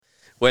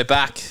We're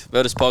back.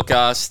 Virtus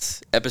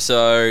Podcast,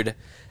 episode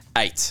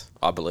 8,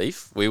 I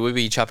believe. We will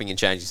be chopping and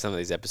changing some of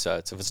these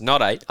episodes. If it's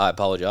not 8, I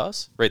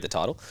apologise. Read the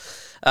title.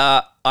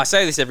 I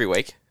say this every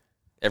week,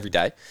 every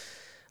day.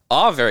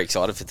 I'm very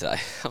excited for today.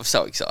 I'm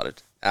so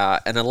excited.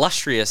 An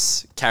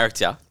illustrious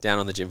character down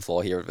on the gym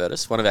floor here at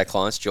Virtus. One of our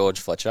clients, George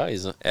Fletcher,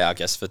 is our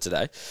guest for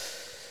today.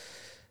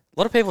 A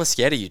lot of people are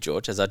scared of you,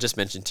 George, as I just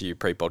mentioned to you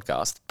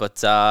pre-podcast.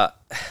 But a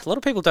lot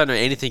of people don't know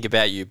anything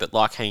about you but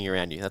like hanging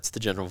around you. That's the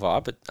general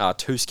vibe, but are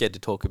too scared to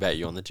talk about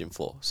you on the gym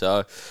floor.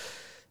 So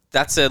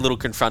that's a little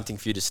confronting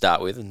for you to start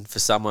with. And for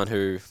someone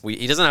who...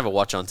 he doesn't have a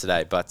watch on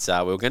today, but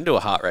we were going to do a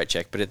heart rate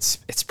check, but it's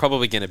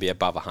probably going to be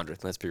above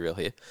 100. Let's be real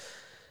here.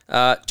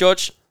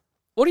 George,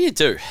 what do you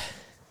do?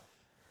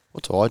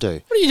 What do I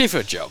do? What do you do for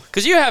a job?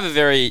 Because you have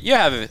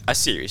a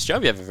serious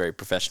job. You have a very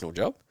professional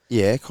job.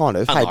 Yeah, kind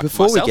of. Unlike hey,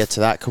 before myself. we get to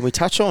that, can we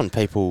touch on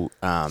people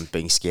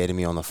being scared of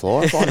me on the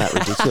floor? I find that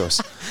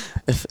ridiculous.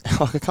 If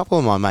like a couple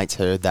of my mates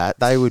heard that,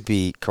 they would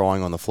be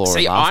crying on the floor.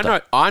 See, of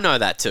laughter. I know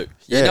that too.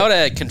 You're Yeah. not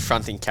a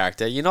confronting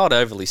character. You're not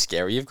overly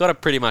scary. You've got a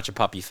pretty much a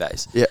puppy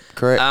face. Yep,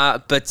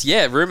 correct. But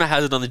yeah, rumor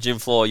has it on the gym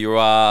floor,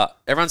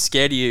 everyone's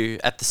scared of you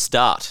at the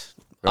start.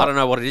 Right. I don't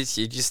know what it is.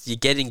 You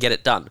get in, get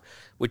it done,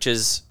 which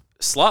is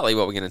slightly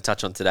what we're going to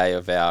touch on today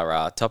of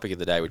our topic of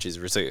the day, which is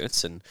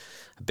resilience. And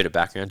a bit of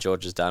background,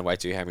 George has done way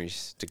too many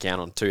to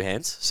count on two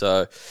hands.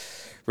 So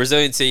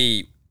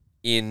resiliency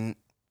in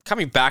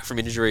coming back from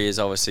injury is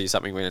obviously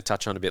something we're going to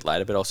touch on a bit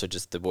later, but also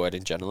just the word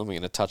in general. And we're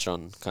going to touch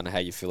on kind of how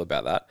you feel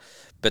about that.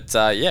 But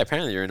yeah,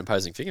 apparently you're an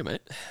imposing figure,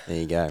 mate. There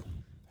you go.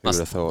 Who would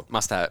have thought?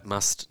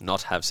 Must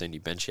not have seen you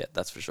bench yet,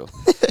 that's for sure.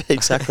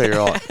 Exactly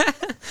right.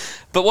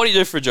 But what do you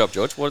do for a job,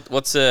 George?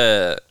 What's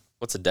a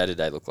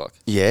day-to-day look like?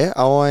 Yeah,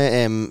 I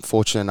am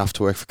fortunate enough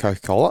to work for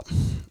Coca-Cola.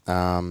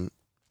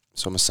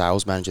 So I'm a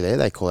sales manager there.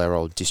 They call our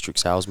role district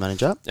sales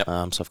manager. Yep.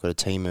 So I've got a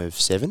team of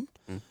 7.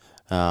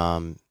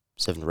 7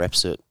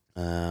 reps at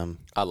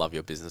I love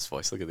your business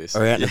voice. Look at this.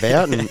 are out and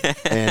about,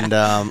 and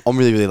I'm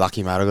really, really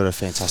lucky, mate. I've got a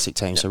fantastic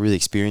team, so a really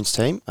experienced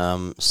team.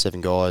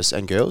 7 guys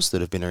and girls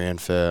that have been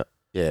around for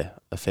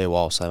a fair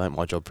while, so they make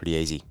my job pretty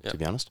easy, to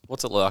be honest.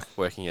 What's it like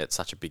working at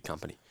such a big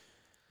company?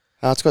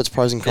 It's got its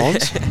pros and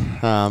cons.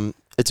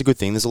 It's a good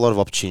thing. There's a lot of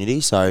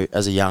opportunity. So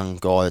as a young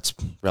guy that's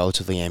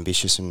relatively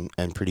ambitious and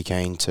pretty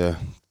keen to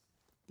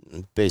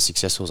be as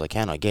successful as I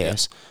can, I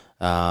guess.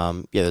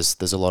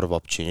 There's a lot of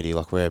opportunity.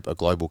 Like, we're a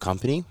global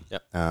company.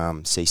 Yep.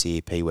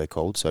 CCEP we're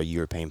called, so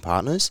European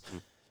partners.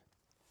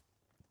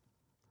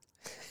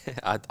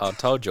 I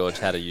told George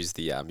how to use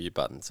the mute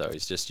button, so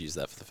he's just used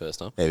that for the first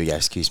time. There we go.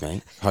 Excuse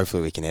me.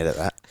 Hopefully we can edit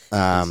that.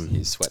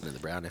 He's sweating in the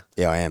brow now.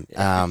 Yeah, I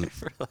am.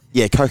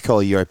 Really?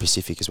 Coca-Cola Euro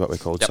Pacific is what we're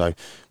called. Yep. So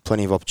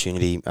plenty of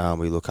opportunity.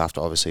 We look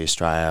after, obviously,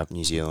 Australia,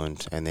 New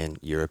Zealand, and then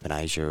Europe and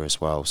Asia as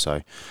well.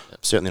 So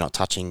certainly not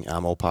touching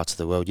all parts of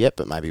the world yet,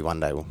 but maybe one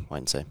day we'll wait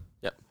and see.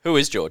 Yep. Who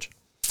is George?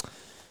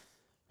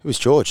 Who is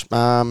George?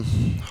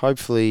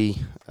 Hopefully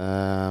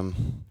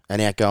an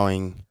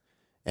outgoing,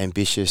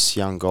 ambitious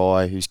young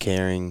guy who's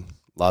caring,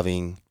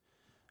 loving,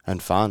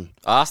 and fun.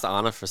 I asked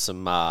Anna for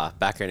some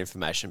background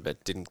information,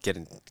 but didn't get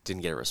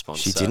a response.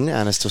 She didn't.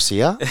 Anna's still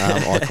here.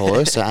 I call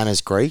her. So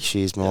Anna's Greek.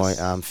 She's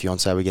my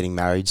fiance. We're getting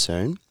married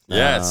soon.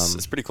 Yeah,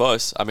 it's pretty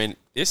close. I mean,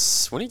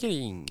 when are you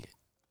getting...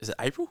 Is it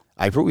April?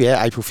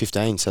 April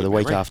 15. So Good the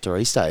week memory. after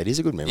Easter. It is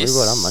a good memory.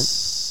 Well done,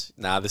 mate.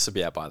 Nah, this will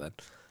be out by then.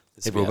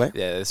 It will be?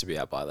 Yeah, this will be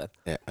out by then.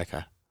 Yeah,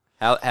 okay.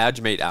 How'd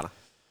you meet Anna?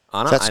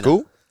 Anna? Is that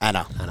school?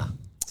 Anna.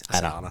 I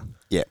said Anna.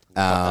 Yeah.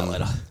 Got that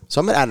later.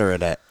 So I met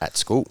Anna at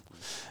school.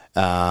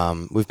 We've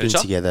been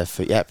Peninsula? together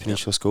for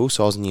Peninsula School.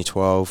 So I was in year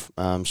 12.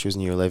 She was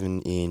in year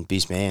 11 in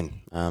Bisman.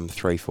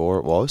 3-4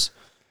 it was.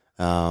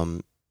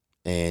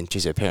 And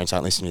geez, her parents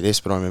aren't listening to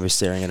this, but I remember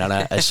staring at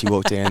Anna as she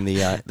walked down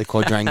the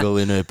quadrangle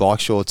in her bike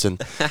shorts,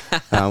 and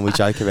we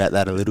joke about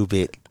that a little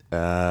bit.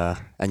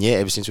 And yeah,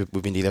 ever since we've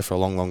been together for a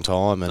long, long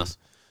time, and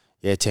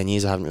Nice. 10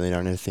 years, I haven't really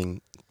known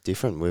anything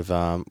different. We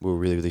were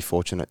really, really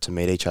fortunate to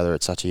meet each other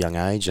at such a young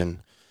age, and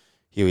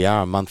here we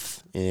are.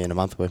 In a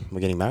month we're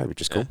getting married,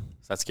 which is cool.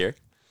 Is that scary?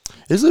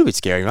 It's a little bit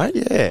scary, mate.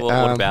 Yeah.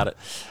 What about it?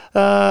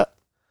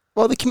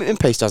 Well, the commitment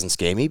piece doesn't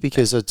scare me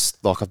because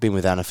it's like I've been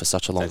with Anna for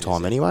such a long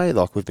time anyway.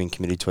 Like, we've been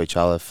committed to each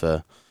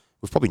other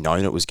we've probably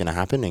known it was going to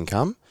happen and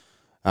come.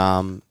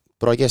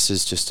 But I guess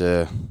it's just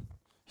a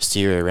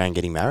hysteria around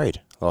getting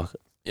married. Like,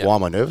 why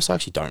am I nervous? I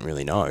actually don't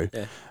really know.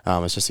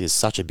 Yeah. It's just there's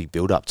such a big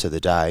build up to the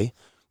day.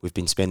 We've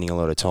been spending a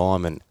lot of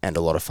time and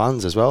a lot of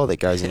funds as well that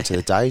goes into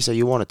the day. So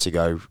you want it to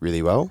go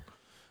really well.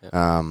 Yep.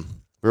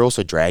 We're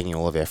also dragging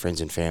all of our friends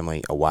and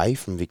family away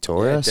from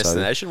Victoria.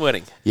 Destination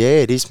wedding. Yeah,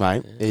 it is,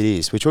 mate. Yeah. It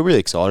is, which we're really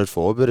excited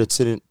for. But it's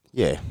an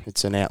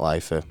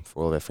outlay for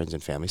all of our friends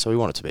and family. So we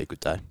want it to be a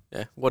good day.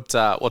 Yeah. What's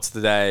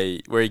the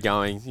day? Where are you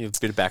going? You have a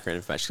bit of background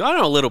information. I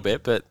know a little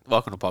bit, but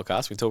welcome to the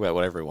podcast. We can talk about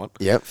whatever we want.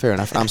 Yeah, fair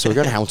enough. So we're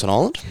going to Hamilton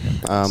Island,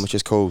 which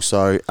is cool.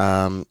 So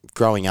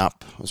growing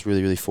up, I was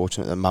really, really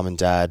fortunate that Mum and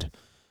Dad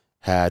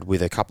had,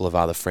 with a couple of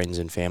other friends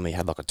and family,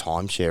 had like a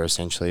timeshare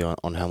essentially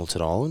on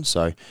Hamilton Island.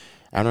 So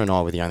Anna and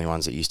I were the only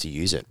ones that used to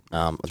use it.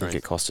 I think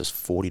it cost us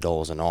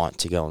 $40 a night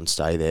to go and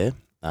stay there.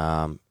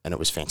 and it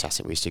was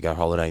fantastic. We used to go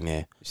holidaying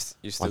there.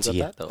 You still once a got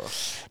year. that? Or?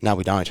 No,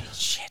 we don't.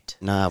 Shit.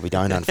 No, we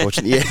don't,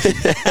 unfortunately. Yeah.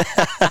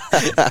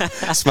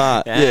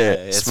 Smart. Yeah,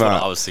 that's smart.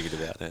 what I was thinking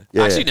about. Yeah.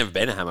 Yeah. Actually, never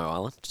been to Hamo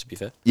Island, to be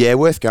fair. Yeah,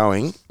 worth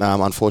going.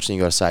 Unfortunately,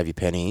 you got to save your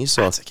pennies.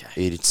 So That's okay.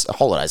 It's a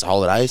holiday's a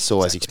holiday. It's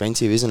always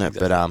expensive, isn't it?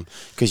 Exactly. But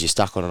because you're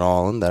stuck on an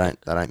island, they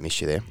don't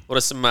miss you there. What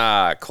are some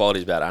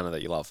qualities about Anna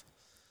that you love?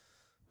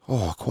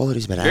 Oh,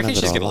 qualities about Do you Anna reckon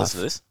that she's I going to love. listen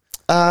to this?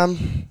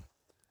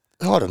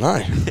 I don't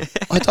know.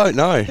 I don't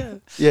know.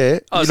 Yeah,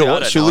 Oh, you see, know I what?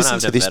 don't She'll know. listen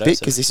I've to never this met her, bit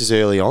so- because this is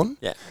early on.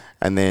 Yeah.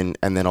 And then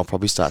I'll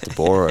probably start to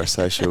bore her,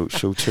 so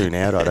she'll tune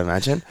out, I'd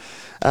imagine.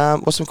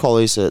 What's some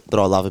qualities that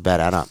I love about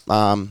Anna?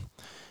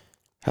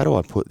 How do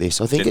I put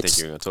this? I think Didn't it's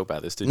think you were going to talk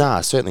about this, did you? no,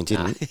 I certainly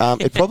didn't.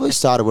 It probably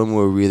started when we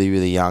were really,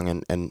 really young,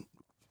 and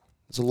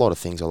there's a lot of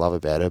things I love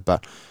about her.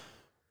 But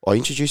I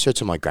introduced her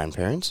to my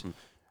grandparents,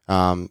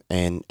 and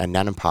Nan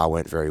and Pa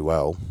went very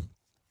well.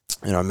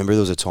 And I remember there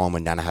was a time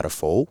when Nana had a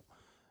fall,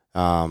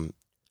 and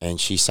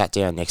she sat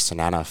down next to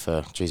Nana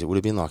for, it would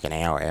have been like an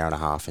hour and a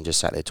half, and just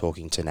sat there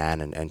talking to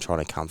Nan and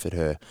trying to comfort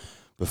her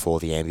before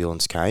the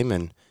ambulance came.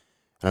 And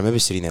I remember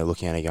sitting there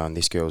looking at her going,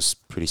 this girl's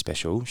pretty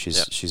special.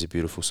 She's a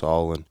beautiful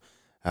soul, and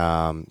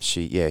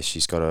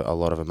she's got a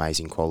lot of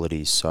amazing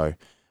qualities. So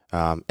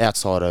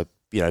outside of,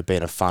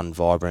 being a fun,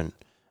 vibrant,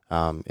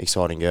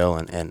 exciting girl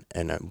and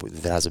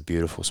that has a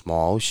beautiful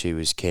smile, she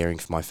was caring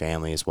for my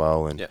family as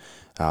well. And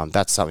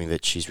that's something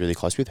that she's really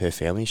close with, her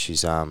family.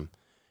 She's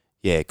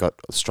got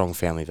strong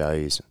family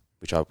values,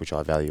 which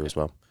I value as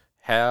well.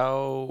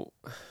 So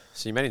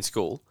you met in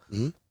school.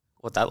 Mm-hmm.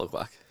 What'd that look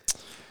like?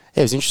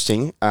 Yeah, it was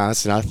interesting.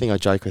 That's another thing I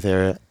joke with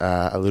her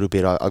a little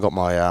bit. I got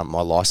my my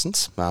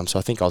license, so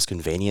I think I was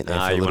convenient there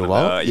for a little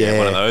while.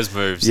 One of those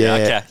moves. Yeah,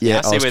 okay. Yeah,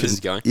 I see where this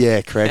is going.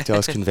 Yeah, correct. I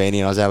was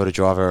convenient. I was able to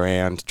drive her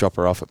around, drop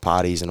her off at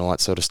parties and all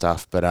that sort of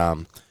stuff. But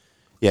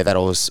that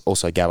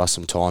also gave us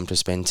some time to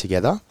spend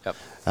together. Yep.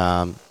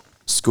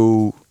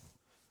 School,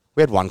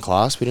 we had one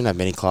class. We didn't have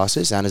many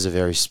classes. Anna's a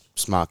very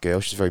smart girl.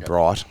 She's very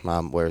bright,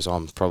 whereas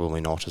I'm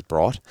probably not as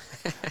bright.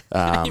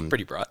 You're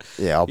pretty bright.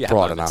 Yeah, You have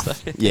bright moments,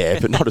 enough. though. Yeah,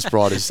 but not as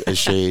bright as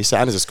she is. So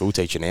Anna's a school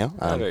teacher now,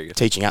 very good.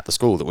 teaching at the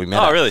school that we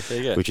met Oh, at, really? There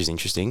you go. which is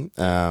interesting.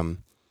 So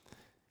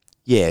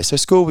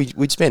school,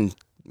 we'd spend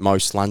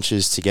most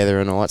lunches together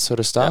and all that sort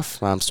of stuff.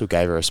 Still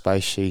gave her a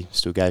space. She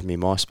still gave me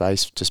my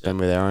space to spend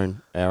with our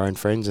own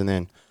friends. And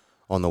then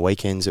on the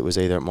weekends, it was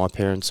either at my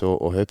parents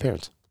or her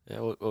parents. Yeah,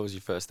 what was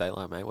your first date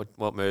like, mate?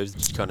 What moves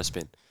did you kind of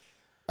spin?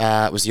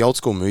 It was the old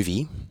school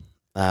movie.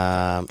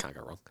 Can't go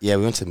wrong. Yeah,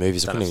 we went to the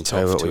movies. I Don't couldn't have even to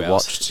tell you talk what for we 2 hours.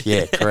 watched.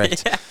 Yeah,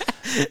 correct.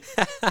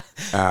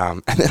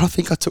 And then I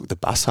think I took the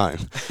bus home.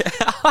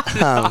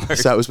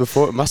 So it was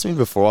before. It must have been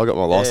before I got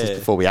my license. Yeah.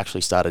 Before we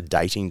actually started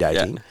dating. That's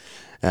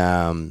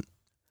a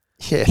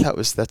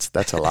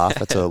laugh.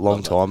 That's a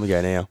long time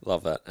ago now.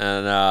 Love that.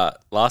 And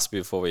last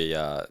before we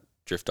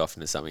drift off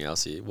into something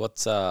else here,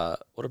 what a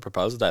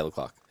proposal day look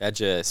like? How'd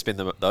you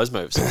spin those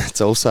moves? It's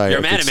also You're a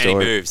a man good of many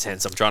story. moves,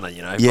 hence I'm trying to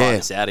find Yeah.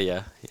 this out of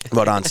you.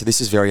 Right on. So this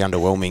is very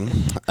underwhelming.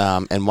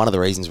 And one of the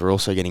reasons we're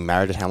also getting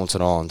married at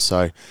Hamilton Island.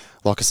 So,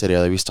 like I said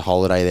earlier, we used to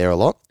holiday there a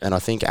lot. And I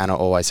think Anna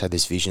always had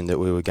this vision that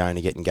we were going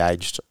to get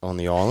engaged on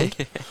the island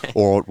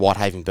or at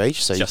Whitehaven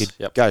Beach. So you could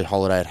go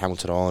holiday at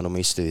Hamilton Island, and we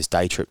used to do this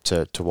day trip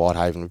to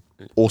Whitehaven.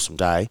 Awesome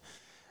day.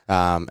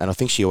 And I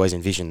think she always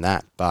envisioned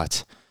that.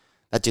 But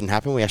that didn't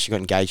happen. We actually got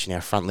engaged in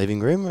our front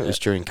living room. It was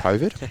during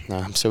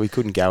COVID. So we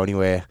couldn't go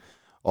anywhere.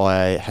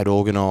 I had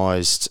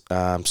organised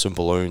some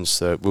balloons,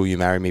 the "Will You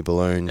Marry Me"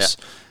 balloons,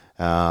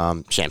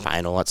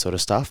 champagne, all that sort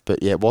of stuff.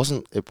 But yeah, it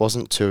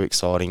wasn't too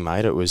exciting,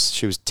 mate.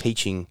 She was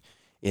teaching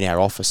in our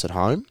office at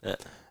home. Yeah.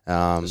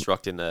 Just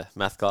rocked in the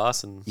math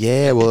class and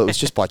Yeah, well, it was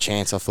just by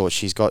chance. I thought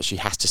she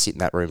has to sit in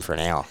that room for an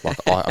hour. Like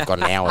I've got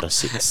an hour to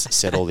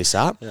set all this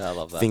up. Yeah, I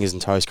love that. Fingers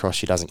and toes crossed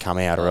she doesn't come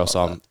out, or else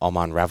I'm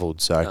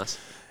unravelled. So. Nice.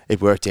 It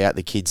worked out.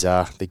 The kids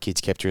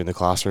kept her in the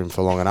classroom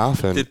for long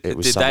enough, and it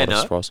was did somewhat they a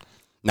know? surprise.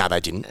 No,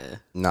 they didn't. Yeah.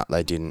 No,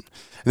 they didn't.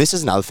 And this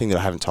is another thing that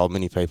I haven't told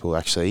many people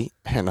actually,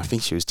 and I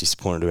think she was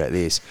disappointed about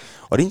this.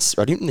 I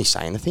didn't really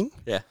say anything.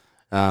 Yeah.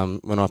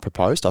 When I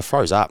proposed, I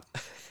froze up.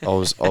 I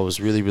was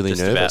really Just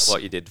nervous. about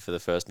what you did for the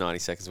first 90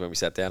 seconds when we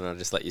sat down, and I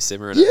just let you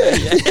simmer in Yeah,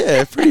 it.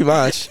 yeah, pretty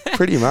much.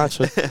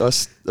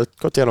 I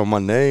got down on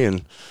one knee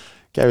and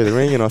gave her the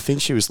ring, and I think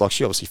she was like,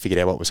 she obviously figured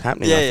out what was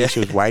happening. Yeah, I think she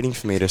was waiting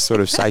for me to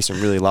sort of say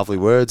some really lovely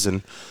words,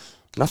 and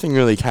nothing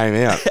really came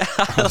out.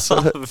 I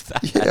love that.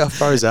 Yeah, I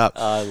froze up.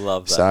 I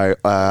love that.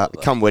 So,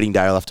 come wedding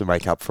day, I'll have to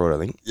make up for it, I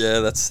think. Yeah,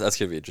 that's going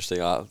to be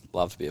interesting. I'd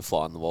love to be a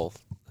fly on the wall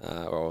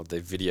or the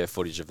video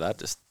footage of that.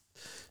 Just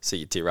see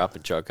you tear up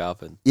and choke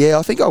up. And Yeah,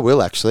 I think I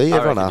will actually. I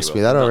Everyone reckon asks you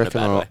me will. that. Not in a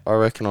bad way. I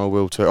reckon I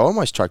will too. I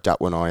almost choked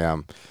up when I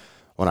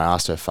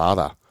asked her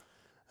father.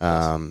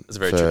 it's a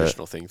very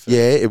traditional thing.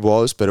 Yeah, it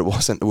was, but it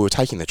wasn't. We were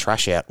taking the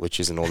trash out, which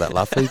isn't all that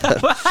lovely. But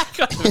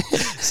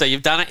So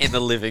you've done it in the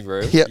living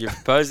room. Yep. You've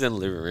proposed in the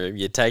living room.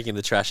 You're taking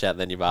the trash out,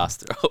 then you've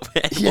asked her,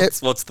 Yep.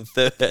 what's the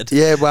third?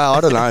 yeah, well,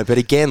 I don't know. But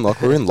again,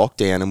 like we're in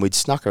lockdown and we'd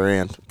snuck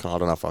around. I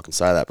don't know if I can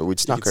say that, but we'd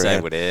You snuck can say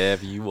around.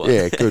 whatever you want.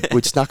 Yeah, good.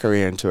 We'd snuck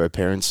around to her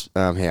parents'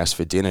 house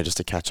for dinner just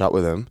to catch up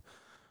with them.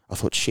 I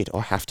thought, shit,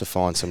 I have to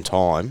find some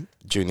time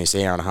during this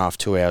hour and a half,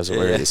 2 hours that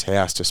we're at this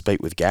house to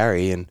speak with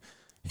Gary, and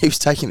he was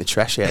taking the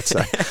trash out.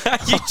 So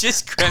You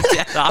just grabbed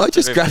it I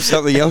just grabbed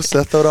something else.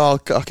 I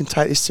thought, I can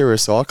take this to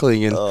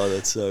recycling. And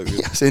that's so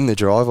good. I was in the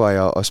driveway.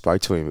 I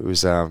spoke to him. It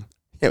was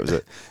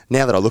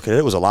now that I look at it,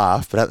 it was a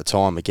laugh, but at the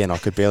time, again, I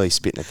could barely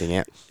spit anything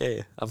out.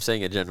 Yeah, I'm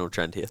seeing a general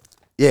trend here.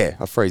 Yeah,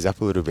 I freeze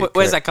up a little bit.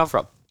 Where's that come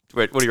from?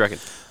 What do you reckon?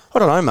 I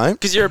don't know, mate.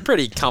 Because you're a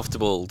pretty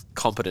comfortable,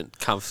 competent,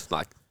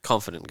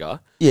 confident guy.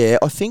 Yeah,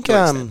 I think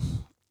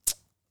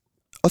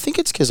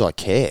it's because I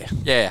care.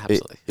 Yeah,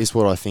 absolutely. Is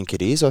what I think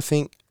it is. I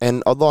think,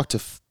 and I'd like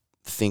to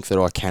think that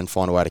I can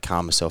find a way to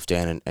calm myself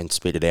down and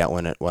spit it out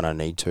when I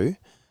need to.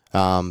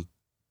 But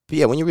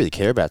yeah, when you really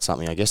care about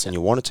something, I guess, and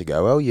you want it to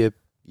go well, you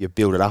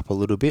build it up a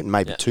little bit,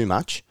 maybe too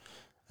much.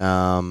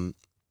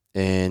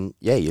 And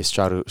yeah, you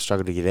struggle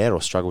to get out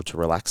or struggle to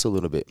relax a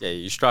little bit. Yeah,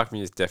 you strike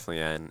me as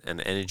definitely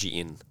an energy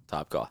in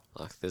type guy.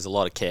 Like, there's a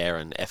lot of care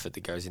and effort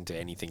that goes into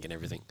anything and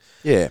everything.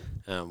 Yeah.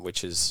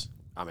 Which is,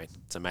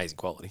 it's amazing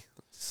quality.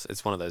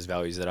 It's one of those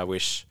values that I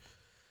wish.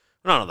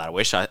 Not that I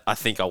wish. I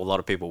think a lot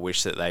of people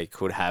wish that they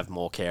could have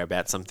more care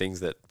about some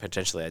things that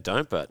potentially they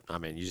don't. But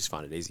you just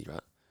find it easy,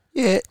 right?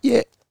 Yeah.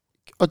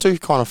 I do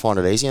kind of find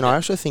it easy, and I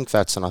actually think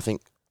and I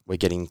think we're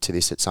getting to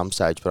this at some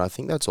stage, but I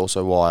think that's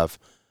also why I've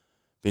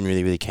been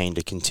really, really keen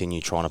to continue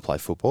trying to play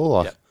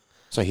football.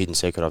 It's no hidden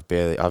secret. I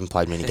haven't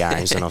played many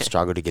games, and I've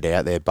struggled to get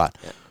out there. But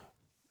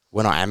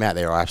when I am out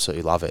there, I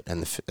absolutely love it.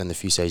 And the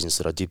few seasons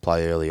that I did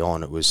play early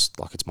on, it was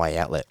like it's my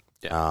outlet.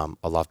 Yeah.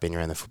 I love being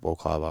around the football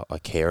club. I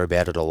care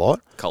about it a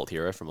lot. Cult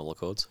hero from all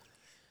accords.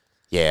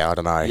 Yeah, I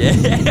don't know.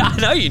 Yeah, I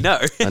know you know.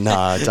 No,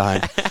 I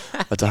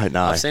don't. I don't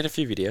know. I've seen a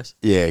few videos.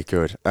 Yeah,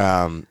 good.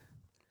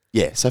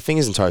 Yeah, so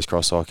fingers and toes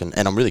crossed, and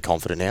I'm really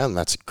confident now, and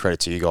that's a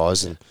credit to you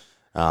guys. And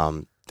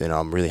then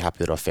I'm really happy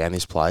that I found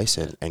this place,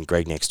 and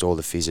Greg next door,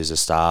 the Fizz, is a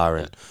star,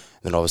 and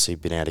then obviously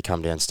being able to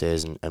come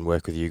downstairs and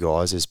work with you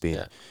guys has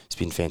been it's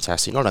been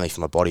fantastic. Not only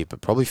for my body, but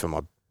probably for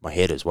my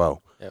head as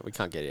well. Yeah, we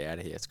can't get you out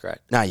of here. It's great.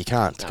 No, you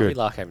can't. It's good. We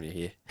like having you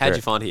here. How'd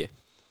you find here?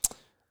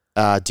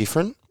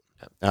 Different,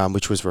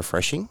 which was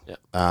refreshing.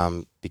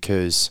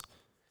 Because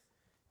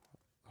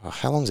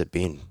how long's it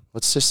been?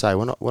 Let's just say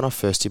when I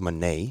first did my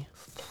knee,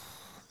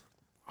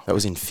 that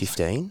was in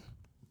 15,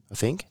 I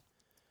think.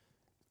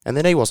 And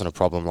the knee wasn't a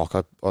problem. Like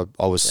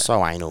I was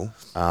so anal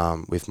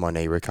with my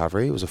knee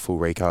recovery. It was a full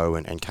reco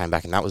and came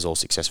back, and that was all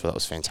successful. That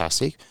was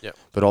fantastic. Yep.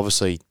 But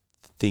obviously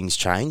things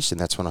changed, and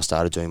that's when I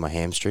started doing my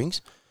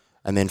hamstrings.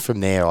 And then from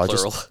there,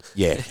 Plural.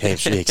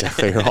 hamstring,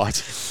 exactly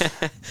right.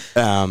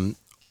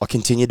 I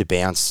continued to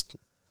bounce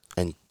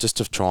and just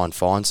to try and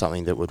find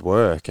something that would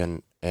work,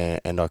 and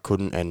I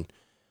couldn't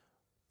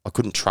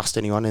trust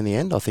anyone in the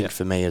end. I think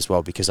for me as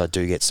well, because I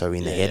do get so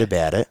in the head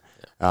about it.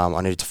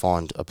 I needed to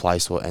find a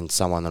place and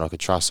someone that I could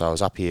trust. So I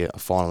was up here. I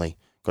finally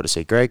got to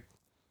see Greg.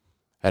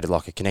 Had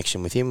like a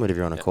connection with him, whatever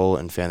you want to call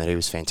it, and found that he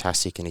was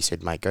fantastic. And he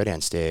said, "Mate, go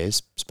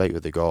downstairs, speak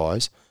with the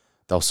guys.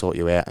 They'll sort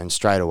you out." And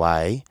straight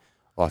away,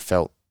 I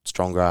felt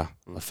stronger.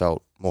 I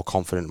felt more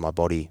confident in my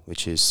body,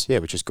 which is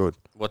good.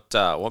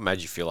 What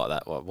made you feel like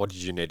that? What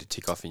did you need to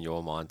tick off in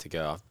your mind to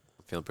go, I'm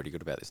feeling pretty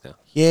good about this now?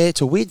 Yeah,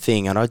 it's a weird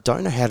thing, and I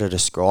don't know how to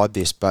describe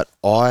this, but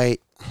I,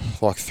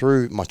 like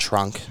through my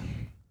trunk,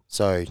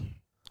 so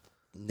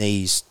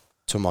knees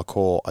to my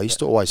core, I used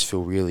to always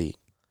feel really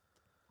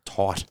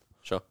tight.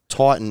 Sure.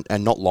 Tight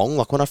and not long.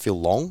 Like when I feel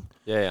long,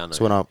 I know.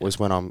 So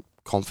when I'm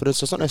confident.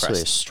 So it's not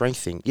necessarily a strength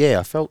thing. Yeah,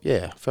 I felt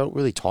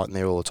really tight in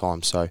there all the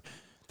time. So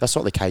that's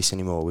not the case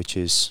anymore, which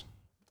is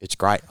it's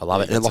great. I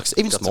love it. And like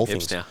even small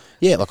things. Now.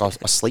 Yeah, like I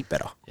sleep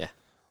better. Yeah.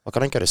 Like I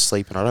don't go to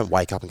sleep and I don't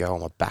wake up and go, oh,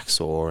 my back's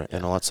sore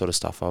and all that sort of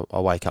stuff. I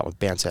wake up and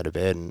bounce out of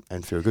bed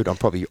and feel good. I'm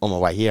probably on my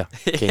way here.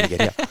 Keen to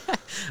get here.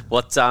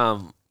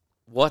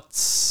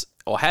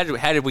 How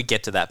did we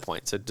get to that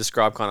point? So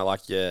describe kind of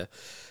like your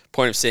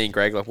point of seeing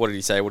Greg. Like, what did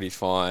he say? What did he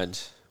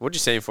find? What did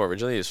you see him for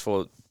originally? It was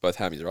for both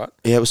hammies, right?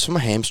 Yeah, it was for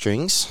my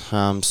hamstrings.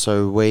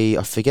 So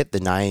I forget the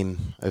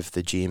name of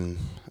the gym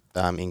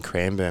in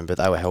Cranbourne, but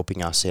they were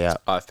helping us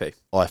out.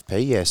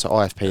 IFP, yeah. So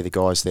IFP, the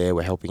guys there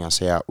were helping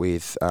us out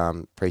with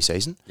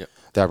pre-season. Yep.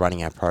 They were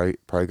running our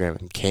program.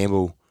 And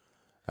Campbell,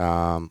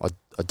 I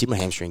did my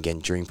hamstring again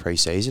during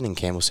pre-season, and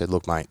Campbell said,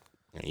 look, mate,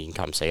 you can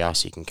come see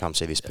us, you can come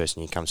see this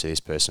person, you can come see this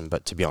person,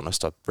 but to be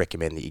honest, I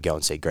recommend that you go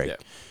and see Greg.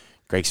 Yep.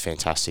 Greg's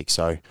fantastic.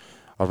 So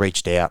I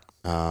reached out,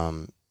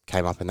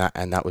 came up in that,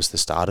 and that was the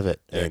start of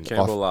it. Yeah, and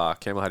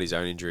Campbell had his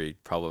own injury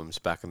problems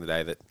back in the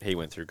day that he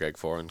went through Greg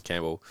for, and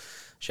Campbell,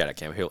 shout out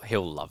Campbell,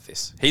 he'll love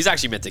this. He's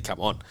actually meant to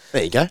come on.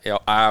 There you go. Yeah,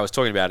 I was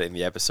talking about it in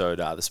the episode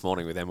this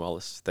morning with M.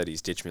 Wallace that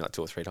he's ditched me like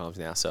 2 or 3 times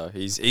now, so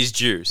he's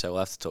due. So we'll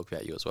have to talk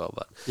about you as well.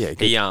 But yeah,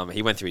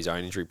 he went through his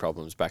own injury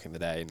problems back in the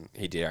day, and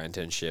he did our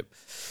internship.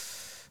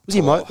 Was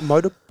he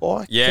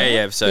motorbike?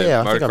 Yeah. So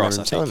motocross,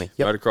 I think.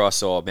 Yep.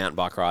 Motocross or mountain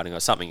bike riding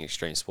or something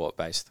extreme sport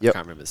based. Yep. I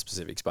can't remember the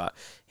specifics, but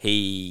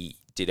he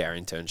did our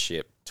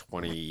internship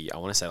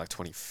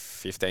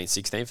 2015,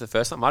 16 for the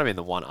first time. Might have been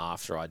the one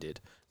after I did.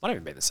 Might have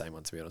even been the same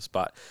one, to be honest.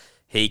 But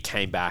He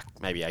came back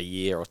maybe a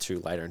year or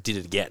two later and did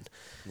it again.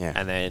 Yeah.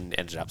 And then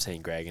ended up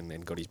seeing Greg and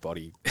then got his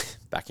body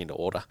back into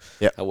order,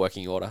 Yep. a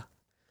working order.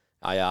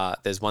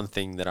 There's one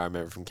thing that I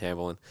remember from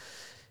Campbell,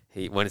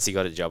 and once he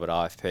got a job at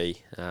IFP,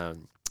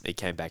 he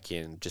came back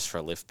in just for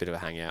a lift, bit of a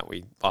hangout.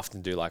 We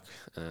often do like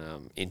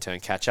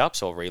intern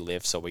catch-ups or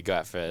relifts, or we go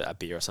out for a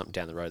beer or something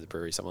down the road, the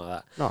brewery, something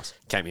like that. Nice.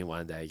 Came in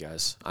one day, he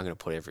goes, I'm going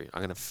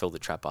to fill the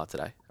trap bar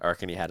today. I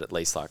reckon he had at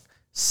least like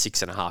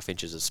 6.5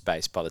 inches of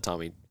space by the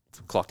time he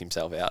clocked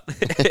himself out.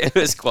 It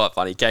was quite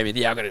funny. He came in,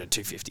 I'm going to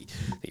do 250. I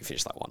think he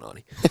finished like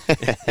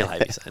 190. He'll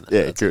hate me saying that.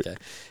 Yeah, that's good.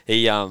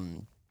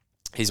 Okay.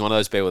 He's one of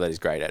those people that is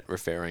great at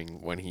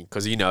referring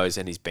because he knows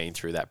and he's been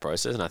through that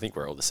process. And I think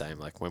we're all the same.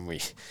 Like when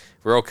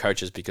we're all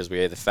coaches because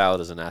we either failed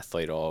as an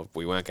athlete or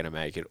we weren't going to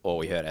make it or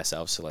we hurt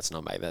ourselves. So let's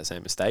not make that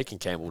same mistake. And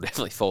Campbell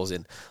definitely falls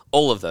in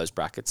all of those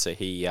brackets. So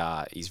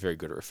he's very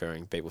good at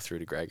referring people through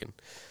to Greg and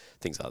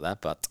things like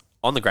that. But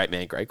on the great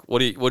man, Greg, what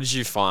did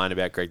you find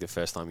about Greg the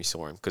first time you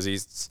saw him? Because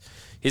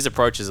his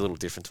approach is a little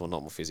different to a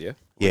normal physio,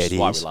 which is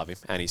why we love him.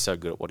 And he's so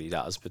good at what he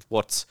does. But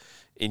what's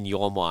in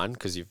your mind,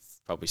 because you've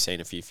probably seen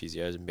a few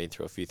physios and been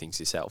through a few things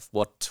yourself,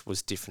 what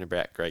was different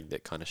about Greg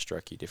that kind of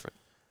struck you different?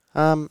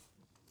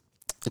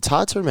 It's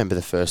hard to remember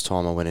the first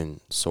time I went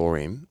and saw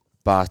him,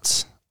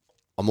 but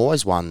I'm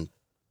always one.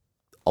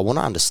 I want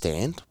to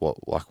understand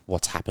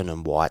what's happened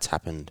and why it's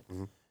happened,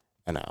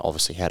 and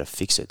obviously how to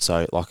fix it.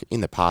 So, like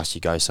in the past,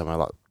 you go somewhere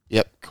like,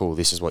 "Yep, cool.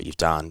 This is what you've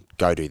done.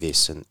 Go do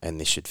this, and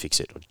this should fix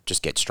it, or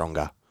just get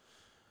stronger."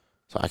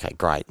 So, okay,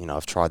 great.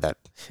 I've tried that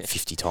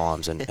 50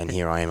 times and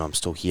here I am, I'm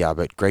still here.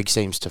 But Greg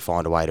seems to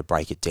find a way to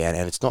break it down.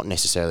 And it's not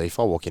necessarily, if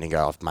I walk in and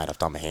go, I've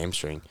done my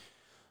hamstring,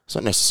 it's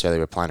not necessarily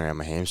we're playing around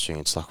my hamstring.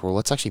 It's like, well,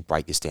 let's actually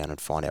break this down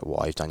and find out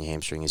why you've done your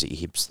hamstring. Is it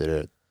your hips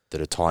that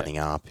are tightening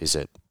up? Is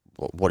it,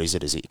 what is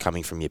it? Is it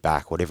coming from your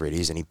back? Whatever it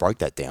is. And he broke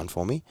that down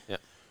for me,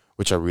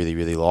 which I really,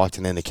 really liked.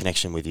 And then the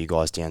connection with you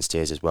guys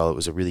downstairs as well. It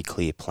was a really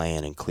clear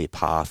plan and clear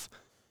path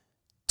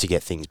to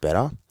get things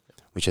better,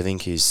 which I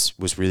think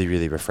was really,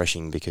 really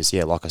refreshing because,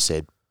 like I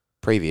said,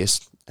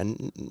 previous,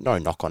 and no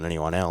knock on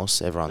anyone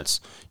else,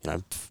 everyone's,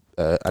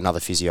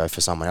 another physio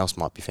for someone else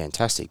might be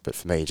fantastic, but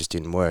for me it just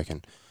didn't work.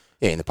 And,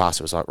 in the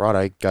past it was like,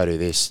 righto, go do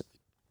this,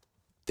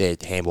 there,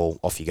 handball,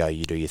 off you go,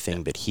 you do your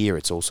thing. But here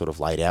it's all sort of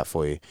laid out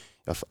for you.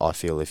 I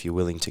feel if you're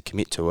willing to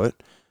commit to it,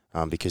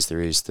 because there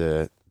is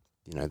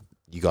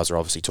you guys are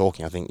obviously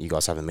talking. I think you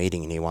guys have a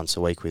meeting in here once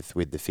a week with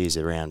the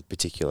phys around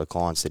particular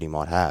clients that he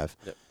might have.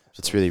 Yep.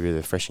 It's really, really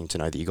refreshing to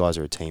know that you guys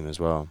are a team as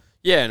well.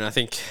 Yeah, and I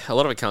think a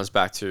lot of it comes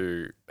back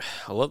to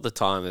a lot of the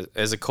time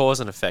there's a cause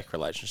and effect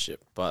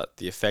relationship, but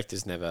the effect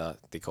is never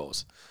the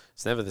cause.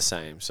 It's never the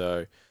same.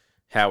 So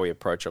how we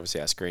approach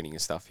obviously our screening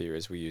and stuff here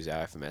is we use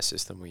our FMS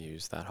system. We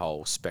use that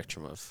whole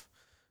spectrum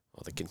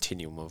or the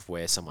continuum of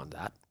where someone's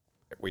at.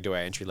 We do our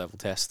entry level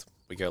test.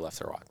 We go left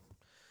to right.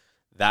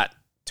 That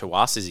to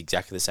us is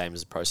exactly the same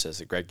as the process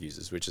that Greg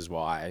uses, which is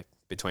why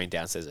between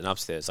downstairs and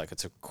upstairs, like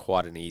it's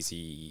quite an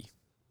easy,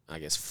 I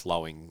guess,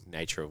 flowing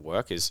nature of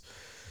work. Is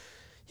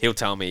he'll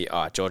tell me,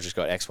 George has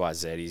got X, Y,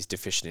 Z. He's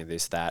deficient in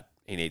this, that.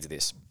 He needs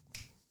this.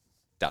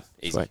 Done.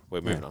 Easy. Sweet.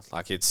 We're moving on.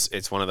 Like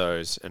it's one of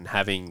those, and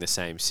having the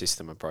same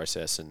system and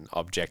process and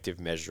objective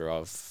measure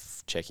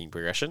of checking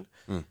progression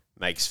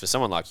makes for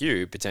someone like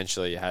you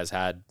potentially has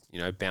had,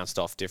 bounced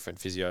off different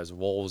physios,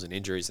 walls and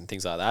injuries and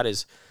things like that,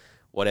 is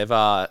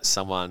whatever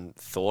someone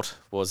thought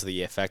was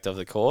the effect of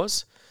the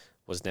cause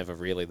was never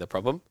really the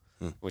problem.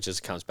 Which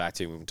just comes back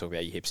to when we talk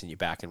about your hips and your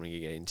back and when you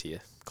get into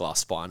your glass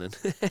spine and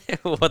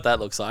what that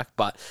looks like.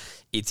 But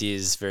it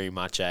is very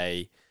much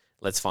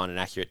let's find an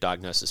accurate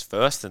diagnosis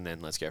first and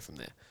then let's go from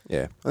there.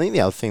 Yeah. I think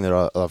the other thing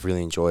that I've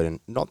really enjoyed, and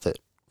not that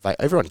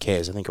everyone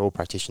cares, I think all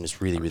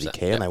practitioners really, really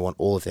care, and they want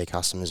all of their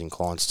customers and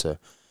clients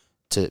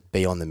to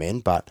be on the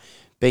mend. But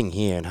being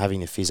here and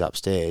having the phys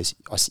upstairs,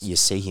 you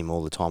see him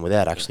all the time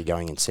without actually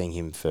going and seeing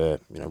him for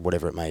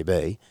whatever it may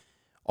be.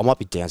 I might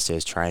be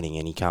downstairs training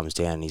and he comes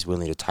down and he's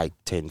willing to take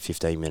 10,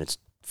 15 minutes,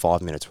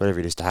 5 minutes, whatever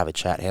it is, to have a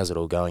chat. How's it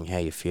all going? How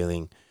are you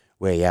feeling?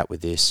 Where are you at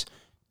with this?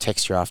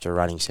 Text you after a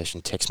running session.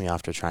 Text me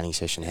after a training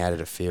session. How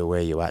did it feel? Where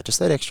are you at? Just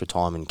that extra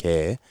time and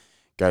care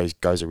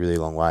goes a really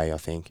long way, I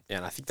think. Yeah,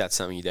 and I think that's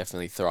something you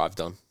definitely thrived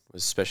on,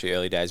 was especially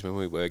early days when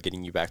we were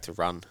getting you back to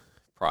run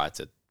prior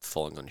to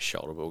falling on your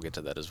shoulder, but we'll get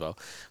to that as well.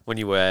 When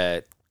you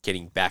were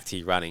getting back to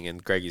your running,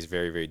 and Greg is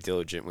very, very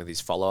diligent with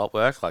his follow-up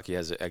work. Like he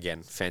has,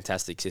 again,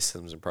 fantastic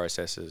systems and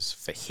processes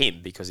for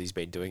him because he's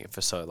been doing it for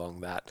so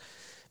long that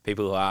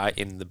people who are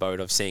in the boat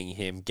of seeing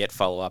him get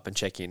follow-up and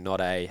check in, not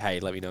hey,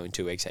 let me know in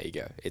 2 weeks how you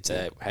go. It's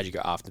how'd you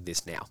go after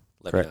this now?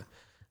 Let me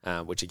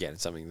know. Which, again,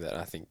 is something that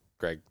I think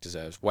Greg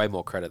deserves way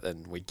more credit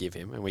than we give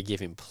him, and we give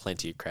him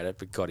plenty of credit,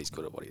 but God, he's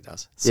good at what he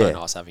does. It's so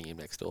nice having him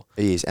next door.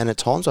 He is, and at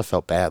times I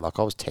felt bad. Like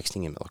I was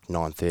texting him at like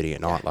 9:30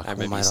 at night. Like, I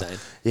remember you saying,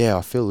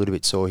 I feel a little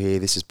bit sore here.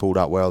 This has pulled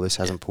up well. This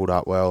hasn't pulled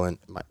up well. And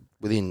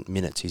within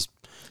minutes, he's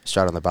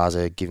straight on the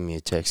buzzer, giving me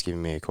a text,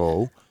 giving me a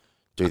call.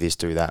 Do this,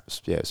 do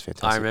that. Yeah, it was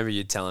fantastic. I remember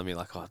you telling me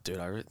like, oh, dude,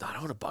 I don't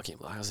want to bug him.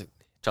 Like, I was like,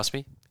 trust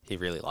me, he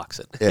really likes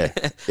it. Yeah,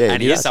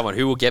 and he is someone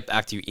who will get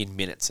back to you in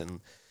minutes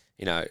and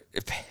you know,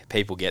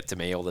 people get to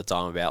me all the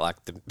time about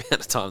like the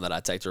amount of time that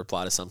I take to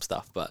reply to some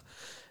stuff. But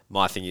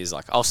my thing is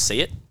like, I'll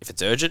see it if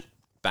it's urgent.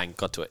 Bang,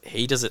 got to it.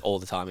 He does it all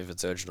the time if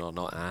it's urgent or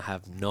not, and I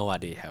have no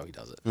idea how he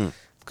does it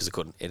because I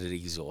couldn't. It'd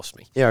exhaust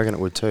me. Yeah, I reckon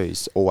it would too.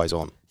 He's always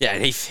on. Yeah,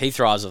 and he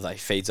thrives off that. He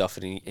feeds off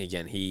it.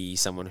 Again,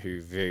 he's someone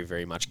who very,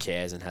 very much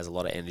cares and has a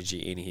lot of energy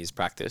in his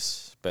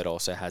practice, but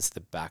also has the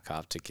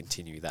backup to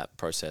continue that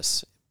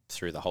process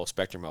through the whole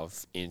spectrum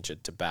of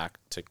injured to back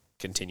to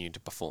continue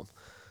to perform.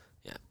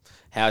 Yeah.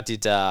 How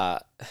did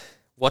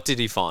what did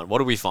he find? What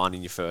did we find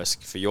in your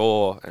first for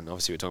your? And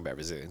obviously we're talking about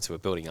resilience, so we're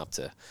building up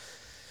to.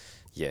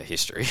 Yeah,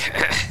 history.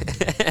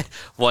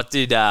 What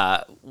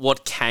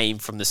came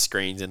from the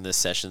screens and the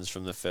sessions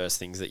from the first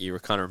things that you were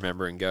kind of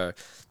remember and go,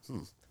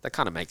 that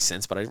kind of makes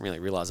sense, but I didn't really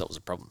realise that was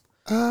a problem.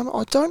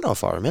 I don't know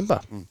if I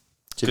remember,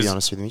 to be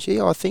honest with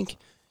you. I think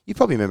you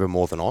probably remember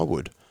more than I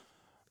would.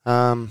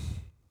 My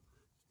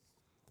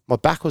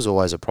back was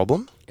always a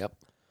problem. Yep.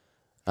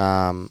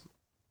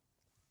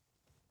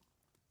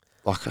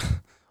 Like,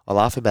 I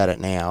laugh about it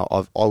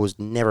now. I was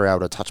never able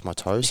to touch my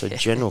toes, so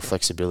general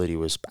flexibility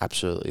was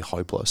absolutely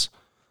hopeless.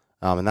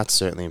 And that's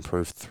certainly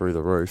improved through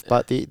the roof.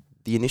 But the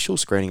initial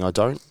screening, I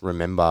don't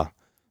remember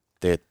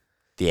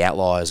the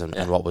outliers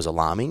and what was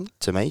alarming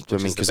to me. I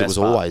mean, because it was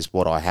always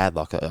what I had.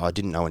 Like, I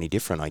didn't know any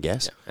different, I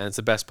guess. Yeah. And it's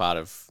the best part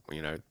of,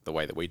 the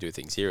way that we do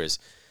things here is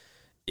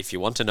if you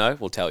want to know,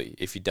 we'll tell you.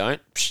 If you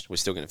don't, we're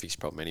still going to fix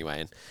your problem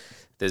anyway. And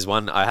there's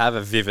one, I have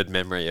a vivid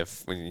memory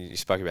of when you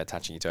spoke about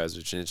touching your toes,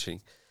 which is interesting.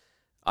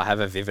 I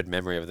have a vivid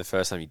memory of the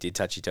first time you did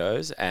touch your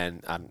toes,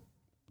 and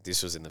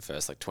this was in the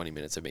first 20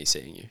 minutes of me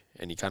seeing you,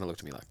 and you kind of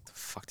looked at me like, "The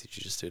fuck did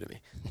you just do to me?"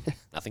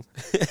 Nothing.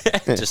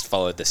 Just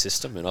followed the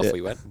system, and off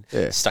we went.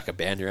 Stuck a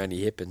band around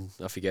your hip, and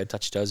off you go.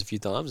 Touch your toes a few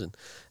times, and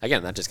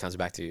again, that just comes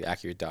back to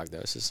accurate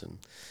diagnosis and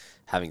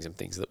having some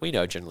things that we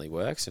know generally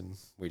works, and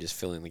we just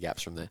fill in the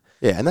gaps from there.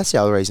 Yeah, and that's the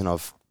other reason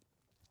I've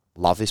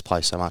loved this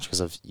place so much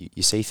because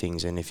you see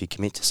things, and if you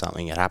commit to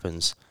something, it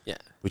happens. Yeah,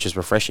 which is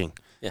refreshing.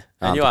 Yeah,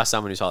 and you are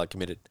someone who's highly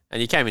committed. And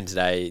you came in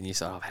today and you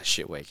said, I've had a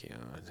shit week. I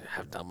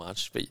haven't done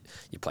much. But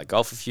you play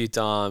golf a few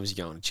times.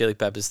 You're going to Chili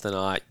Peppers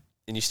tonight.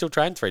 And you still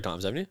trained 3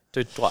 times, haven't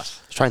you?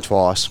 Twice. Trained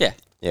twice. Yeah.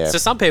 So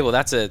some people,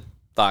 that's a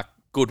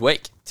good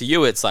week. To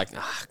you, it's like,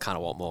 kind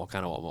of want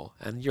more.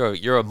 And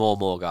you're a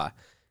more guy,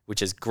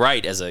 which is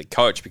great as a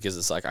coach because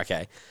it's like,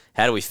 okay,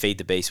 how do we feed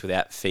the beast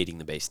without feeding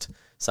the beast?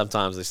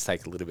 Sometimes let's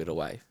take a little bit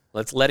away.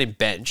 Let's let him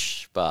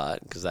bench,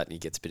 because he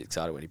gets a bit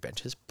excited when he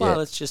benches. But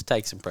let's just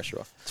take some pressure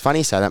off. It's funny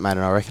you say that, man,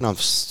 and I reckon I've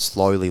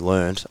slowly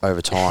learned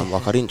over time.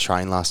 Like, I didn't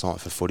train last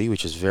night for footy,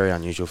 which is very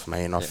unusual for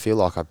me, and I feel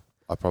like I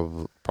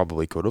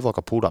probably could have. Like,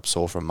 I pulled up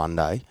sore from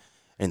Monday,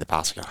 and in the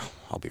past I go,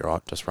 I'll be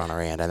right, just run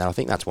around. And then I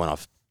think that's when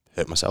I've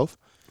hurt myself.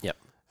 Yep.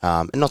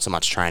 And not so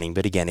much training,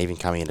 but again, even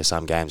coming into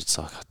some games, it's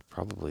like, I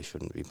probably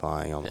shouldn't be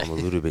playing. I'm a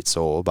little bit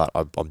sore, but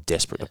I'm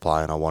desperate to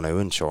play, and I want to,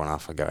 and sure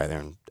enough, I go out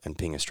there and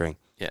ping a string.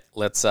 Yeah,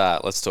 let's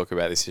talk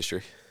about this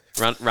history.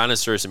 Run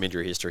us through some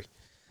injury history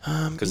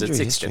because it's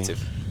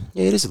extensive.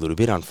 Yeah, it is a little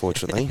bit,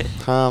 unfortunately.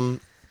 So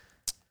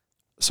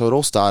it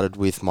all started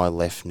with my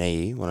left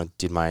knee when I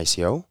did my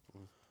ACL.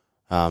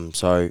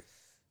 So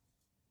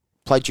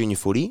played junior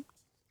footy,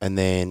 and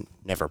then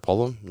never a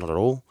problem, not at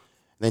all.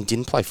 And then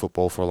didn't play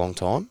football for a long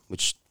time,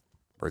 which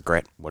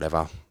regret,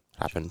 whatever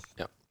happened.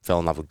 Yep. Fell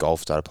in love with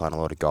golf, started playing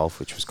a lot of golf,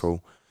 which was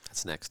cool.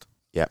 That's next.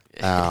 Yeah.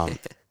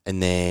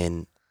 And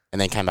then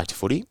came back to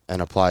footy,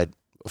 and I played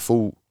a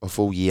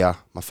full year.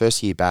 My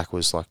first year back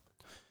was like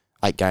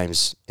 8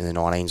 games in the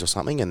 19s or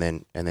something, and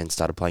then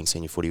started playing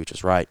senior footy, which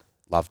was great.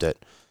 Loved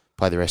it.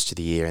 Played the rest of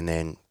the year, and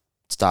then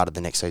started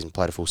the next season,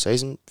 played a full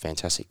season.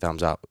 Fantastic,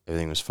 thumbs up.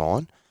 Everything was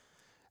fine.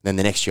 Then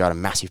the next year I had a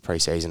massive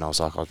pre-season. I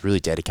was really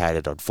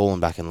dedicated. I'd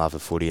fallen back in love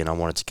with footy, and I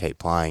wanted to keep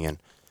playing. And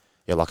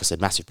yeah, like I said,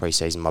 massive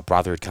pre-season. My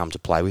brother had come to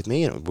play with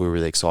me, and we were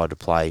really excited to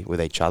play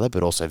with each other,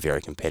 but also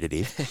very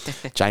competitive.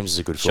 James is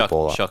a good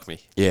footballer. Shocked me.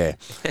 Yeah.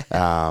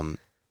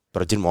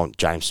 But I didn't want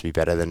James to be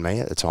better than me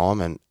at the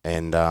time.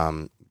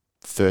 And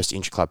first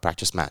inter-club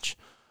practice match,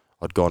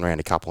 I'd gone around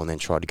a couple and then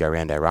tried to go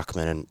around our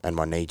ruckman, and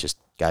my knee just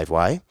gave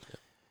way. Yep.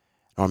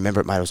 And I remember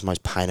it, mate, it was the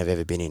most pain I've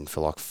ever been in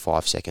for like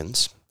 5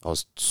 seconds. I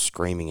was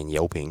screaming and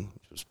yelping.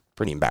 It was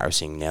pretty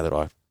embarrassing now that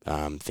I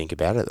think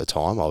about it. At the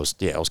time, I was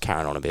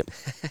carrying on a bit.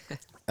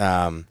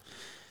 And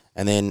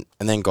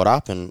then got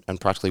up and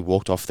practically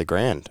walked off the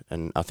ground.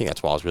 And I think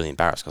that's why I was really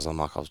embarrassed, because I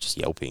was just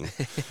yelping.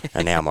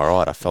 And now I'm all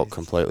right. I felt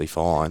completely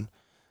fine.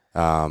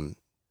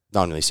 No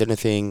one really said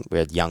anything. We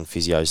had young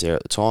physios there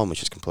at the time,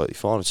 which is completely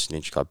fine. It's just an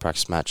inter-club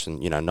practice match, and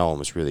no one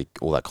was really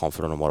all that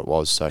confident on what it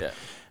was. So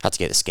had to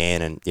get the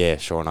scan, and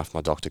sure enough,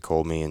 my doctor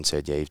called me and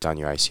said, you've done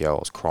your ACL. I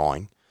was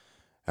crying.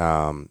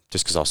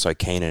 Just because I was so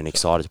keen and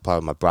excited to play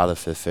with my brother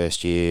for the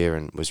first year,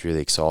 and was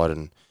really excited,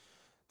 and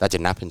that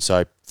didn't happen.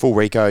 So full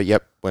Rico,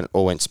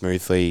 all went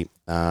smoothly,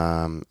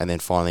 and then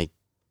finally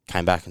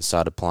came back and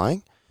started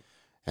playing,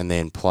 and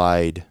then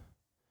played.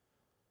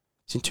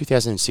 It's in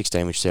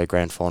 2016, which is our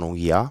grand final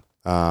year.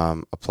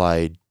 I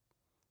played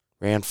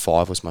round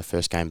 5 was my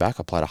first game back.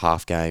 I played a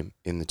half game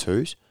in the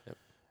 2s,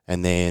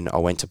 And then I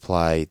went to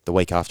play, the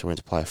week after I went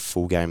to play a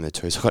full game in the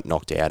twos. I got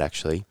knocked out,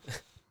 actually.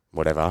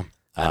 Whatever.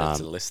 Add it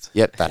to the list.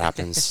 Yep, that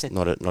happens.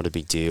 Not a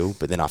big deal.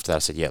 But then after that, I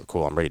said, yeah,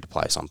 cool, I'm ready to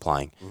play, so I'm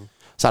playing.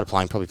 Started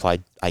playing, probably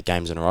played 8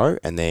 games in a row,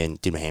 and then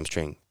did my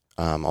hamstring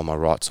on my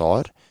right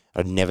side.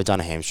 I'd never done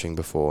a hamstring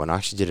before, and I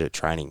actually did it at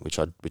training, which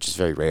is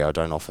very rare. I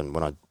don't often,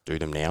 when I do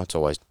them now, it's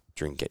always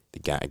during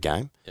a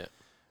game. Yeah.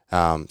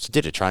 So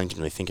did it at training,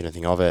 didn't really think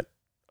anything of it.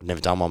 I've never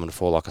done one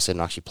before, like I said,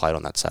 and I actually played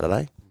on that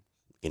Saturday.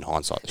 In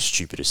hindsight, the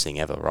stupidest thing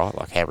ever, right?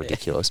 Like, how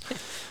ridiculous.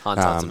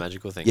 Hindsight's a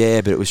magical thing.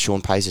 Yeah, but it was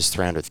Sean Paice's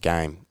 300th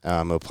game.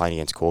 We were playing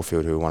against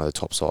Caulfield, who were one of the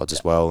top sides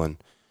as well, and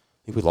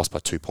I think we lost by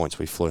 2 points.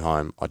 We flew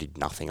home. I did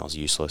nothing. I was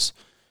useless.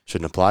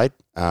 Shouldn't have played.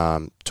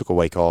 Took a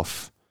week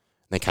off,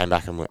 and then came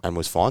back and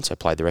was fine. So I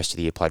played the rest of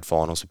the year, played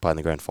finals. We played in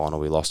the grand final.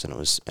 We lost, and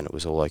it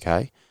was all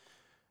okay.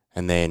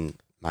 And then,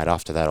 mate,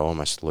 after that, I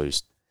almost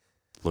lose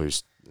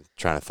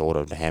train of thought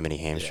of how many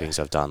hamstrings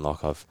I've done.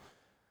 Like,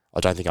 I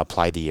don't think I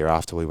played the year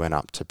after we went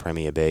up to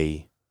Premier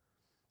B.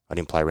 I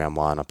didn't play round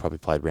 1. I probably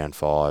played round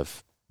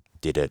 5.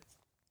 Did it.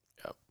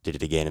 Yep. Did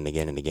it again and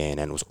again and again.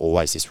 And it was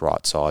always this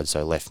right side.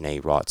 So left knee,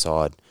 right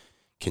side.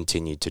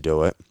 Continued to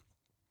do it.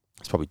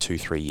 It's probably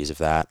 2-3 years of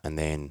that. And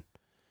then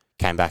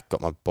came back,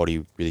 got my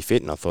body really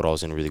fit, and I thought I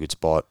was in a really good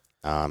spot.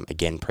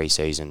 Again,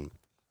 pre-season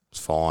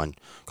was fine.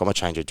 Got my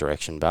change of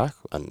direction back.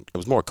 And it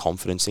was more a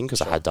confidence thing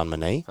because I had done my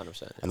knee.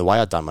 100%. Yeah. And the way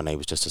I'd done my knee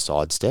was just a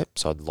sidestep.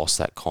 So I'd lost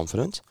that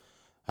confidence.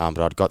 But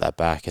I'd got that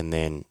back and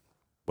then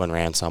went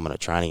around someone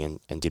at training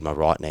and did my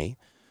right knee.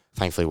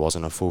 Thankfully, it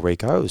wasn't a full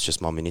reco. It was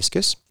just my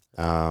meniscus.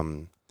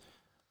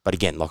 But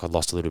again, like, I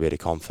lost a little bit of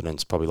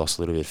confidence, probably lost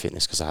a little bit of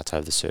fitness because I had to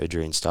have the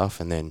surgery and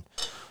stuff. And then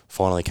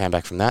finally came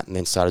back from that and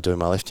then started doing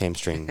my left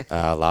hamstring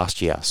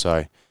last year.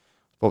 So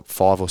about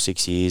 5 or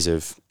 6 years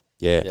of,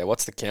 Yeah,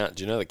 what's the count?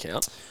 Do you know the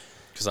count?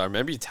 Because I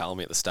remember you telling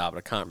me at the start, but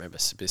I can't remember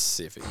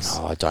specifics.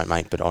 No, I don't,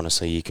 mate. But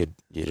honestly,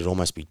 it'd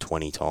almost be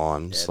 20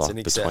 times. Yeah, like,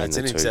 it's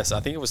in excess. I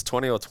think it was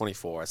 20 or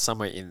 24. It's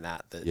somewhere in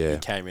that you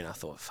came in. I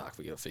thought, fuck,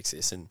 we got to fix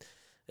this. And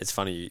it's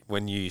funny,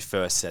 when you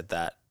first said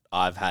that,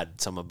 I've had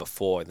someone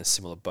before in a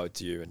similar boat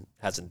to you and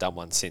hasn't done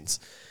one since,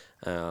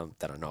 that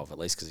I know of at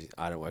least, because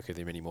I don't work with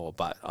him anymore.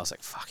 But I was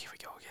like, fuck, here we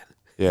go again.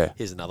 Yeah.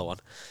 Here's another one.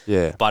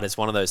 Yeah. But it's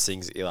one of those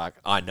things that you're like,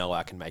 I know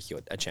I can make you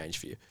a change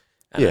for you.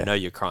 And I know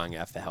you're crying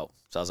out for help.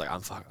 So I was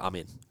like, I'm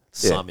in.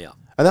 Sign me up.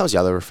 And that was the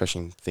other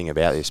refreshing thing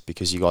about this,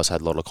 because you guys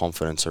had a lot of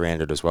confidence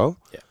around it as well.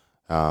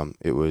 Yeah.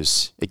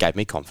 It gave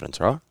me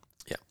confidence, right?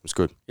 Yeah. It was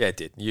good. Yeah, it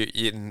did.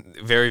 You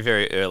very,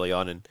 very early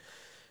on, and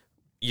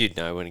you'd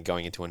know when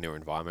going into a new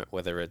environment,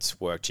 whether it's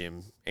work,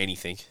 gym,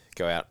 anything,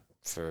 go out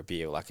for a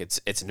beer. Like,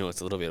 it's new,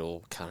 it's a little bit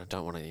all kind of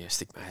don't want to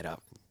stick my head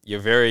up.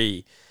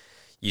 You're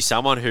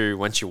someone who,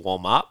 once you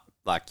warm up,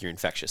 like, you're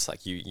infectious.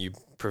 Like, you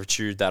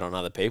protrude that on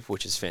other people,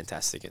 which is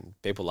fantastic, and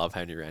people love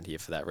having you around here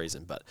for that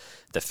reason. But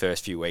the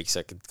first few weeks,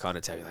 I could kind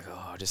of tell you, like,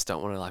 oh, I just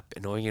don't want to, like,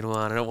 annoy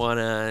anyone. I don't want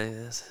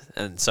to.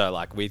 And so,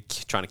 like, we're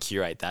trying to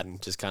curate that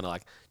and just kind of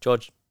like,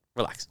 George,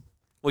 relax.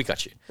 We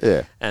got you.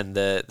 Yeah. And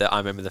I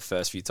remember the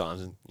first few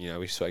times, and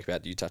we spoke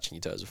about you touching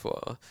your toes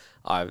before.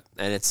 And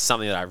it's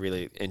something that I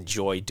really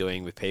enjoy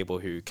doing with people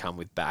who come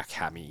with back,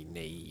 hammy,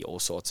 knee, all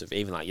sorts of,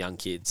 even like young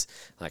kids.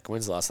 Like,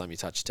 when's the last time you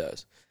touched your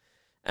toes?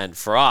 And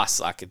for us,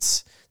 like,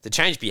 it's the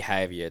change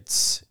behavior,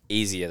 it's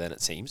easier than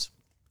it seems.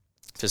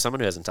 For someone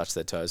who hasn't touched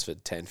their toes for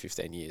 10,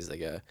 15 years, they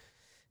go,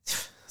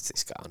 what's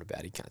this guy on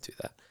about? He can't do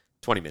that.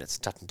 20 minutes,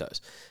 touching toes.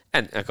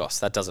 And, of course,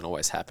 that doesn't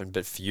always happen.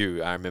 But for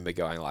you, I remember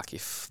going, like,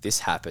 if this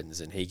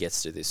happens and he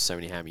gets to this, so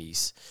many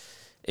hammies,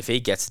 if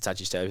he gets to touch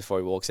his toe before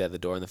he walks out the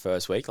door in the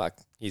first week, like,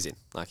 he's in.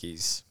 Like,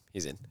 he's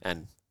in.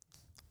 And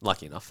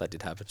lucky enough, that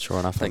did happen. Sure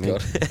enough. Thank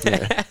God.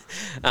 Yeah.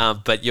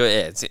 But,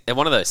 it's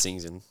one of those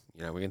things, and,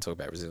 we're going to talk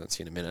about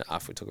resiliency in a minute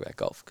after we talk about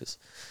golf, because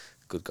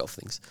good golf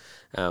things.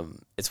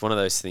 It's one of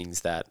those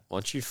things that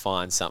once you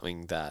find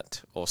something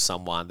or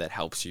someone that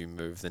helps you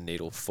move the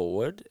needle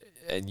forward,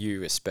 and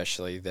you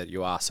especially, that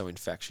you are so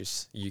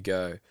infectious, you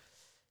go,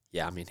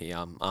 yeah, I'm in here.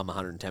 I'm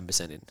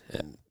 110% in.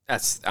 And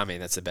that's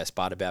the best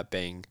part about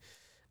being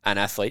an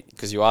athlete,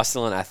 because you are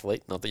still an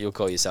athlete, not that you'll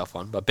call yourself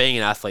one, but being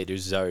an athlete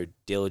who's so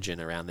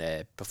diligent around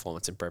their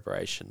performance and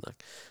preparation,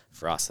 like,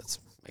 for us, that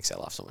makes our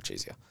life so much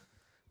easier,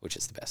 which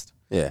is the best.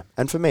 Yeah.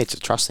 And for me, it's a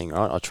trust thing,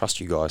 right? I trust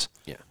you guys.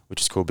 Yeah.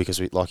 Which is cool, because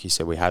like you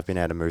said, we have been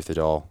able to move the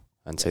dial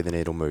and see the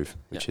needle move,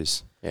 which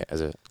is, like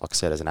I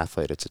said, as an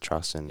athlete, it's a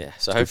trust. And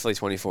so hopefully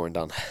 24 and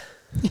done.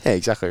 Yeah,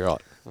 exactly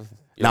right.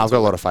 No, I've got a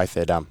lot of faith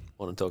there, Dan.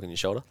 Want to talk in your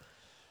shoulder?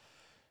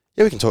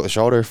 Yeah, we can talk the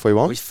shoulder if we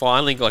want. We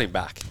finally got him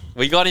back.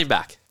 We got him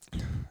back.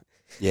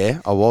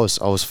 Yeah, I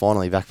was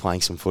finally back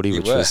playing some footy,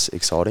 which was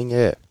exciting,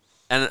 yeah.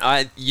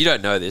 And you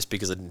don't know this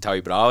because I didn't tell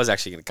you, but I was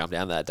actually going to come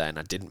down that day and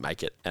I didn't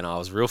make it. And I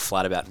was real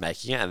flat about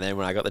making it. And then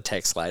when I got the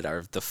text later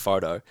of the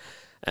photo,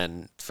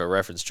 and for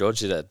reference, George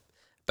did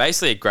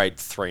basically a grade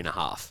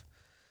 3.5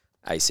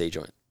 AC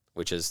joint,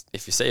 which is,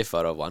 if you see a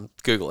photo of one,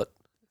 Google it.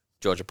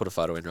 George, I put a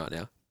photo in right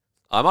now.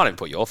 I might even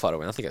put your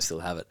photo in. I think I still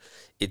have it.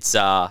 It's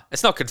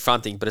not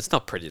confronting, but it's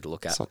not pretty to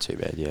look at. It's not too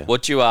bad, yeah.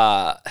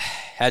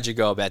 How'd you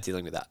go about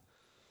dealing with that?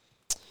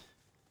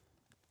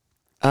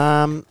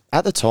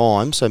 At the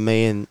time, so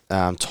me and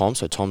Tom,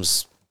 so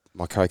Tom's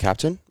my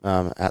co-captain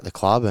at the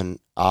club, and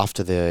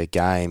after the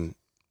game,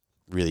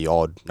 really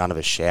odd, none of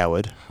us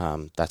showered.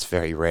 That's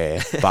very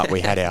rare, but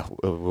we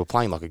were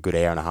playing like a good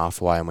hour and a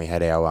half away, and we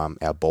had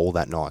our ball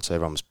that night,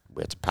 so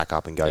we had to pack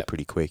up and go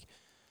pretty quick.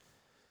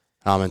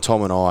 And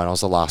Tom and I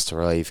was the last to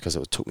leave because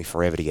it took me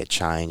forever to get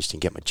changed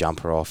and get my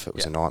jumper off. It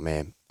was a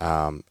nightmare.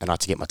 And I had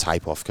to get my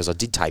tape off because I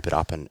did tape it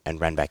up and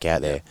ran back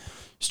out there.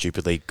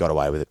 Stupidly got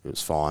away with it. It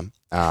was fine.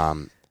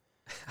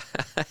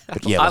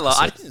 But yeah,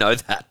 I didn't know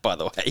that, by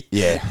the way.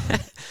 Yeah.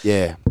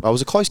 It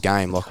was a close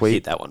game. Like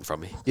hit that one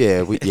from me.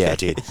 Yeah, I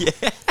did.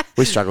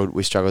 We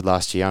struggled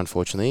last year,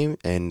 unfortunately,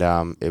 and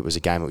it was a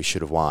game that we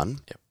should have won.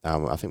 Yep.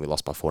 I think we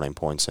lost by 14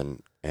 points,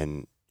 and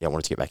I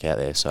wanted to get back out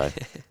there, so I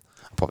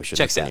probably should.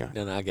 Checks out. Anyway.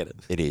 No, I get it.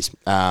 It is.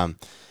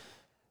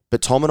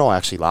 But Tom and I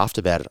actually laughed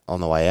about it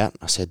on the way out.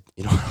 I said,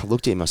 I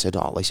looked at him. I said,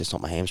 "Oh, at least it's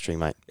not my hamstring,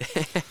 mate."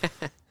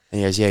 And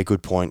he goes, "Yeah,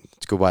 good point.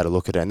 It's a good way to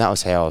look at it." And that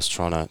was how I was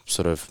trying to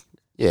sort of,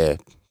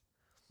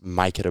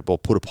 make it or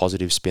put a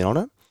positive spin on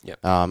it. Yep.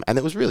 And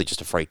it was really just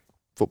a freak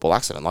football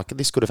accident. Like,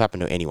 this could have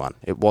happened to anyone.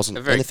 It wasn't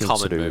a very anything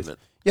common to do movement.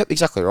 Yep,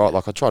 exactly right.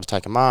 Like, I tried to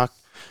take a mark,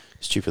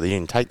 stupidly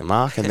didn't take the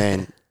mark, and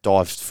then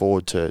dived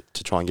forward to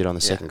try and get on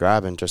the second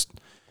grab, and just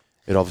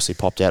it obviously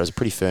popped out. It was a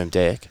pretty firm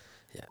deck.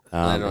 Yeah,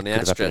 landed on the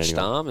outstretched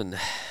arm, and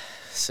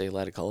see you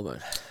later,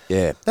 collarbone.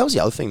 Yeah, that was the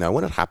other thing though.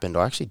 When it happened,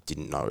 I actually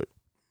didn't know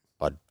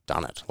I'd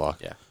done it. Like,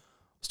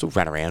 still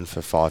ran around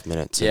for 5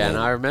 minutes. Yeah, and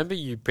I remember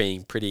you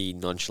being pretty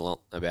nonchalant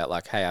about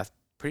like, "Hey, I'm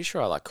pretty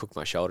sure I cooked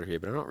my shoulder here,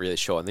 but I'm not really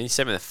sure." And then you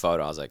sent me the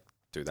photo. I was like,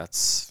 "Dude,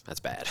 that's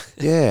bad."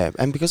 Yeah,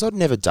 and because I'd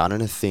never done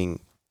anything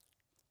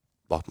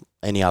like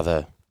any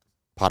other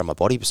part of my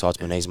body besides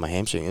my knees and my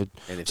hamstring,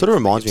 it sort of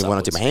reminds me of when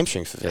I did my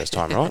hamstring for the first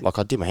time, right? Like,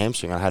 I did my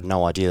hamstring, I had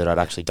no idea that I'd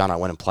actually done it. I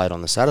went and played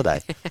on the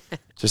Saturday,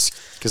 just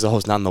because I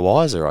was none the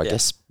wiser. I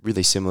guess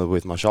really similar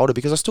with my shoulder,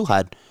 because I still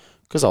had,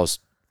 because I was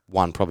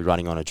one, probably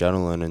running on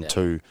adrenaline, and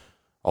two,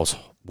 I was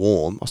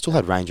warm. I still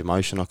had range of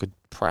motion. I could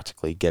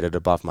practically get it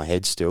above my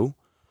head still,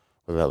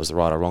 whether that was the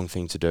right or wrong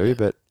thing to do.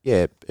 But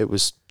yeah, it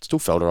was still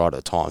felt alright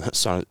at the time.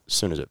 So as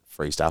soon as it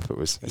freezed up, it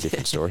was a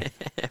different story.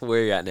 Where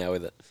are you at now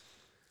with it?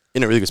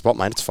 In a really good spot,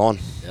 mate. It's fine.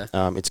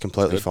 Yeah. It's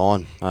completely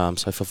fine.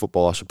 So for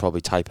football, I should probably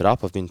tape it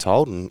up, I've been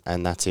told,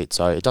 and that's it.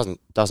 So it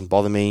doesn't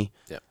bother me.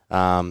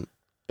 Yeah.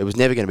 It was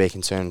never going to be a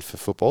concern for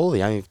football.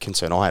 The only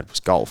concern I had was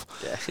golf.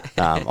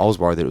 Yeah. I was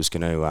worried that it was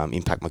going to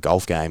impact my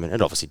golf game, and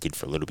it obviously did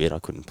for a little bit. I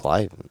couldn't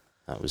play.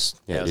 That was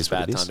it was a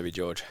bad time to be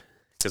George,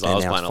 because I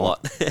was playing a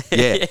lot.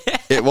 Yeah,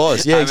 it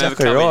was. Yeah,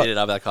 exactly right.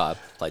 I'd be like, "Oh, I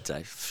played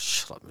today."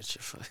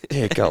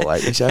 Yeah, go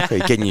away. Exactly.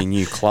 Getting you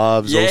new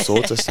clubs, all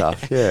sorts of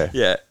stuff. Yeah.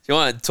 Yeah. You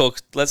want to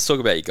talk? Let's talk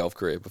about your golf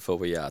career before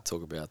we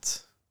talk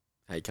about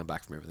how you come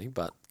back from everything.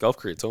 But golf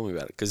career, tell me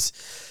about it, because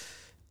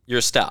you're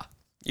a star.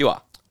 You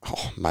are.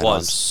 Oh, mate,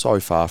 I'm so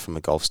far from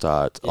a golf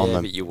star.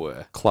 But you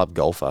were. Club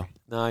golfer.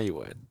 No, you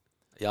weren't.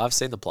 Yeah, I've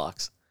seen the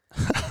plaques.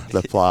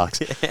 The plaques.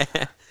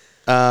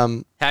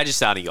 How'd you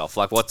start in golf?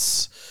 Like,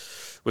 was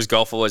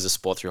golf always a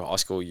sport through high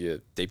school?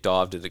 You deep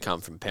dived? Did it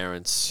come from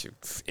parents,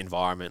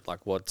 environment?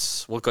 Like,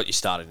 what got you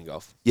started in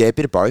golf? Yeah, a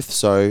bit of both.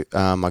 So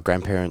my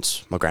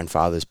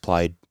grandfathers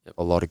played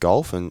a lot of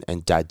golf,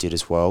 and Dad did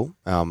as well,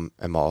 and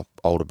my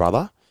older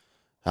brother.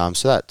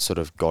 So that sort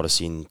of got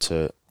us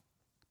into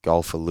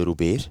golf a little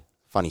bit.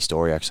 Funny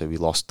story, actually.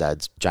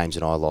 James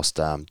and I lost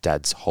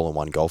Dad's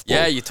hole-in-one golf ball.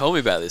 Yeah, you told me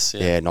about this.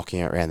 Yeah,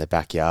 knocking it around the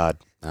backyard.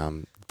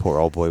 Poor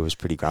old boy was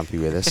pretty grumpy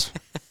with us.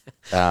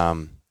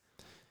 And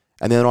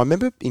then I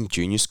remember in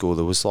junior school,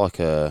 there was like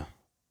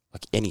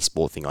any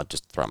sport thing, I'd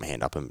just throw my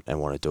hand up and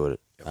want to do it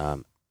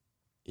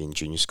in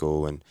junior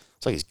school. And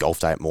it's like this golf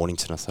day at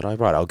Mornington. I thought, oh,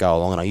 right, I'll go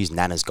along. And I used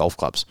Nana's golf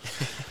clubs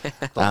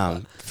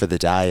for the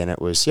day. And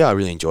it was, I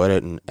really enjoyed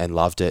it and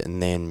loved it.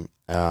 And then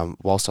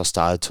whilst I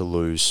started to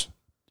lose,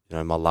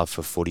 my love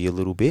for footy a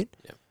little bit,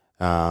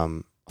 I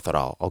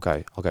thought, I'll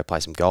go play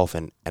some golf.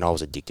 And I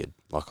was addicted.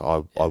 Like,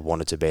 I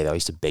wanted to be there. I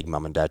used to beg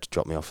Mum and Dad to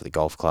drop me off at the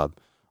golf club.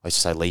 I used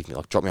to say, leave me,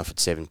 like, drop me off at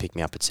 7, pick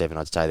me up at 7.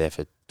 I'd stay there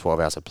for 12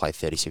 hours. I'd play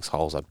 36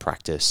 holes. I'd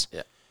practice.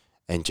 Yeah.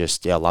 And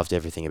just, I loved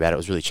everything about it. It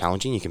was really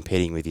challenging. You're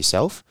competing with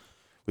yourself,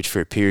 which for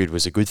a period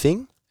was a good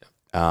thing.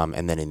 Yeah.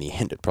 And then in the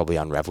end, it probably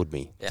unraveled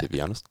me, to be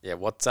honest. Yeah.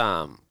 What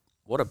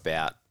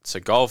about, so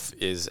golf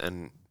is,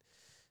 and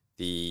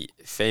the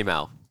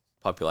female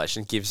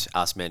population gives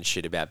us men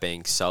shit about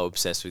being so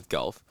obsessed with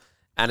golf.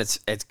 And it's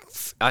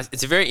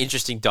a very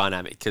interesting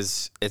dynamic,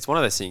 because it's one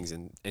of those things,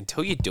 and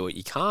until you do it,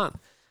 you can't.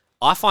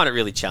 I find it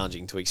really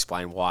challenging to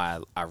explain why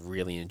I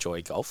really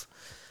enjoy golf.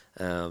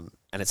 And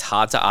it's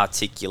hard to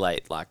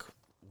articulate, like,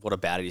 what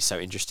about it is so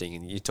interesting.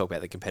 And you talk about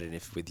the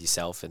competitive with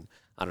yourself, and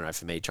I don't know,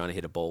 for me, trying to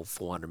hit a ball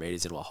 400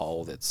 metres into a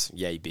hole that's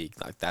yay big,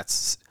 like,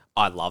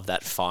 I love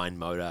that fine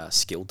motor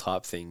skill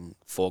type thing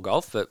for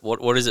golf. But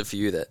what is it for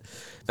you that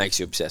makes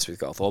you obsessed with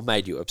golf, or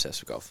made you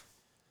obsessed with golf?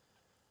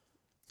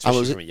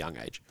 Especially from a young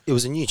age. It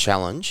was a new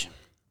challenge.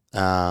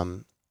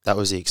 That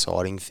was the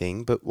exciting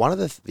thing. But one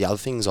of the other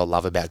things I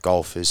love about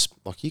golf is,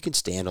 like, you can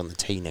stand on the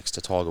tee next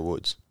to Tiger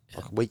Woods.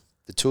 Yeah. Like,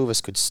 the two of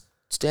us could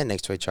stand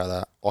next to each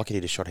other. I could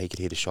hit a shot, he could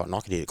hit a shot, and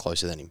I could hit it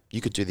closer than him. You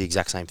could do the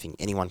exact same thing.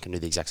 Anyone can do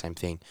the exact same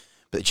thing.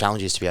 But the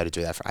challenge is to be able to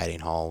do that for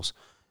 18 holes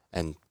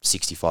and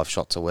 65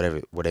 shots or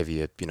whatever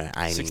you're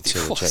aiming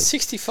to achieve.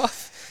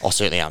 65? Oh,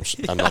 certainly I'm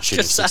not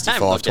shooting Just saying,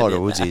 65. Tiger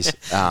Woods is.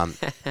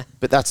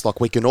 But that's like,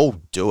 we can all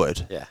do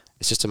it. Yeah.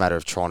 It's just a matter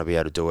of trying to be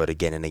able to do it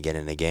again and again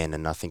and again.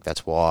 And I think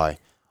that's why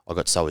I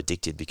got so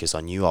addicted, because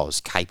I knew I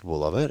was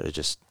capable of it. I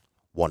just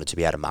wanted to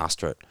be able to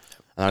master it.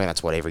 And I think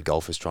that's what every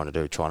golfer's trying to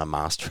do, trying to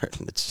master it.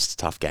 And it's just a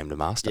tough game to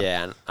master.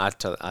 Yeah, and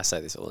I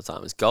say this all the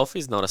time, is golf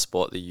is not a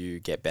sport that you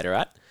get better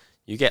at.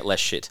 You get less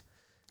shit.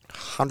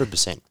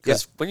 100%.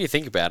 Because when you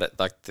think about it,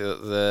 like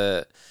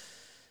the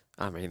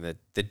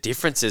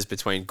differences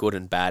between good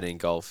and bad in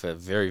golf are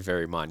very,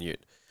 very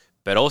minute.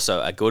 But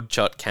also, a good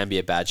shot can be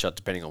a bad shot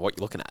depending on what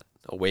you're looking at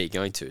or where you're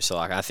going to. So,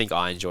 like, I think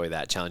I enjoy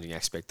that challenging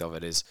aspect of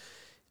it.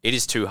 It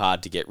is too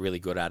hard to get really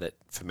good at it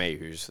for me,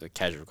 who's a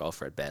casual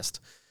golfer at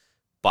best.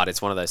 But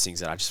it's one of those things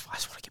that I just want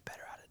to get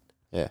better at it.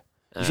 Yeah.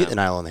 You hit the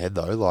nail on the head,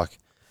 though. Like,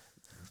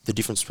 the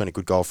difference between a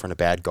good golfer and a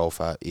bad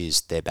golfer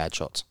is their bad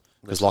shots.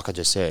 Because, like I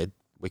just said,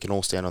 we can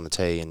all stand on the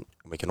tee and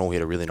we can all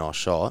hit a really nice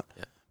shot.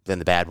 Yeah. Then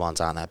the bad ones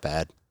aren't that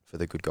bad for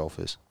the good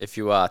golfers. If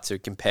you are to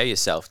compare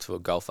yourself to a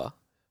golfer,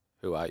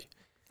 who are you?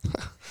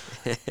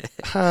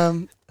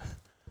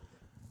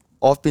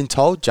 I've been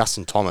told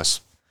Justin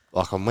Thomas.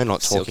 Like, we're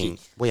not Silky. talking.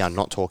 We are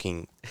not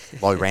talking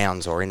low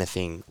rounds or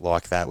anything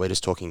like that. We're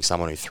just talking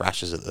someone who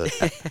thrashes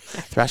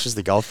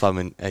the golf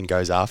club and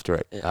goes after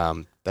it. Yeah.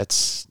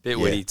 That's Bit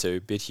witty too,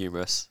 bit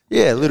humorous.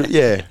 Yeah, a little.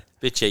 Yeah,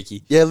 bit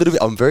cheeky. Yeah, a little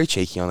bit. I'm very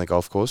cheeky on the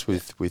golf course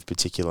with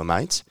particular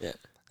mates.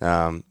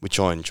 Yeah. Which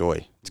I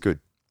enjoy. It's good.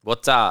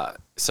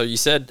 So you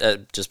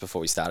said just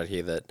before we started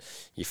here that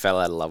you fell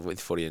out of love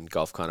with footy and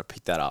golf kind of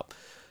picked that up.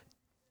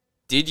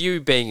 Did you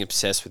being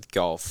obsessed with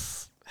golf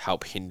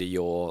help hinder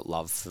your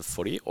love for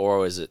footy, or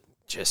was it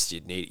just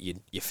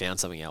you found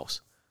something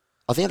else?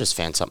 I think I just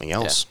found something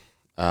else.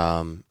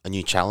 Yeah. A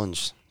new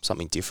challenge,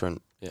 something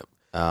different. Yep.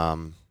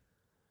 And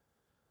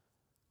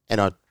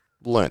I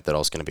learnt that I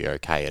was going to be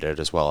okay at it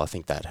as well. I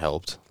think that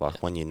helped.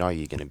 Like, when you know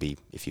you're going to be,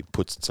 if you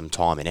put some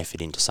time and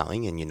effort into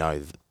something and you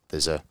know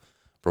there's a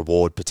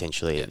reward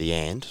potentially at the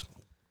end.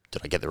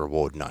 Did I get the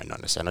reward? No,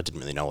 not necessarily. I didn't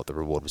really know what the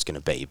reward was going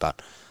to be,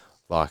 but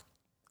like,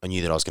 I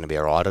knew that I was going to be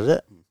all right at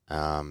it.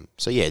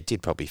 So yeah, it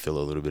did probably fill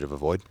a little bit of a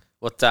void.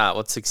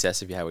 What success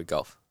have you had with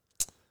golf?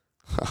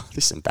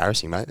 This is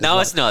embarrassing, mate. No,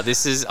 it's not.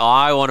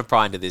 I want to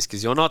pry into this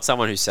because you're not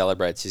someone who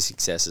celebrates your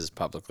successes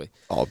publicly.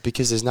 Oh,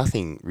 because there's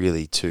nothing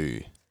really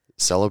to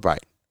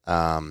celebrate.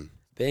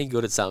 Being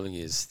good at something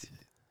it's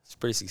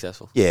pretty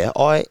successful. Yeah,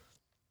 I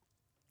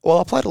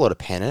played a lot of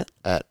pen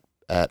at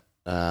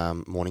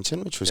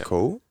Mornington, which was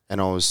cool,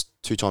 and I was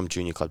 2-time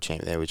junior club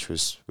champion there, which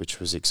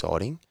was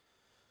exciting.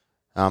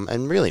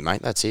 And really,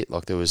 mate, that's it.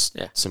 Like, there was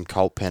some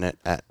colt pen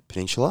at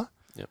Peninsula.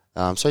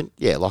 Yep. So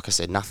yeah, like I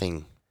said,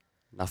 nothing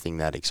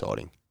that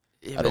exciting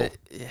at all.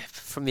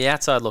 From the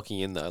outside looking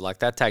in though, like,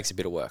 that takes a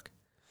bit of work.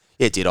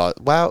 Yeah, it did.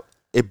 Well,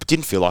 it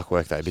didn't feel like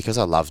work though, because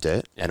I loved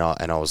it, and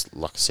I was,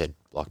 like I said,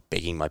 like,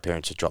 begging my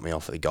parents to drop me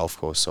off at the golf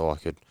course so I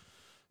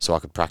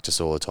could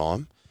practice all the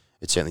time.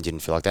 It certainly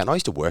didn't feel like that. And I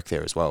used to work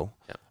there as well.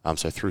 Yep.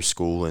 So through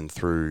school and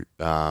through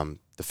the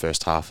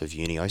first half of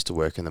uni, I used to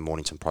work in the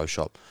Mornington Pro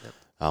Shop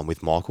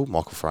with Michael.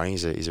 Michael Froney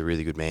is a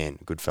really good man,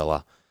 good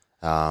fella.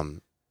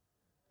 And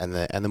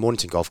the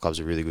Mornington Golf Club's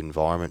a really good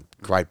environment.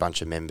 Great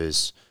bunch of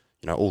members,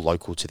 all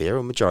local to the area.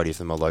 A majority of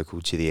them are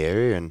local to the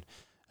area. And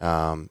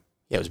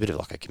it was a bit of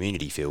like a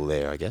community feel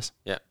there, I guess.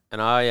 Yeah.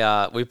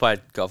 And we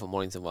played golf at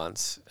Mornington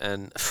once,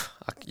 and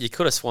you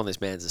could have sworn this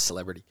man's a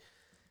celebrity.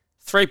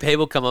 3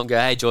 people come up and go,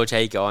 "Hey, George, how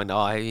you going?"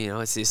 "Oh,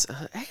 it's this.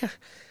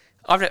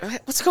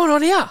 What's going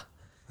on here?"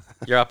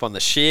 You're up on the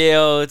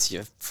shields.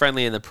 You're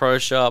friendly in the pro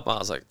shop. I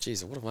was like,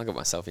 "Jesus, what have I got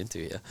myself into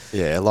here?"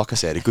 Yeah, like I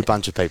said, a good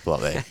bunch of people up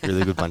there.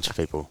 Really good bunch of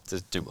people.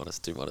 Just too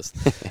modest.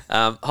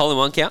 Hole in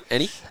one count?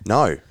 Any?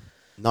 No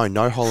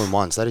hole in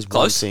ones. That is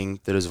close? One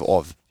thing that is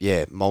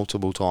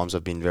multiple times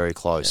I've been very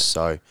close.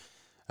 Yeah.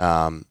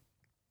 So,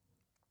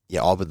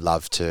 I would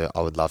love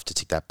to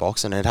tick that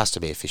box, and it has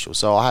to be official.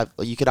 So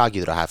you could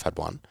argue that I have had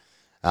one.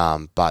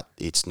 But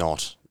it's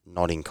not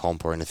in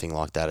comp or anything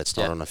like that. It's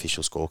not on an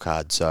official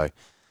scorecard. So,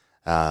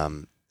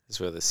 that's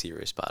where the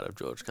serious part of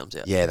George comes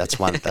out. Yeah, that's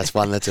one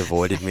that's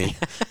avoided me,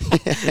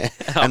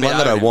 and one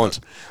that I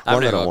want.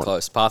 I've never got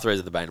close. Par 3s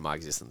are the bane of my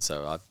existence.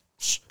 So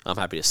I'm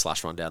happy to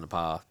slush one down to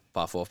par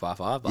 4, par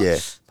 5.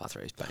 But par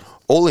 3 is bane.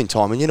 All in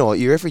time, and you know what?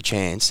 You're every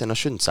chance, and I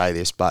shouldn't say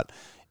this, but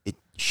it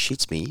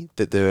shits me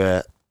that there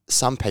are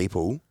some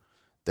people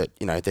that,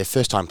 their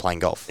first time playing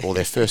golf or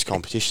their first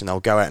competition, they'll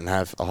go out and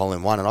have a hole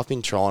in one. And I've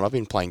been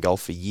playing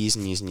golf for years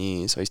and years and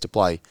years. I used to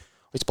play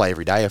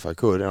every day if I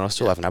could, and I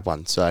still haven't had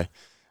one. So,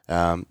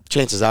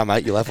 chances are,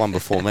 mate, you'll have one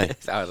before me.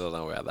 I don't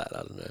know about that.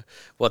 I don't know.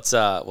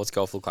 What's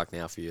golf look like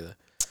now for you, though?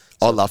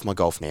 I love my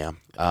golf now.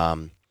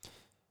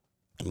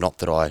 Not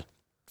that I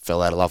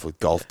fell out of love with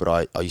golf,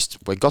 but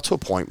we got to a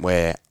point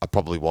where I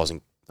probably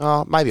wasn't.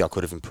 Maybe I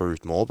could have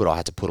improved more, but I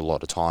had to put a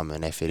lot of time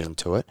and effort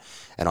into it,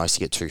 and I used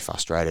to get too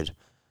frustrated.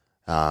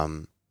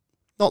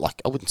 not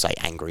like, I wouldn't say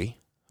angry.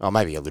 Oh,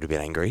 maybe a little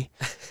bit angry.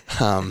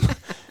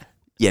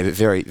 Yeah, but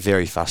very,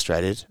 very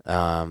frustrated.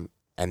 And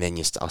then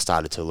I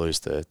started to lose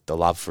the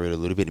love for it a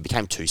little bit. It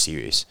became too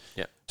serious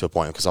to a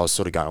point because I was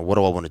sort of going, what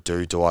do I want to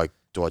do? Do I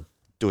do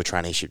a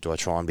traineeship? Do I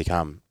try and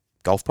become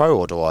golf pro,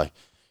 or do I,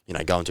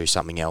 go and do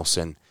something else?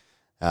 And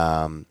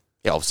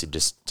obviously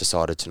just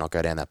decided to not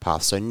go down that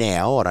path. So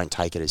now I don't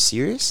take it as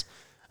serious.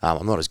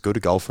 I'm not as good a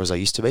golfer as I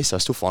used to be, so I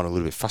still find it a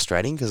little bit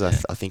frustrating because I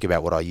think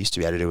about what I used to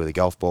be able to do with a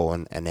golf ball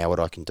and now what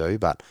I can do.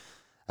 But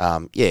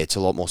it's a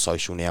lot more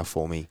social now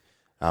for me.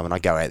 And I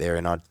go out there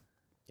and I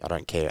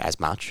don't care as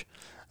much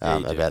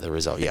about the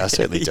result. Yeah, I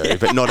certainly do,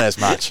 but not as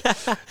much.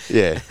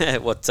 Yeah.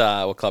 What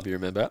club you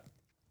remember?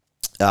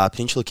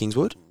 Peninsula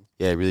Kingswood.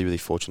 Yeah, really, really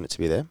fortunate to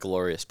be there.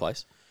 Glorious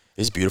place.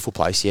 It's a beautiful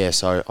place, yeah.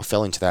 So I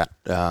fell into that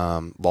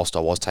whilst I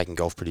was taking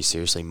golf pretty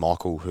seriously.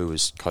 Michael, who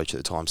was coach at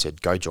the time,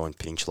 said, go join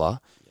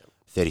Peninsula.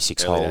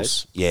 36 early holes.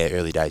 Days? Yeah,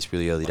 early days,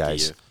 really early Lucky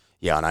days. you.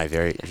 Yeah, I know,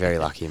 very, very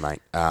lucky,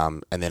 mate.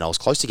 And then I was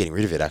close to getting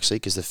rid of it, actually,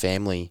 because the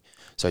family,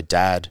 so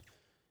Dad,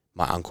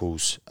 my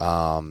uncles,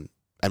 and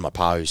my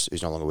pa,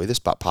 who's no longer with us,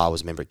 but pa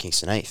was a member at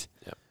Kingston Heath.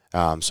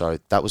 Yep. So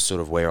that was sort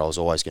of where I was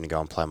always going to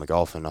go and play my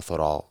golf, and I thought,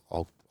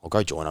 I'll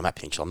go join. I'm at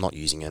Peninsula. I'm not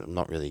using it. I'm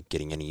not really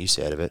getting any use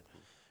out of it.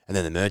 And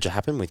then the merger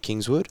happened with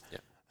Kingswood.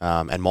 Yep.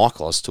 And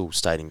Michael, I was still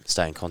staying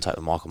in contact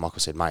with Michael.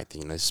 Michael said, mate,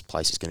 this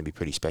place is going to be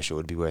pretty special.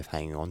 It'd be worth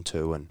hanging on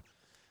to, and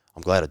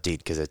I'm glad I did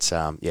because it's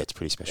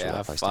pretty special. Yeah,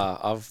 that place.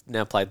 I've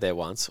now played there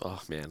once. Oh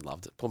man,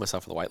 loved it. Put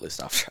myself on the wait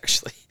list after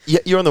actually. Yeah,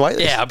 you're on the wait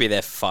list? Yeah, I'll be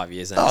there for 5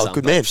 years. Oh,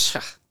 good man.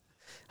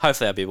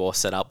 Hopefully, I'll be more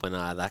set up when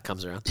that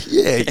comes around.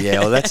 Yeah.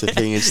 Well, that's the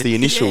thing. It's the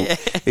initial,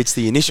 it's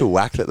the initial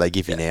whack that they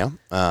give you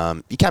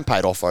now. You can pay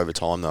it off over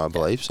time, though, I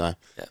believe. So,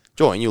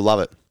 join, you'll love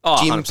it. Oh,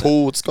 Gym, 100%.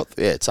 pool,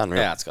 it's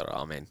unreal. Yeah, it's got it.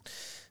 I mean,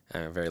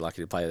 I'm very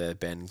lucky to play there.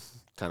 Ben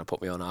kind of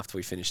put me on after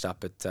we finished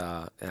up at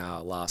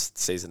our last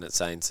season at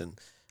Saints, and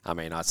I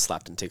mean, I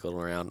slapped and tickled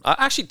around.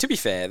 Actually, to be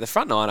fair, the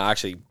front nine I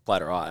actually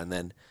played all right, and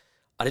then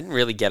I didn't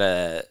really get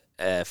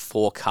a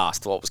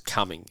forecast of what was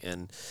coming,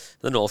 and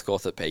the North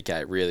Course at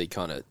PK really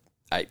kind of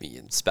ate me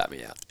and spat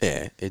me out.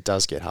 Yeah, it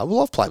does get hard.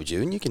 Well, I've played with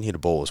you, and you can hit a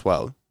ball as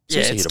well.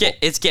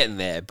 It's getting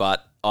there,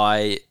 but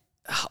I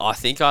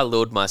think I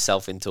lured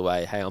myself into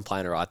a, hey, I'm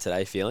playing all right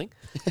today feeling.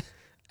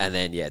 And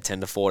then,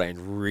 10 to 14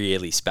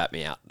 really spat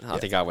me out. I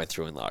think I went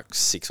through in like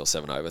 6 or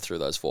 7 over through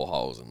those 4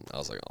 holes, and I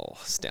was like, oh,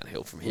 it's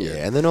downhill from here.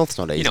 Yeah, and the North's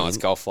not easy. You know, it's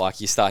golf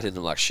like. You start hitting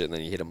them like shit, and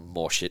then you hit them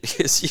more shit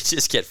because you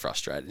just get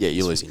frustrated. Yeah,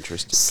 you lose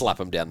interest. Slap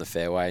them down the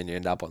fairway, and you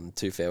end up on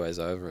 2 fairways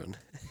over, and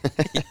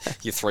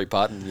you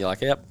 3-putt, and you're like,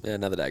 yep,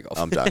 another day of golf.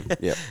 I'm done.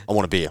 Yeah, I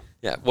want a beer.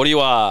 Yeah. What do you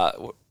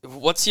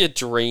what's your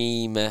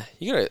dream? What's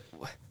your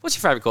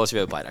favourite course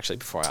you've ever played, actually,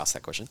 before I ask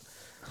that question?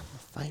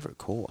 Favourite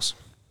course?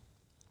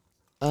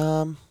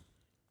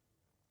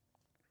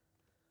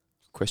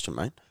 Question,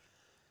 mate.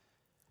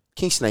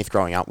 Kingston Heath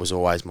growing up was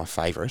always my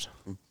favourite.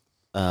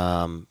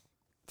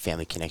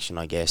 Family connection,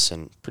 I guess,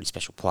 and pretty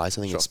special place.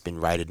 I think it's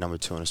been rated number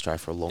 2 in Australia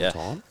for a long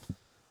time.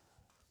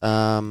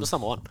 What's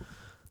number 1?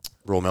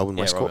 Royal Melbourne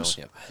West Royal Course.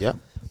 Melbourne,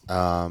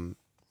 Yeah.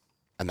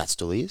 And that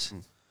still is. I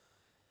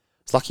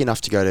was lucky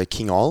enough to go to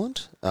King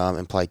Island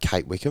and play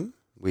Cape Wickham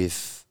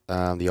with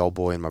the old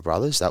boy and my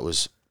brothers. That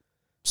was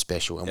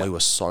special, and we were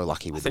so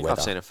lucky with the weather.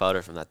 I've seen a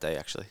photo from that day,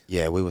 actually.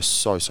 Yeah, we were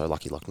so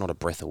lucky, like not a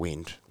breath of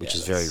wind, which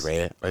is very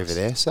rare over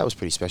there. So that was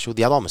pretty special.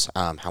 The other one was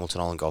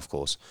Hamilton Island Golf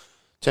Course.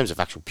 In terms of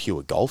actual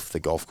pure golf, the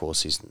golf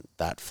course isn't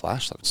that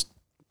flash. Like it's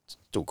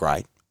still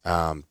great,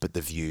 but the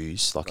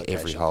views, like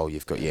every hole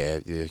you've got,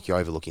 you're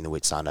overlooking the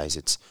Whitsundays.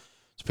 It's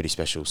pretty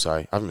special. So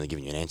I haven't really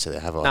given you an answer there,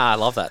 have I? No, I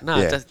love that. No,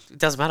 it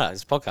doesn't matter.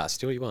 It's a podcast.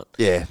 Do what you want.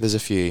 Yeah, there's a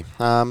few.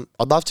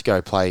 I'd love to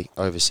go play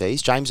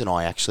overseas. James and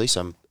I actually,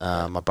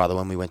 my brother,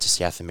 when we went to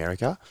South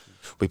America,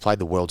 we played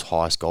the world's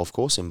highest golf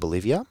course in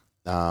Bolivia.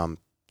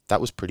 That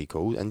was pretty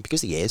cool. And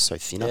because the air's so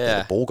thin up there,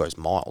 the ball goes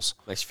miles.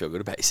 Makes you feel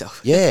good about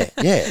yourself. Yeah.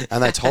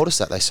 And they told us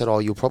that. They said,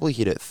 you'll probably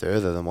hit it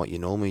further than what you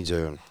normally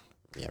do. And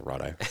yeah,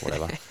 righto,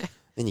 whatever.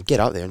 Then you get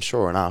up there and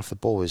sure enough, the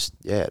ball is,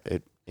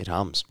 it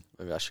hums.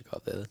 Maybe I should go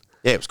up there then.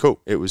 Yeah, it was cool.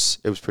 It was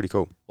pretty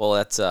cool. Well,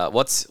 that's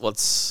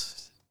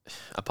what's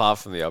apart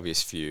from the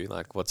obvious few,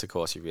 like what's a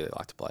course you really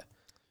like to play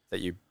that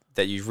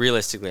you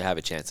realistically have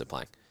a chance of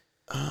playing?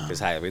 Because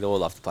hey, we'd all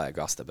love to play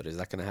Augusta, but is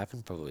that going to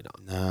happen? Probably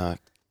not.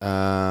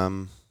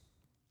 No.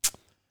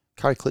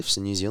 Curry Cliffs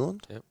in New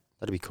Zealand. Yep.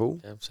 That'd be cool.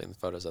 Yeah, I've seen the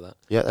photos of that.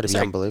 Yeah, that'd be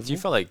unbelievable. Do you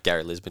follow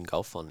Gary Lisbon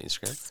Golf on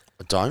Instagram?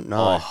 I don't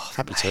know.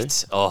 Happy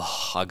to.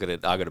 Oh, I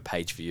got a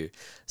page for you.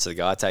 So the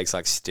guy takes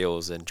like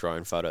stills and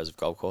drone photos of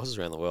golf courses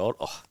around the world.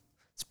 Oh,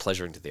 it's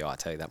pleasuring to the eye, I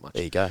tell you that much.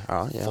 There you go.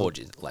 All right, yeah. Forge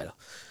it later.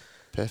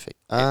 Perfect.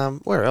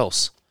 Where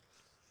else?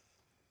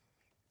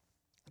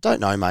 I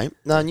don't know, mate.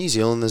 No, New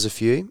Zealand, there's a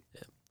few.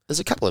 Yeah. There's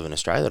a couple of in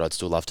Australia that I'd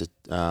still love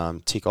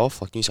to tick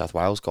off, like New South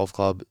Wales Golf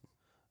Club.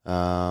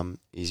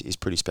 is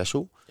pretty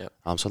special. Yep.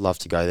 So I'd love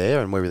to go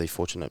there, and we're really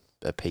fortunate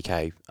at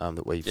PK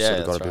that we've sort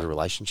of got a bit of a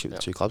relationship with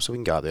the two clubs, so we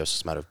can go up there. It's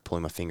just a matter of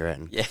pulling my finger out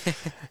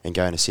and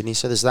going to Sydney.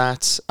 So there's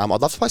that. I'd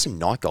love to play some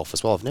night golf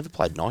as well. I've never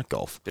played night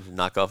golf. Bit of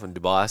night golf in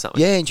Dubai or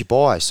something? Yeah, in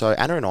Dubai. So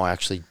Anna and I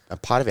actually, a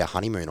part of our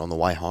honeymoon on the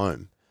way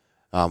home,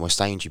 we're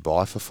staying in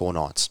Dubai for 4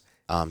 nights.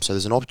 So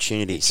there's an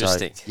opportunity.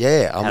 Interesting. So,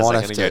 yeah, How's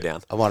that gonna go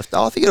down?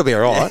 I think it'll be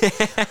all right. I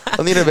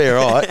think it'll be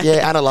all right.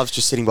 Yeah, Anna loves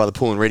just sitting by the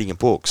pool and reading a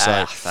book. So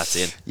that's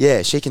in.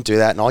 Yeah, she can do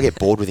that, and I get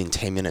bored within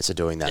 10 minutes of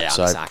doing that. Yeah,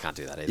 so I can't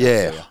do that either.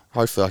 Yeah,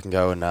 hopefully I can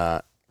go and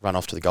run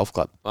off to the golf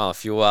club. Well,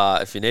 if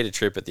you need a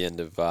trip at the end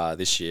of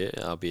this year,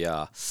 I'll be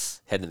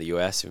heading to the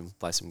US and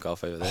play some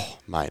golf over there. Oh,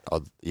 mate,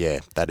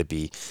 that'd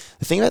be...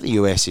 The thing about the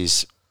US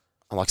is,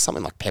 like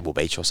something like Pebble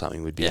Beach or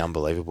something would be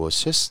unbelievable.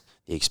 It's just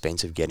the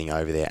expense of getting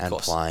over there and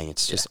playing.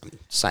 It's just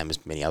same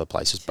as many other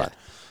places, but...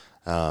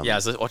 I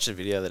was watching a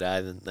video the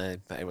other day,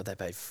 and they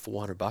paid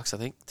 $400, I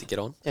think, to get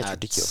on. Yeah, it's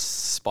ridiculous.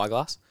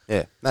 Spyglass.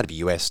 Yeah, that'd be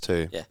US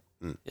too. Yeah,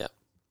 yeah.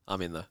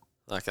 I'm in though.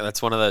 Like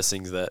that's one of those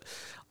things that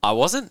I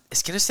wasn't.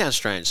 It's gonna sound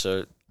strange,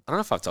 so I don't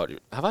know if I've told you.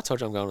 Have I told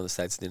you I'm going to the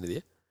States at the end of the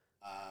year?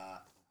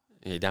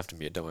 Yeah, you don't have to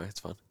mute. Don't worry, it's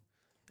fine.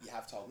 You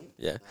have told me.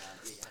 Yeah. You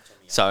have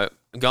told me. So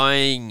I'm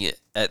going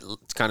at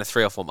kind of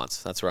 3 or 4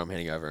 months. That's where I'm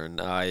heading over, and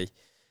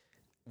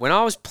when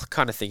I was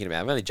kind of thinking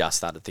about, I've only just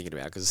started thinking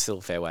about because it's still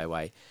a fair way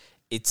away.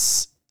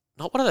 It's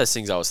not one of those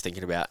things I was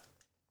thinking about,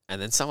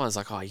 and then someone's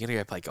like, "Oh, you're gonna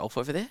go play golf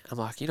over there?" I'm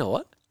like, you know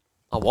what?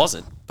 I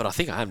wasn't, but I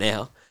think I am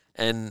now,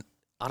 and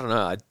I don't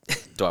know.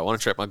 Do I want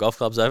to trip my golf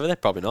clubs over there?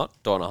 Probably not.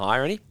 Do I want to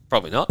hire any?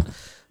 Probably not.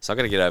 So I've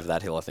got to get over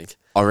that hill, I think.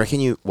 I reckon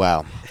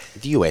the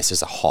US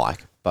is a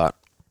hike, but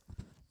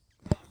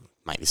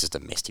mate, this is a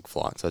domestic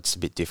flight, so it's a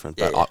bit different.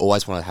 But I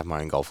always want to have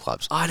my own golf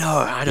clubs. I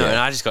know, and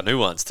I just got new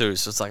ones too.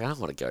 So it's like I don't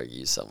want to go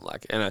use something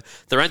like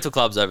the rental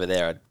clubs over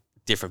there are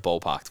different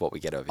ballpark to what we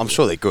get over here. I'm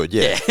sure they're good.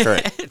 Yeah,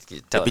 correct.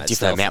 A bit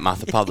different at Mount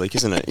Martha Public,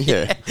 isn't it?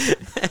 Yeah.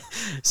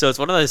 So it's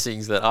one of those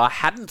things that I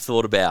hadn't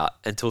thought about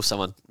until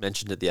someone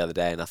mentioned it the other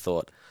day, and I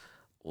thought,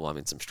 well, I'm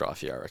in some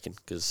strife here, I reckon,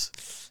 because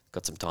I've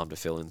got some time to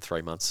fill in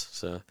 3 months,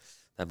 so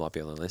that might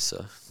be on the list.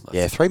 So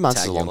 3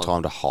 months is a long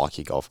time to hike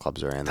your golf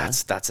clubs around.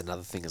 That's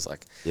another thing. Is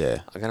like, I'm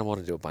going to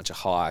want to do a bunch of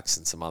hikes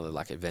and some other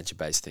like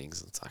adventure-based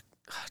things. It's like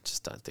I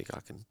just don't think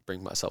I can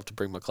bring myself to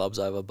bring my clubs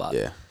over. But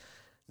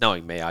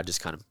knowing me, I just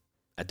kind of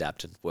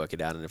adapt and work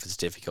it out, and if it's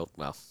difficult,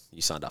 well,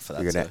 you signed up for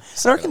that.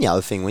 So I reckon the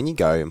other thing, when you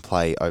go and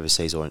play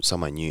overseas or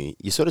somewhere new,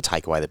 you sort of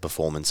take away the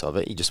performance of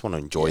it. You just want to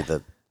enjoy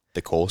the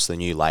course, the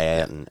new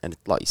layout, and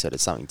like you said,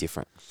 it's something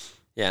different.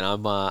 Yeah, and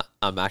I'm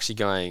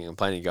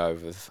planning to go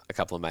with a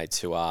couple of mates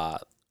who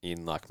are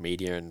in like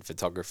media and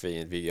photography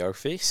and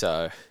videography,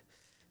 so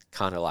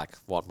kind of like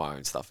want my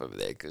own stuff over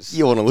there because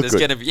you want to look good.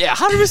 Gonna be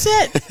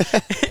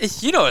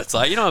 100%. You know what it's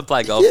like. You don't want to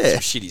play golf with some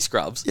shitty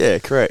scrubs. Yeah,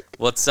 correct.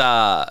 What's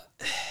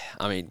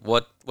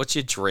what's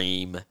your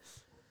dream?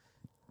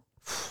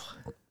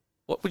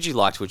 What would you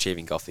like to achieve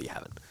in golf that you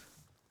haven't?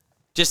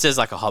 Just as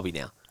like a hobby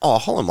now. Oh, a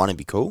hole-in-one would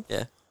be cool.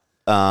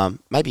 Yeah.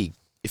 Maybe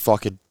if I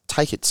could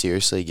take it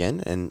seriously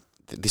again, and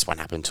this won't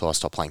happen until I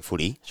stop playing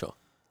footy. Sure.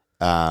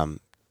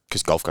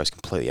 Because golf goes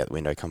completely out the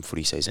window come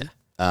footy season.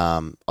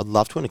 Yeah. I'd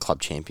love to win a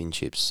club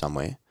championships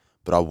somewhere,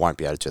 but I won't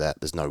be able to do that.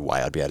 There's no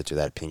way I'd be able to do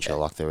that at Peninsula.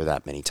 Like there are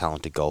that many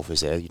talented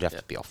golfers there. You'd have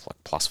to be off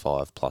like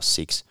 +5,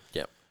 +6.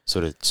 Yep.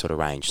 Sort of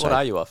range. What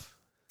are you off?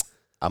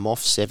 I'm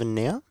off 7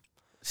 now.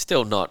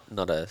 Still not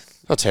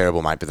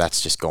terrible, mate, but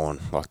that's just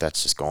gone. Like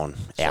that's just gone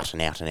out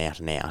and out and out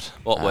and out.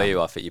 What were you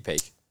off at your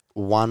peak?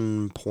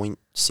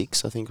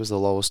 1.6, I think, was the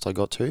lowest I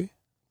got to.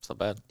 It's not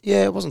bad.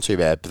 Yeah, it wasn't too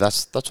bad, but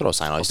that's what I was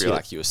saying. I Probably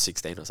like you were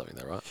 16 or something,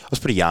 though, right? I was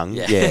pretty young.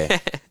 Yeah,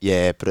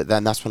 yeah. But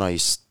then that's when I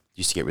used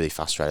to get really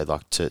frustrated.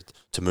 Like to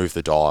move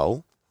the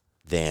dial,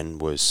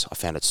 I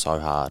found it so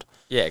hard.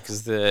 Yeah,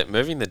 because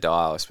moving the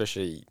dial,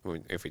 especially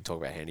if we talk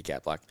about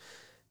handicap, like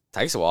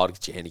takes a while to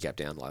get your handicap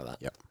down like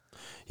that. Yep.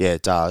 Yeah,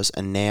 it does.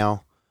 And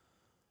now,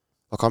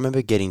 like I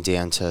remember getting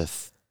down to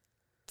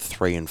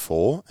 3 and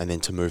 4, and then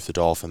to move the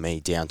dial for me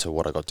down to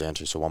what I got down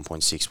to, so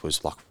 1.6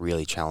 was like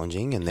really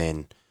challenging, and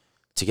then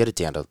to get it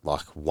down to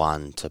like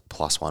 1 to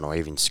 +1 or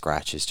even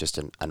scratch is just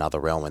another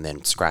realm, and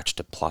then scratch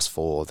to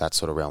 +4, that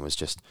sort of realm is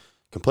just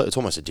complete. It's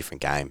almost a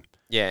different game.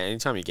 Yeah,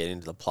 anytime you get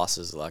into the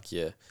pluses, like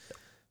you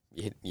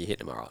hit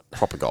them all right.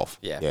 Proper golf.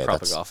 Yeah,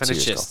 proper golf, and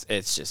it's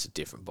just a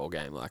different ball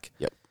game. Like,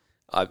 yep.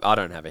 I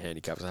don't have a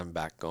handicap, so I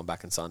haven't gone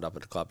back and signed up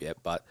at a club yet,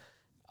 but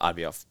I'd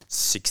be off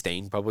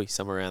 16 probably,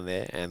 somewhere around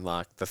there. And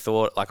like the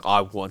thought, like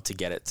I want to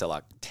get it to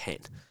like 10.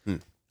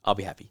 I'll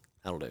be happy.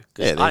 That'll do.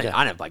 Yeah,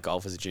 I never played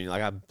golf as a junior.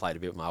 Like I played a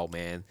bit with my old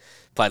man,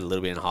 played a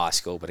little bit in high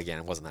school, but again,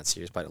 it wasn't that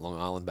serious. Played at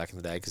Long Island back in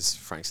the day because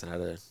Frankston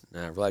had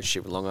a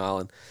relationship with Long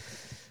Island.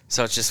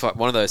 So it's just like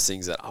one of those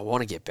things that I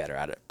want to get better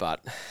at it.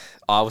 But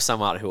I was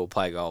someone who will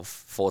play golf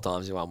 4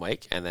 times in 1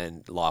 week, and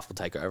then life will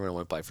take over, and I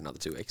won't play for another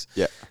 2 weeks.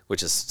 Yeah,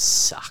 which just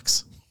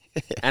sucks.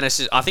 And it's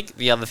just, I think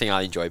the other thing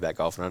I enjoy about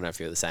golf, and I don't know if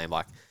you're the same,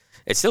 like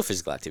it's still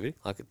physical activity.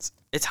 Like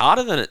it's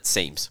harder than it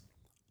seems.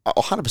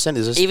 100%.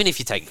 Is Even if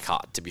you take a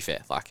cart, to be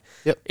fair, like,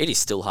 Yep. it is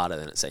still harder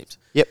than it seems.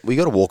 Yep, we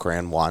got to walk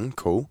around one,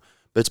 cool.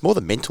 But it's more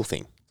the mental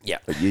thing. Yeah.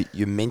 Like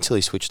you're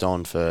mentally switched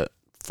on for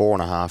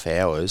 4.5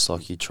 hours.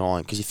 Like you're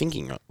trying, because you're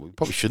thinking, we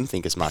probably shouldn't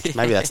think as much.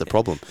 Maybe that's the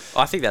problem.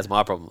 I think that's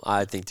my problem.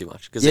 I think too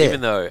much. Because Yeah.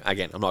 even though,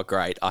 again, I'm not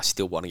great, I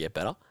still want to get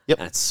better. Yep.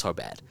 And it's so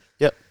bad.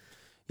 Yep.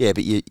 Yeah,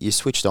 but you're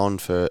switched on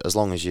for as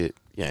long as you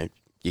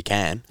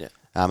can. Yeah.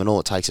 And all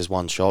it takes is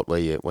one shot where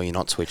you're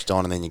not switched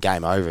on, and then you're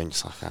game over, and you're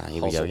just like, here we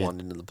Holes go of again. one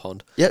into the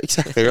pond. Yeah,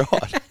 exactly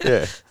right.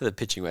 Yeah, The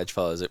pitching wedge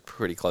follows it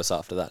pretty close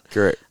after that.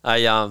 correct. I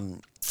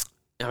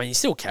mean, you're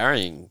still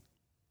carrying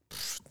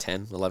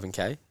 10,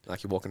 11K,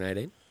 like you're walking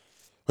 18. Well,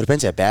 it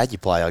depends how bad you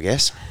play, I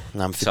guess. If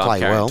you So play I'm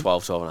carrying well,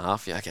 12, 12 and a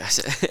half. Yeah, I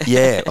guess.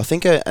 yeah, I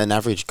think an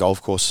average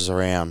golf course is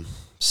around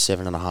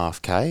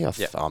 7.5K.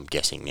 Yep. I'm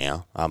guessing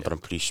now, but I'm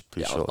pretty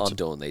Yeah, sure. I'm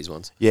doing these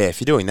ones. Yeah,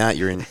 if you're doing that,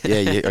 you're in.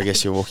 Yeah, I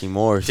guess you're walking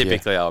more. If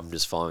Typically, I'm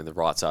just following the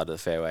right side of the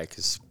fairway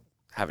because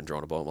I haven't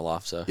drawn a ball in my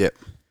life. So Yep.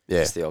 Yeah,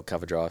 it's the old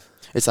cover drive.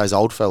 it's those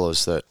old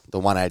fellas that the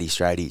 180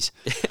 straighties.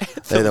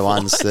 They're the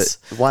ones that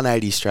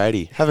 180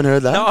 straighty. Haven't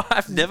heard that? No,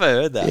 I've never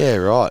heard that. Yeah,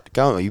 right.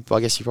 I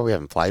guess you probably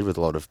haven't played with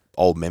a lot of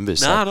old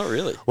members. Nah, So not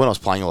really. when I was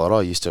playing a lot,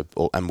 I used to,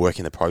 and work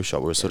in the pro shop,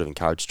 we were sort of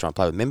encouraged to try and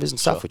play with members and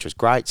stuff, Sure. which was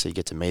great. So you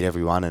get to meet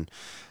everyone, and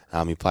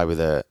you play with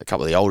a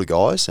couple of the older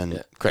guys, and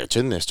Yeah. credit to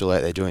them, they're still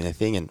out there doing their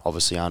thing, and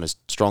obviously aren't as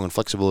strong and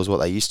flexible as what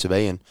they used to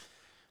be, and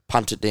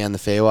punt it down the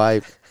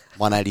fairway,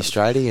 180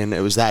 straighty, and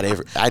it was that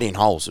 18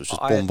 holes. It was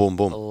just boom, boom, I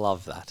boom.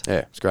 love that.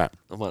 Yeah, it's great.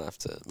 I might have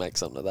to make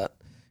something of that.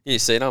 You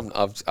seen,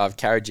 I've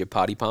carried your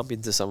party pump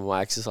into some of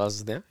my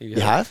exercises now. You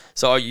have?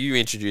 So you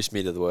introduced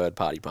me to the word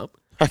party pump.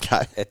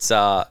 Okay. It's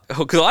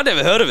because I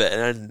never heard of it,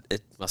 and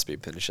it must be a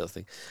Peninsula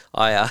thing.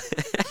 I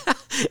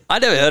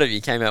never heard of it.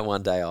 You came out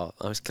one day.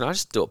 Can I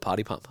just do a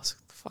party pump? I was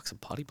like, the fuck's a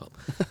party pump?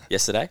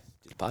 Yesterday,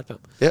 did a party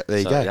pump. Yeah, there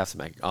you go.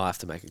 I'll have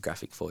to make a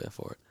graphic for you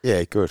for it.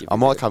 Yeah, good. Give I you a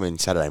might bit come in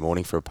Saturday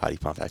morning for a party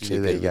pump, actually.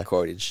 Give There you you a go.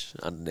 quotage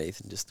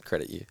underneath and just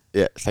credit you.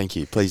 Yeah, thank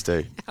you. Please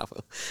do. I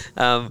will.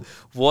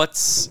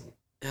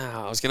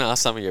 I was going to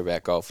ask something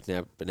about golf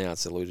now, but now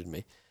it's eluded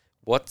me.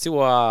 What do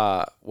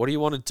you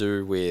want to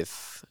do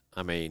with,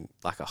 I mean,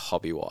 like a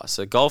hobby wise?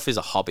 So golf is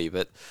a hobby,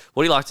 but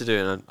what do you like to do?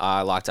 And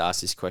I like to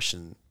ask this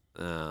question.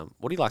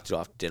 What do you like to do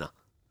after dinner?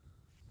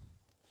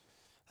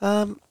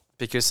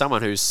 Because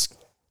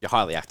you're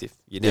highly active.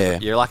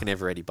 You're like an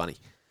ever ready bunny.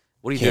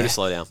 What do you do to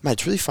slow down? Mate,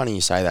 it's really funny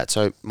you say that.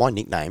 So my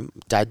nickname,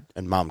 Dad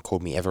and Mum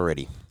called me Ever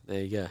Ready. There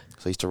you go.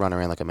 So I used to run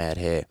around like a mad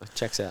hare.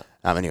 Checks out.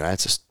 Anyway,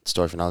 that's a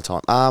story for another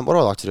time. What do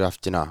I like to do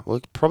after dinner? Well,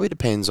 it probably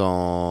depends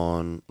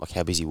on like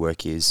how busy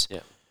work is.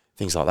 Yeah.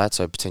 Things like that.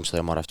 So potentially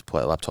I might have to pull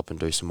out a laptop and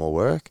do some more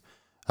work.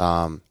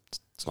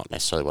 It's not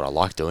necessarily what I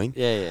like doing.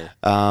 Yeah.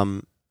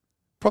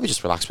 Probably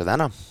just relax with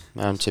Anna,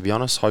 to be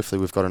honest.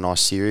 Hopefully we've got a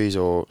nice series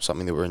or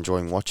something that we're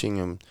enjoying watching,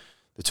 and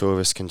the two of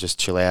us can just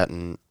chill out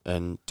and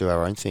do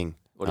our own thing.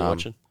 What are you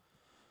watching?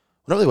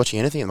 We're not really watching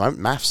anything at the moment.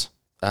 Maths,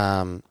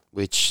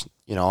 which,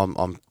 I'm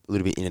a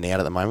little bit in and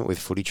out at the moment with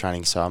footy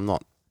training, so I'm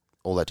not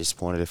all that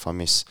disappointed if I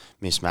miss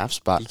maths.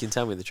 But You can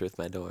tell me the truth,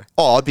 mate. Don't worry.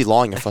 I'd be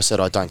lying if I said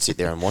I don't sit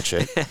there and watch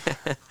it.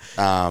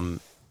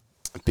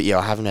 But yeah,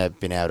 I haven't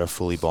been able to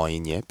fully buy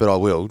in yet, but I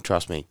will,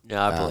 trust me.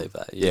 Yeah, I believe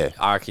that. Yeah.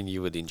 I reckon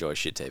you would enjoy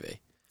shit TV.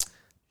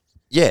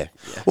 Yeah.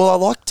 Yeah. Well, I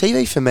like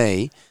TV for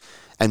me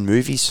and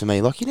movies for me.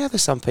 Like,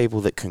 there's some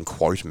people that can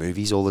quote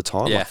movies all the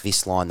time, Yeah. like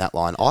this line, that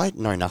line. I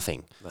know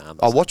nothing. Nah,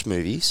 I watch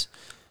movies,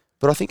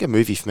 but I think a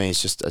movie for me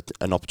is just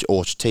an opportunity,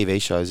 or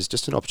TV shows is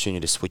just an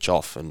opportunity to switch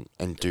off and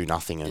do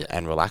nothing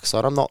and relax. So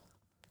I'm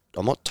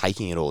not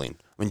taking it all in.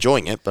 I'm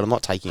enjoying it, but I'm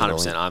not taking it all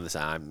 100%. in. I'm the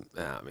same.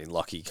 I mean,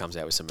 Lockie comes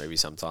out with some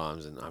movies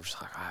sometimes, and I'm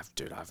just like, I have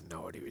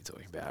no idea what you're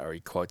talking about. Or he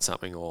quotes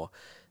something, or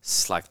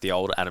it's like the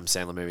old Adam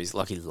Sandler movies.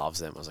 Lockie loves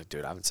them. I was like,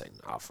 dude, I haven't seen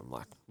from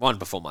like one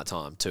before my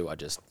time, two, I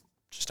just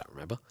don't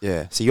remember.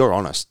 Yeah. So you're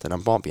honest, and I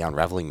might be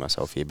unraveling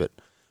myself here, but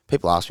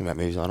people ask me about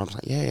movies, and I'm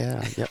like,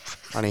 yep,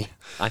 honey.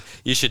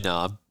 You should know.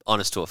 I'm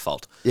honest to a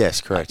fault.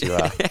 Yes, correct. You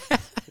are.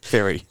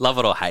 Very. Love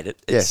it or hate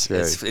it. Yes,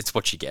 very. It's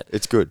what you get.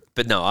 It's good.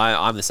 But no,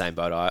 I'm the same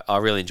boat. I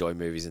really enjoy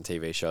movies and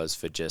TV shows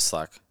for just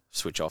like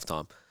switch off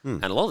time.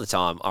 And a lot of the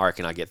time, I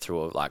reckon I get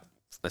through like,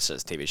 let's say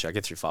it's a TV show, I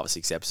get through 5 or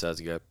 6 episodes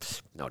and go,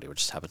 no idea what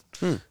just happened.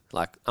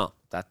 Like, I'm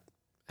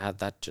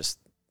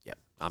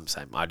the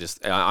same.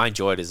 I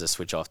enjoy it as a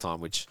switch off time,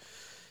 which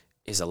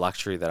is a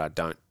luxury that I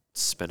don't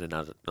spend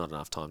not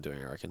enough time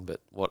doing, I reckon. But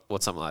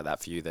what's something like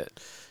that for you that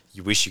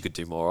you wish you could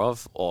do more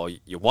of, or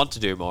you want to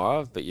do more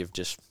of, but you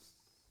just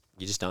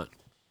don't?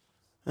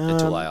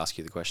 Until I ask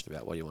you the question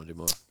about what you want to do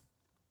more of.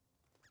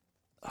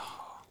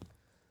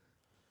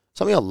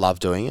 Something I love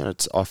doing,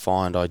 and I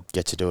find I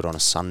get to do it on a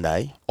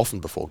Sunday, often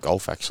before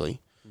golf actually.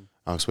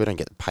 So we don't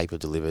get the paper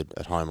delivered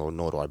at home, or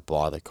nor do I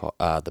buy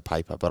the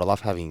paper. But I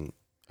love having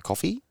a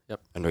coffee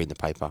and reading the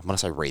paper. When I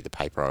say read the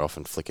paper, I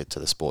often flick it to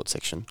the sports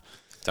section.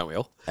 Don't we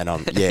all? And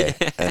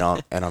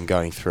I'm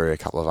going through a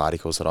couple of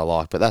articles that I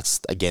like. But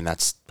that's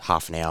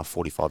half an hour,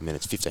 45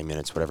 minutes, 15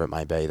 minutes, whatever it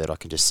may be, that I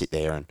can just sit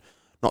there and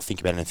not think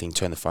about anything,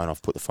 turn the phone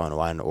off, put the phone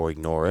away, or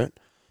ignore it,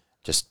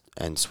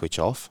 and switch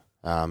off.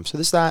 So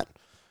there's that.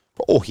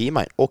 But all here,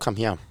 mate. All come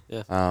here.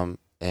 Yeah.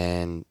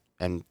 And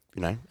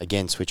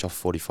again, switch off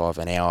 45,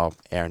 an hour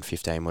and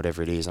 15,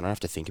 whatever it is. I don't have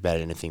to think about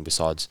anything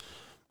besides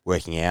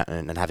working out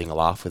and having a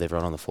laugh with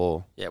everyone on the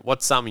floor. Yeah.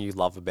 What's something you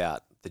love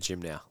about the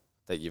gym now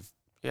that you've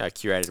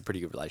curated a pretty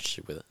good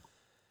relationship with it?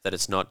 That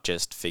it's not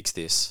just fix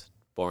this,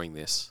 boring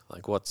this.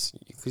 Like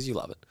because you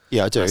love it.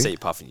 Yeah, I do. I see you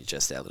puffing your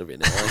chest out a little bit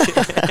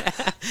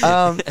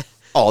now.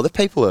 The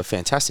people are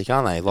fantastic,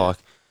 aren't they? Like,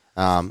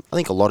 I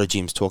think a lot of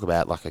gyms talk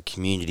about like a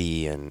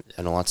community and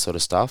all that sort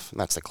of stuff.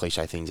 And that's the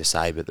cliche thing to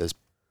say, but there's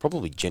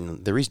probably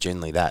there is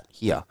generally that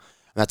here, and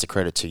that's a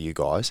credit to you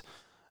guys.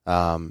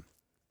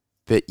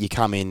 But you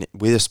come in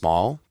with a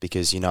smile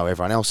because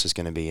everyone else is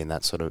going to be in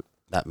that sort of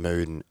that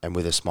mood and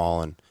with a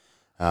smile,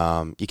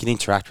 and you can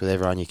interact with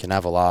everyone, you can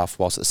have a laugh,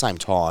 whilst at the same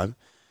time,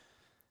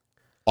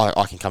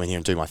 I can come in here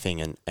and do my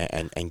thing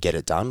and get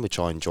it done, which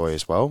I enjoy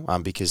as well.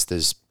 Because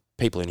there's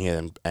people in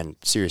here and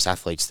serious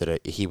athletes that are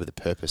here with a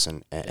purpose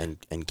and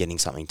getting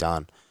something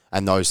done,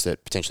 and those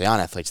that potentially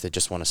aren't athletes that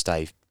just want to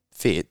stay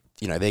fit.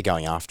 They're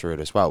going after it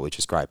as well, which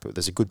is great. But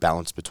there's a good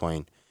balance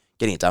between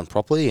getting it done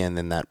properly and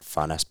then that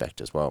fun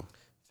aspect as well.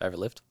 Favorite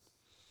lift?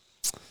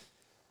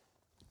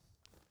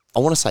 I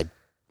want to say,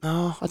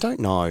 I don't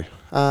know.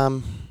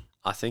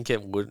 I think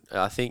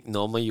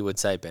normally you would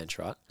say bench,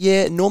 right?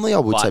 Yeah, normally I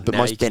would say, but now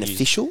most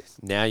beneficial.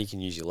 Now you can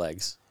use your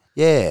legs.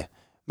 Yeah,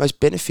 most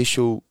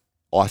beneficial,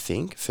 I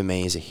think, for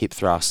me is a hip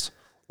thrust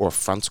or a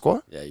front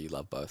squat. Yeah, you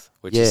love both,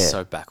 which is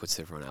so backwards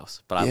to everyone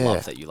else. But I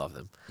love that you love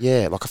them.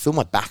 Yeah, like I feel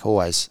my back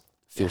always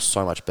feels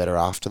so much better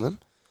after them.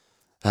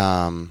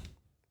 I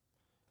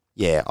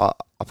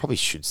probably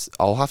should.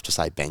 I'll have to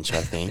say bench,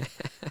 I think.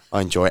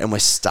 I enjoy it. And we're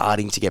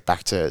starting to get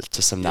back to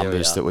some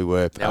numbers that we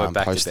were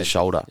post the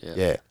shoulder.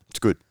 Yeah, it's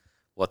good.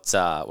 What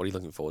are you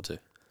looking forward to?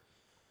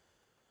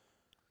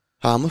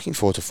 I'm looking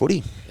forward to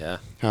footy. Yeah.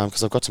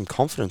 Because I've got some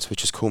confidence,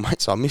 which is cool,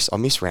 mate. So I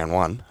miss round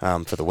one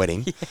for the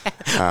wedding.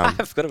 I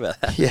forgot about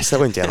that. Yes,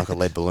 that went down like a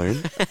lead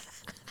balloon.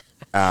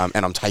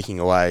 And I'm taking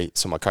away,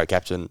 so my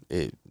co-captain,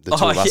 the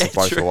two of us are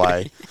both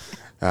away.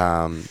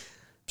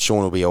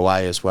 Sean will be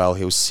away as well.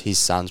 His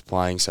son's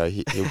playing, so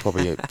he'll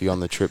probably be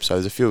on the trip. So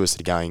there's a few of us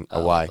that are going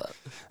away. It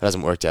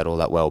hasn't worked out all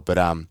that well. But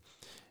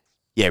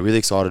really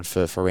excited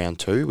for round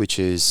 2, which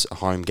is a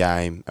home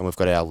game. And we've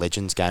got our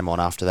Legends game on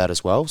after that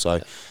as well.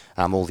 So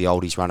all the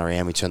oldies run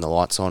around, we turn the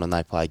lights on and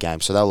they play a game.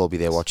 So they'll all be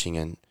there watching.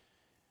 And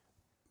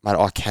mate,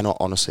 I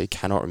honestly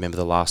cannot remember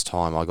the last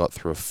time I got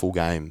through a full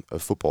game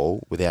of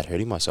football without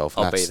hurting myself.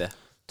 I'll be there.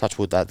 Touch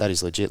wood, that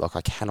is legit. Like,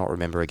 I cannot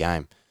remember a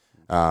game.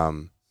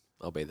 I'll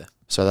be there.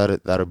 So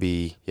that'll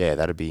be that's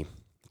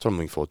what I'm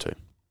looking forward to.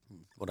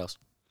 What else?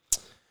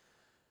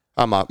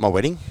 My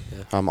wedding.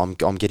 Yeah.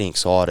 I'm getting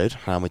excited.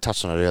 We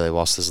touched on it earlier.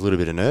 Whilst there's a little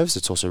bit of nerves,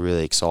 it's also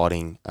really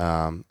exciting.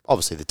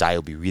 Obviously the day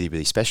will be really,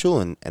 really special,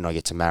 and I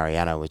get to marry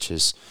Anna, which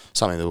is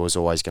something that was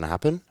always going to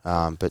happen.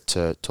 But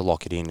to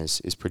lock it in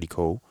is pretty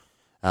cool.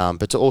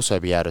 But to also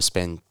be able to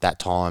spend that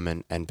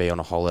time and be on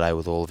a holiday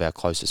with all of our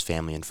closest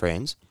family and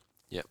friends,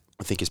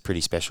 I think is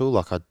pretty special.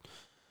 Like I'd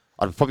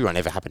probably won't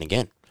ever happen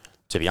again,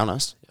 to be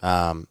honest.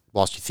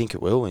 Whilst you think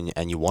it will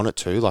and you want it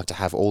to, like to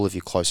have all of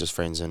your closest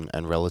friends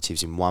and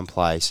relatives in one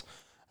place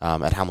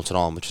at Hamilton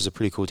Island, which is a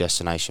pretty cool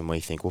destination. We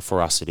think, well, for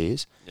us it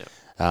is.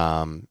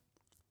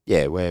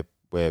 We're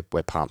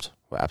pumped.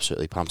 We're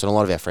absolutely pumped. And a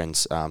lot of our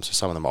friends, so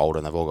some of them are older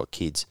and they've all got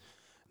kids.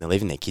 They're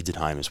leaving their kids at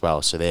home as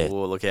well, so they're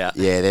look out.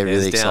 Yeah, they're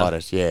really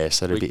excited. Yeah,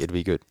 so it'd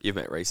be good. You've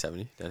met Reese, haven't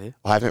you, down here?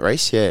 I haven't met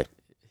Reese, yeah.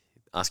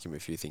 Ask him a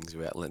few things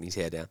about letting his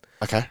hair down.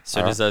 Okay. As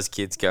soon as those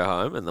kids go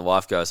home and the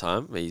wife goes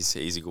home, he's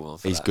a good one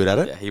for that. He's good at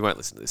it? Yeah, he won't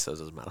listen to this, so it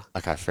doesn't matter.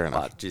 Okay, fair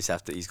enough. But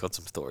just he's got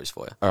some stories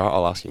for you. All right,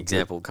 I'll ask him.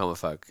 Example, Common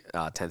Folk,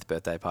 10th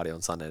birthday party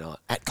on Sunday night.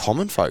 At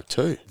Common Folk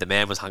too? The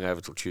man was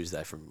hungover till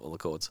Tuesday from all the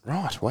chords.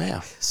 Right,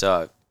 wow.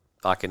 So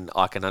I can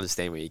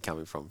understand where you're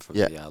coming from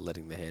the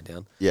letting the hair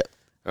down. Yeah.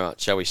 All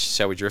right,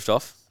 shall we drift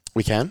off?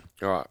 We can.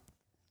 All right.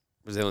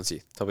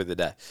 Resiliency, topic of the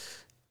day.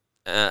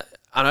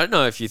 I don't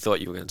know if you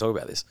thought you were going to talk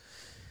about this.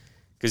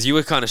 Because you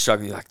were kind of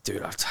struggling, you're like,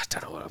 dude, I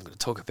don't know what I'm going to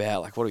talk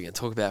about. Like, what are we going to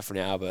talk about for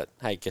an hour? But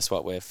hey, guess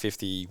what? We're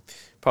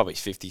probably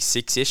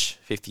 56-ish,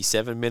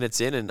 57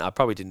 minutes in, and I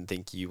probably didn't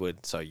think you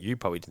would. So you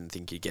probably didn't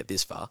think you'd get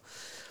this far.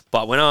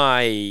 But when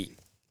I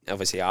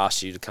obviously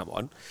asked you to come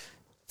on,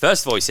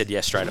 first of all, you said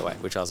yes straight away,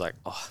 which I was like,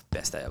 oh,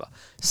 best day ever.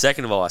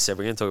 Second of all, I said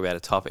we're going to talk about a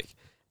topic,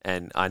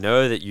 and I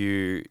know that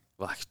you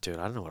like, dude,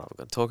 I don't know what I'm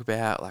going to talk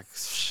about. Like,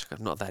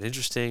 I'm not that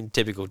interesting.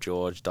 Typical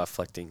George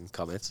deflecting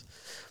comments.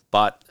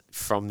 But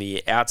from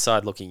the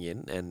outside looking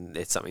in, and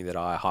it's something that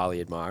I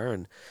highly admire,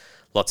 and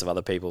lots of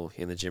other people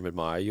in the gym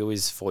admire you,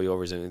 is for your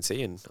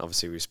resiliency. And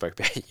obviously, we spoke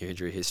about your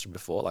injury history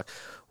before. Like,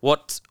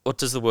 what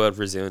does the word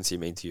resiliency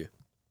mean to you?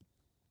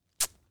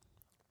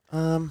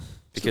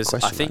 Because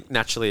I think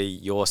naturally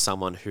you're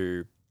someone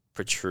who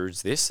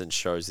protrudes this and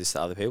shows this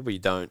to other people, but you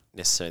don't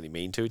necessarily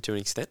mean to an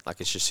extent. Like,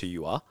 it's just who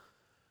you are.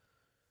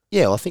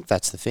 Yeah, well, I think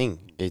that's the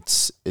thing.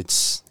 It's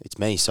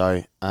me.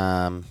 So,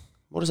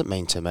 what does it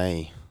mean to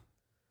me?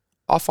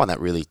 I find that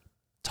really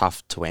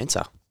tough to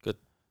answer. Good.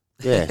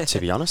 Yeah, to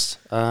be honest.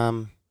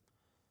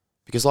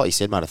 because like you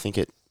said, mate, I think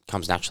it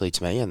comes naturally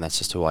to me, and that's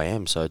just who I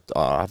am. So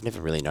I've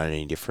never really known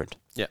any different.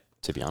 Yeah.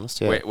 To be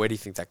honest, yeah. Where do you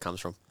think that comes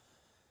from?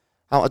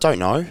 I don't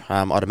know.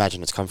 I'd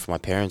imagine it's come from my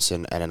parents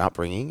and an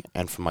upbringing,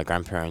 and from my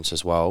grandparents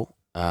as well.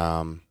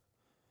 And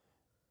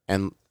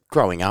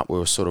growing up, we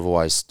were sort of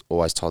always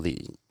told that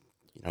you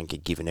don't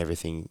get given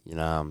everything.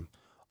 I'm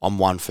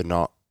one for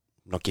not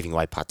giving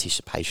away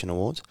participation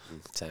awards.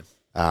 Same.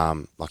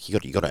 Like you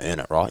got to earn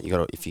it, right?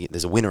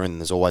 There's a winner and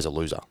there's always a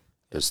loser.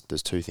 There's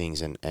two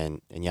things, and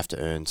you have to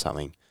earn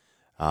something.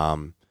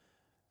 And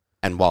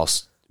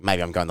whilst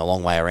maybe I'm going the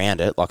long way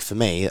around it, like for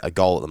me, a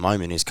goal at the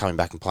moment is coming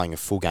back and playing a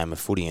full game of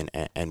footy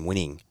and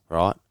winning,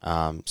 right?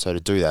 So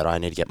to do that, I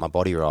need to get my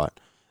body right.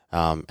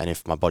 And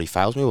if my body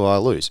fails me, well, I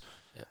lose.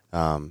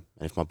 Yeah. And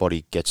if my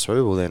body gets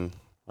through, well, then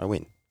I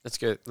win. Let's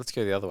go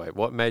the other way.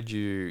 What made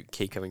you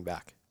keep coming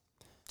back?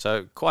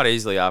 So quite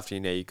easily after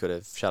you could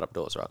have shut up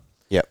doors, right?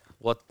 Yep.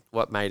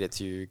 What made it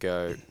to you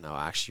go, no,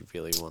 I actually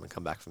really want to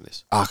come back from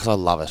this? Because I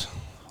love it.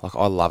 Like,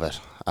 I love it.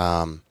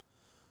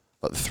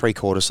 Like the 3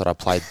 quarters that I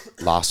played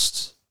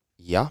last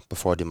year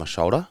before I did my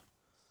shoulder,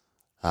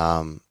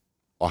 I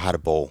had a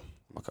ball.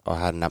 Like, I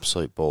had an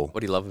absolute ball.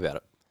 What do you love about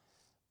it?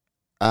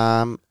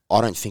 I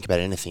don't think about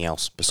anything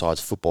else besides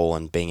football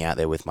and being out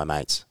there with my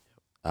mates.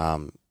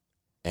 And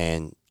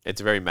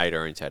it's a very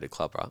mate-orientated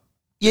club, right?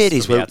 yeah, it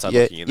is.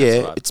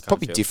 Yeah, it's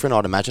probably different,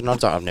 I'd imagine.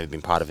 I've never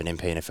been part of an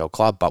MPNFL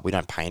club, but we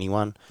don't pay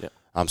anyone. Yeah.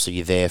 So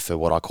you're there for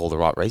what I call the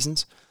right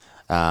reasons.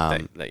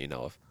 That you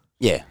know of.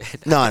 Yeah.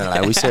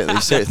 No. We certainly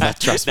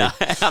trust me.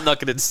 I'm not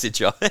going to stitch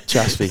you on.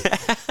 Trust me.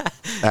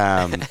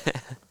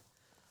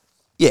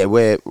 Yeah,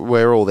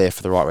 we're all there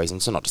for the right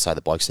reasons. So not to say the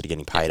blokes that are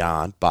getting paid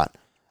aren't, but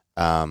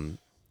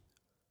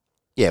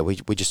yeah,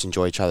 we just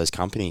enjoy each other's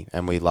company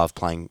and we love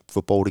playing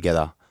football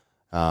together.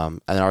 And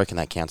I reckon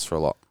that counts for a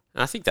lot.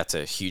 And I think that's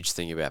a huge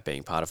thing about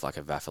being part of like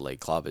a VAFA League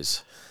club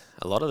is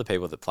a lot of the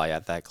people that play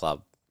at that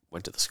club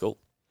went to the school.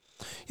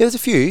 Yeah, there's a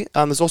few.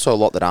 There's also a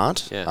lot that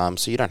aren't. Yeah.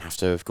 So you don't have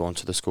to have gone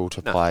to the school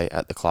to play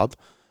at the club.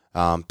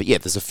 But yeah,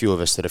 there's a few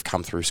of us that have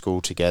come through school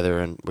together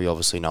and we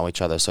obviously know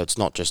each other. So it's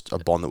not just a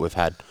bond that we've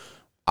had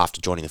after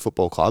joining the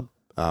football club,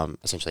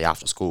 essentially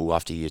after school,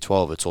 after year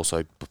 12. It's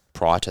also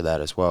prior to that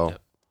as well. Yeah.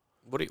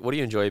 What do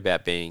you enjoy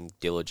about being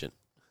diligent?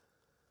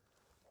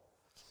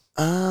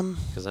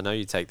 Because I know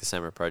you take the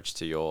same approach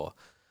to your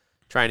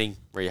training,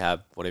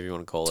 rehab, whatever you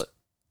want to call it,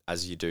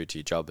 as you do to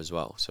your job as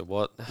well. So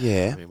what's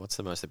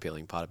the most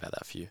appealing part about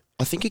that for you?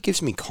 I think it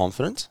gives me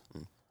confidence.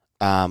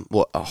 It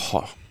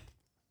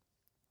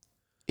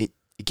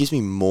gives me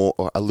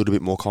a little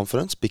bit more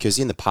confidence because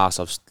in the past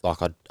I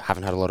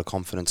haven't had a lot of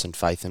confidence and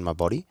faith in my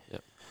body.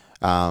 Yep.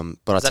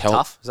 But is that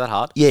tough? Is that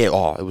hard?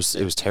 Yeah. It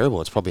was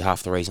terrible. It's probably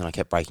half the reason I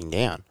kept breaking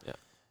down. Yeah.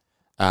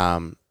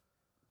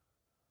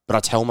 But I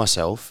tell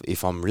myself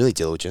if I'm really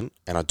diligent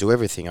and I do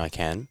everything I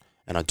can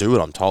and I do what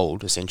I'm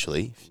told,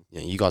 essentially,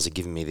 you guys are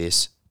giving me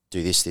this,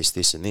 do this,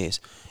 this, and this.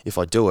 If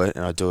I do it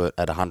and I do it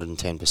at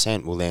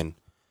 110%, well then,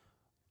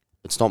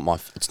 it's not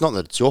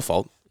that it's your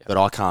fault, but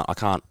I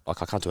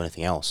can't do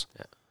anything else.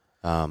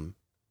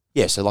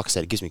 Yeah. So like I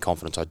said, it gives me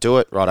confidence. I do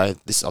it right.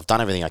 I've done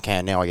everything I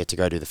can. Now I get to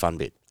go do the fun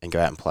bit and go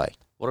out and play.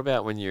 What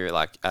about when you're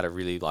like at a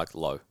really like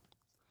low?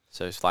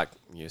 So it's like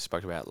you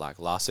spoke about like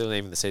last season,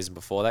 even the season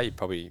before that, you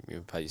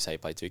say you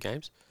played 2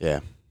 games.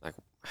 Yeah. Like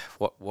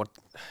what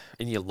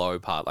in your low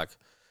part, like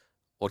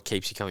what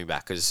keeps you coming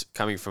back? Because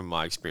coming from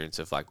my experience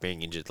of like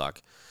being injured,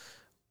 like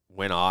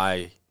when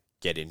I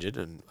get injured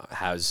and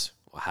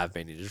have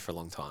been injured for a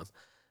long time,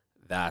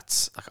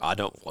 that's like I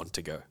don't want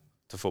to go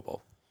to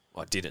football.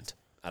 I didn't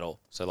at all.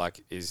 So like,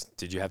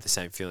 did you have the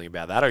same feeling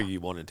about that, or you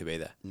wanted to be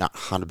there? No,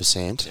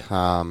 100%.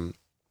 And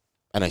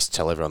I used to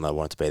tell everyone that I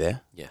wanted to be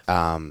there.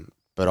 Yeah.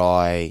 But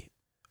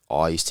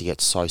I used to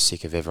get so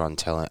sick of everyone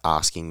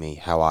asking me,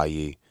 "How are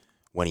you?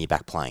 When are you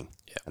back playing?"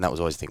 Yeah. And that was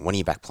always the thing. When are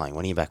you back playing?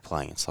 When are you back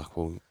playing? It's like,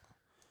 well,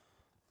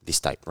 this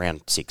date,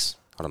 round 6.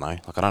 I don't know.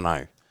 Like, I don't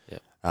know. Yeah.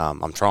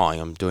 I'm trying.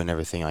 I'm doing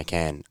everything I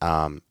can.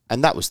 And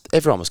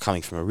everyone was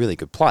coming from a really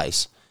good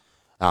place.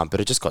 But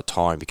it just got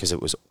tiring because it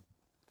was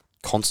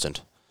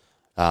constant.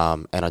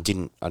 And I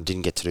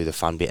didn't get to do the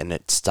fun bit, and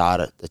it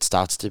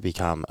starts to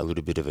become a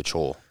little bit of a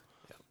chore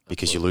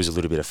because you lose a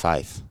little bit of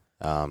faith.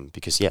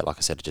 Because like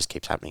I said, it just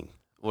keeps happening.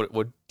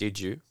 What did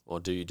you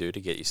or do you do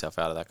to get yourself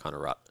out of that kind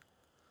of rut?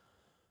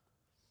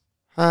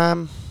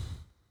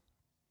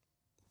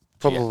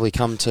 Probably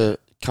come to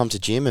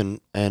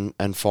gym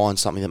and find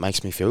something that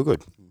makes me feel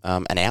good.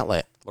 An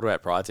outlet. What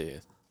about prior to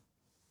you?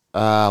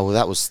 Well,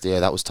 that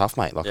was tough,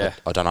 mate. Like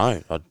I don't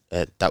know.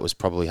 That was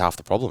probably half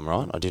the problem,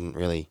 right? I didn't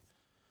really.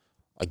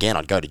 Again,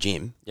 I'd go to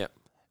gym. Yep.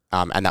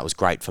 And that was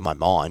great for my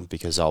mind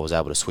because I was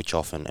able to switch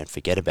off and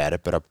forget about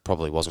it. But I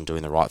probably wasn't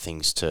doing the right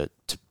things to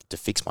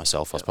fix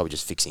myself. I was probably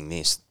just fixing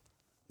this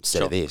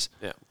instead of this.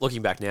 Yeah.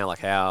 Looking back now, like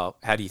how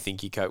do you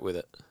think you cope with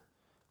it?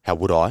 How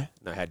would I?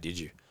 No, how did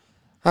you?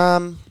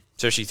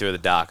 Especially through the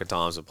darker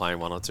times of playing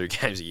 1 or 2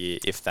 games a year,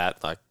 if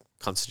that, like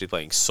constantly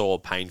being sore,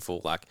 painful,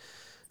 like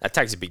that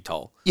takes a big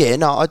toll. Yeah,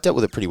 no, I dealt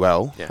with it pretty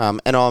well. Yeah.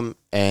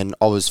 And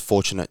I was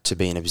fortunate to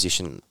be in a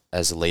position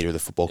as a leader of the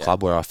football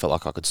club, where I felt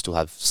like I could still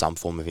have some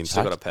form of impact.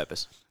 Still got a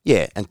purpose.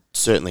 Yeah, and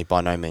certainly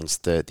by no means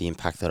the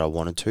impact that I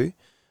wanted to.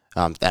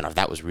 And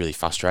that was really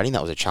frustrating.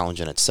 That was a challenge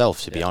in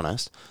itself, to be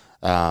honest.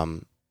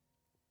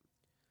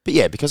 But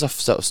yeah, because I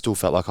still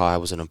felt like I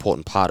was an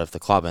important part of the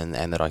club and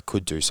that I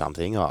could do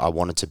something, I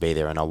wanted to be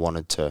there, and I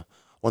wanted the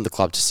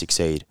club to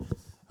succeed,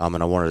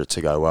 and I wanted it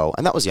to go well.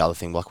 And that was the other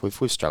thing. Like we've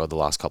struggled the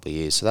last couple of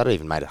years, so that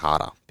even made it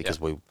harder because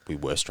we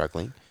were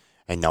struggling,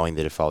 and knowing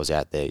that if I was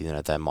out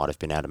there, they might have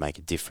been able to make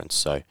a difference.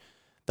 So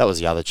that was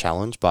the other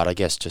challenge. But I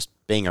guess just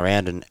being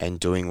around and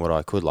doing what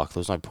I could. Like there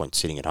was no point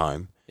sitting at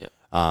home. Yeah.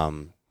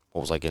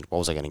 What was I going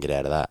to get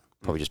out of that?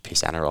 Probably just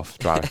piss Anna off,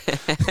 try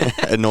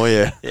to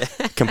annoy her,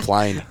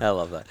 complain. I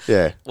love that.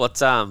 Yeah. What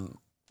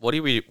do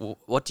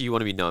you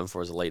want to be known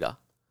for as a leader?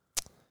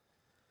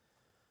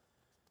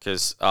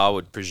 Because I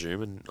would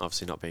presume, and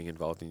obviously not being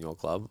involved in your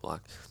club,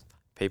 like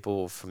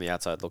people from the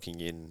outside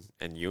looking in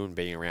and you and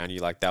being around you,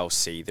 like they'll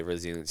see the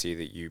resiliency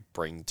that you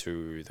bring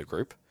to the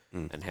group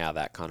and how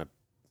that kind of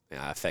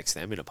affects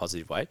them in a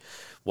positive way.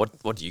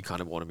 What do you kind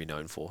of want to be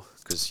known for?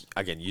 Because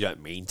again, you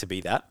don't mean to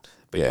be that,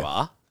 but you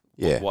are.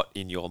 Yeah. What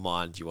in your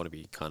mind do you want to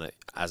be kind of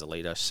as a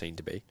leader seen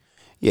to be?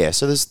 Yeah.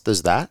 So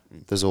there's that.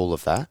 There's all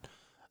of that.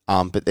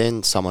 But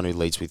then someone who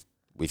leads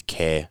with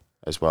care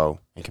as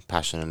well and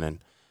compassion. And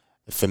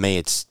for me,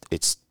 it's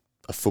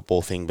a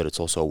football thing, but it's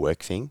also a work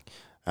thing.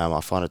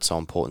 I find it so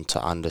important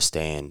to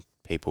understand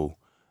people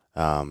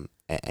and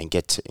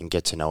get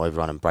to know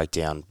everyone and break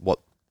down what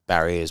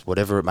barriers,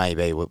 whatever it may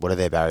be, what are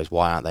their barriers,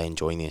 why aren't they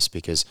enjoying this?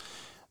 Because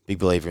big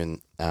believer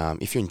in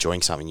if you're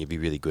enjoying something, you'll be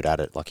really good at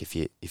it. Like if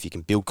you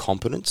can build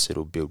competence,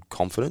 it'll build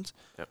confidence.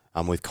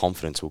 Yep. With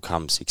confidence will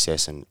come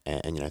success, and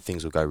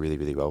things will go really,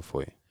 really well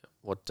for you.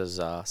 What does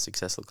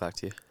success look like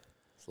to you?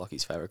 It's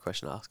Lockie's favourite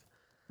question to ask.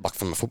 Like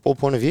from a football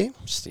point of view?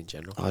 Just in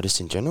general. Oh, just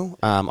in general.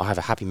 I have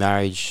a happy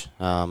marriage.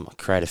 I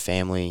create a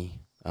family.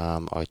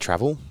 I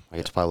travel. I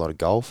get to play a lot of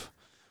golf.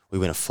 We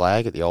win a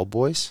flag at the Old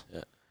Boys.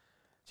 Yeah.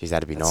 Geez,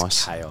 that'd be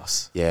nice.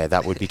 Chaos. Yeah,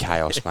 that would be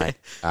chaos, mate.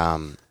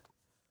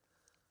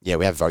 Yeah,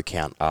 we have vote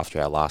count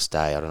after our last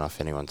day. I don't know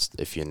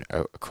if you're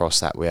across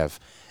that. We have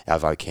our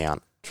vote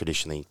count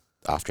traditionally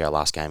after our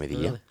last game of the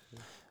year.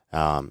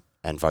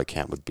 And vote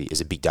count is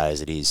a big day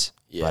as it is.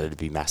 Yeah. But it'd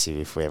be massive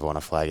if we ever won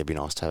a flag. It'd be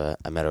nice to have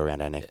a medal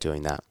around our neck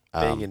doing that.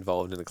 Being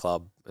involved in the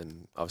club,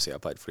 and obviously I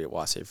played footy at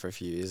YC for a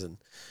few years, and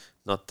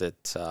not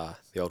that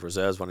the old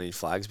reserves won any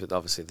flags, but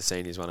obviously the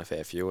seniors won a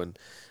fair few, and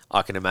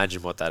I can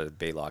imagine what that would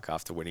be like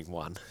after winning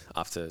one,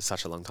 after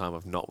such a long time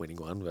of not winning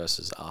one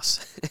versus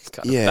us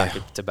kind of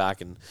back to back.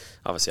 And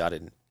obviously I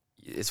didn't.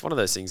 It's one of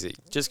those things that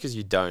just because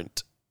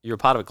you're a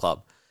part of a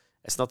club,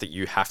 it's not that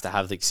you have to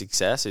have the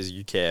success, is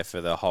you care for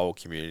the whole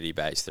community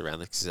based around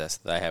the success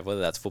that they have, whether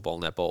that's football,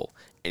 netball,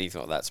 anything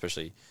like that,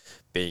 especially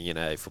being in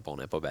a football,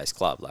 netball based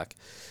club. Like,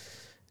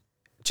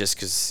 just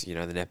because, the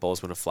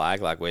netball's won a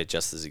flag, like, we're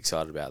just as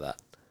excited about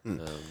that. And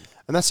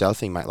that's the other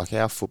thing, mate. Like,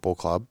 our football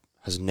club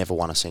has never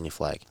won a senior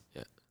flag.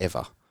 Yeah.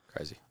 Ever.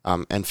 Crazy.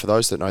 And for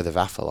those that know the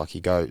VAFA, like,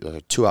 you go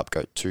two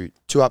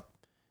up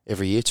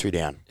every year, two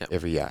down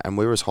every year. And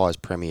we're as high as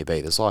Premier B.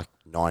 There's like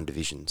 9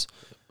 divisions.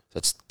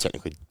 That's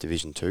technically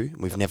Division 2.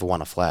 We've never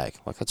won a flag.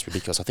 Like, that's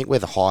ridiculous. I think we're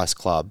the highest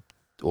club,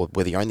 or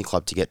we're the only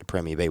club to get to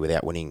Premier B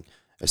without winning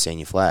a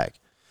senior flag.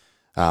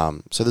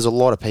 So there's a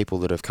lot of people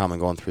that have come and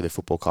gone through the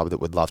football club that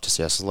would love to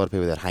see us. There's a lot of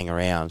people that hang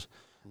around,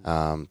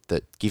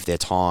 that give their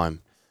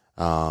time.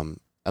 And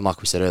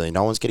like we said earlier,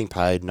 no one's getting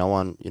paid. No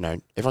one,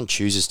 everyone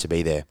chooses to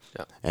be there,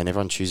 and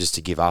everyone chooses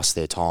to give us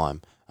their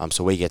time.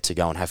 So we get to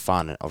go and have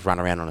fun. I'll run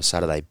around on a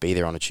Saturday, be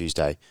there on a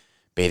Tuesday,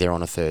 be there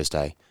on a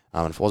Thursday.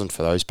 And if it wasn't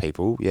for those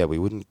people, we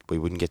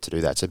wouldn't get to do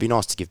that. So it'd be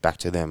nice to give back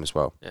to them as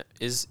well. Yeah.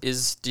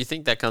 Do you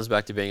think that comes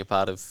back to being a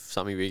part of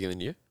something bigger than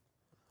you?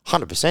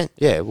 100%.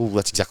 Yeah. Well,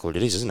 that's exactly what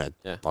it is, isn't it?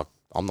 Yeah. Like,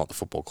 I'm not the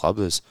football club.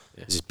 There's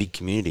this big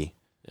community.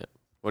 Yeah.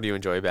 What do you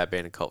enjoy about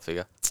being a cult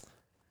figure?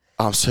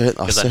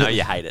 Because I know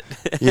you hate it.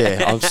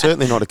 Yeah, I'm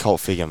certainly not a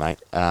cult figure, mate.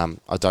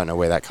 I don't know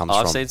where that comes from.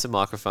 I've seen some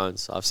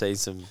microphones. I've seen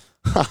some.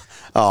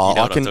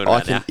 I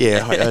can.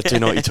 Yeah, I do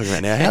know what you're talking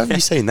about now. How have you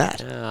seen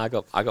that? I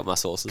got my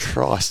sources.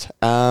 Christ.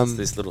 It's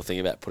this little thing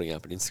about putting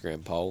up an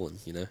Instagram poll,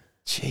 and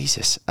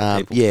Jesus.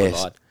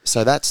 Yeah.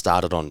 So that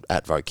started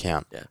at Vote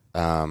Count.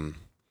 Yeah.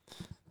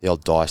 The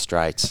old Dire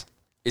Straits.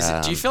 Do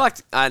you feel like,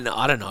 and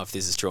I don't know if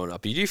this is true or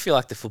not, but do you feel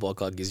like the football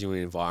club gives you an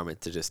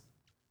environment to just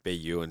be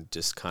you and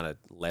just kind of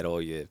let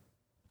all your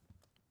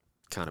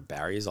kind of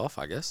barriers off,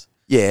 I guess?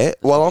 Yeah,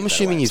 well, I'm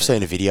assuming you've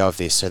seen a video of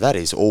this, so that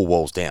is all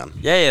walls down.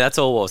 Yeah, that's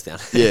all walls down.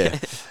 Yeah.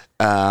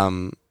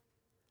 Yeah,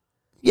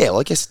 well,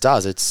 I guess it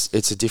does.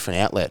 It's a different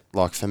outlet.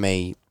 Like, for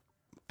me,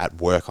 at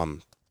work,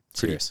 I'm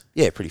serious.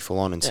 Yeah, pretty full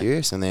on and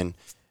serious. And then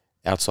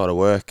outside of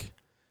work,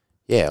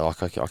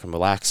 like I can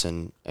relax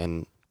and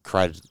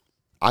create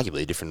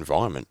arguably a different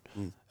environment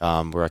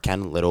where I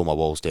can let all my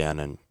walls down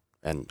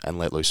and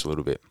let loose a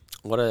little bit.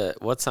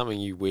 What's something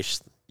you wish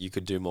you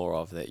could do more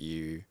of that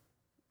you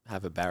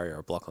have a barrier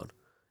or block on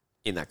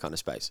in that kind of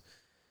space?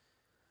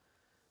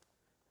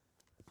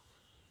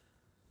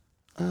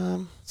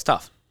 It's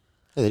tough.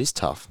 Yeah, it is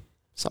tough.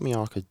 Something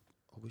I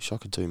wish I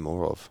could do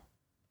more of.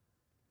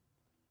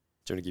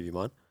 Do you want to give you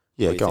mine?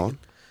 Yeah, What are you go thinking? on.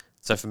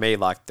 So for me,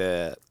 like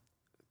the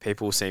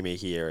people see me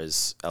here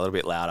as a little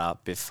bit louder, a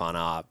bit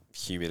funner,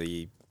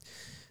 humility,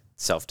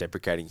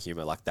 self-deprecating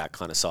humor, like that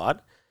kind of side.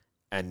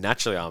 And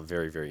naturally, I'm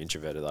very, very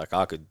introverted. Like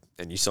I could,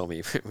 and you saw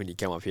me when you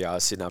came up here. I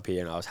was sitting up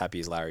here and I was happy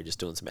as Larry, just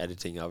doing some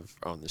editing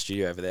on the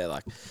studio over there.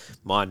 Like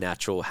my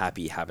natural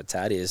happy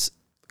habitat is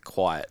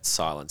quiet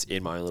silence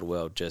in my own little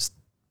world, just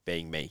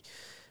being me.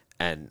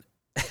 And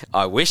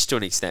I wish to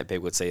an extent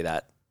people would see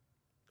that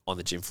on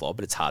the gym floor,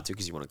 but it's hard to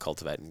because you want to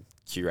cultivate and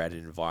curate an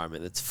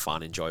environment that's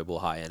fun, enjoyable,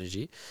 high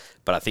energy.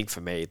 But I think for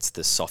me, it's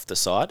the softer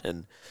side.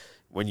 And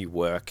when you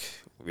work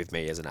with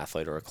me as an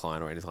athlete or a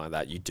client or anything like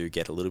that, you do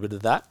get a little bit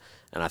of that.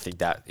 And I think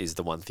that is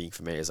the one thing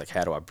for me is like,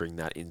 how do I bring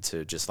that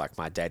into just like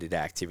my day-to-day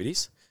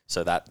activities?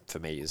 So that for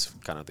me is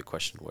kind of the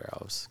question where I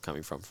was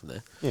coming from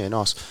there. Yeah,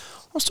 nice.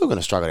 I'm still going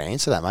to struggle to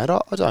answer that, mate.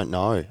 I don't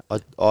know.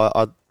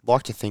 I'd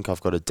like to think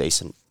I've got a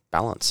decent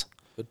balance.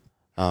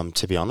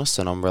 To be honest,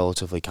 and I'm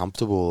relatively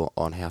comfortable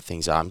on how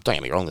things are. Don't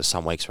get me wrong, there's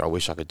some weeks where I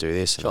wish I could do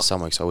this, and there's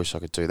some weeks I wish I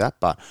could do that.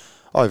 But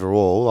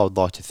overall, I would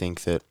like to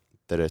think that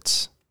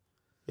it's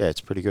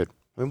pretty good.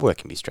 I mean, work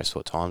can be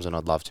stressful at times, and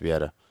I'd love to be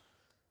able to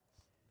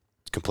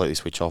completely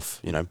switch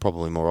off,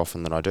 probably more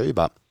often than I do.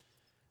 But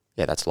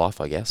yeah, that's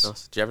life, I guess.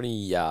 Nice. Do you have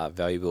any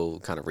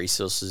valuable kind of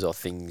resources or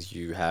things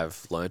you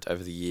have learnt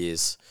over the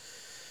years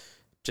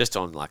just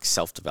on like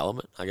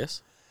self-development, I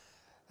guess?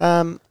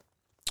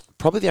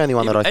 Probably the only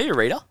one Are you a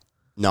reader?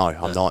 No,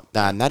 I'm not.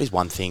 And that is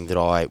one thing that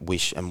I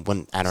wish, and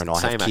when Anna and I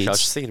have kids... I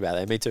was just thinking about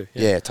that. Me too.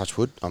 Yeah, touch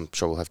wood. I'm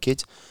sure we'll have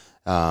kids.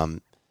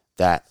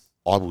 That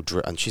I will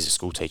drill, and she's a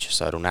school teacher,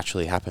 so it'll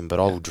naturally happen, but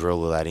I will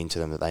drill that into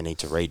them that they need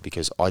to read,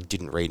 because I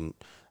didn't read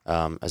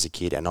as a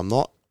kid, and I'm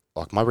not...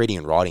 Like, my reading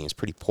and writing is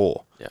pretty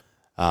poor.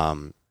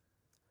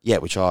 Yeah.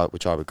 Which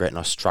I regret, and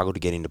I struggle to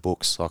get into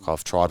books. Like,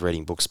 I've tried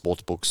reading books,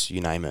 sports books, you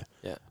name it.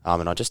 Yeah.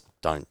 And I just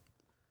don't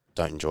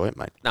enjoy it,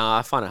 mate. No,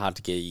 I find it hard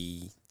to get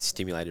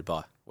stimulated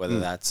by, whether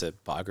that's a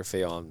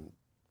biography on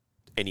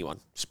anyone,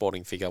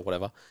 sporting figure,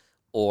 whatever,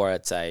 or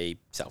it's a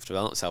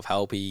self-development,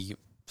 self-helpy,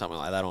 something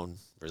like that on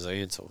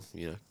resilience or,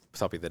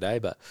 topic of the day,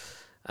 but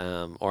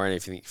or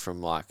anything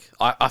from like,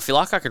 I feel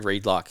like I could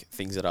read like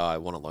things that I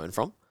want to learn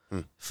from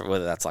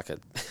whether that's like a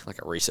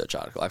research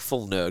article, like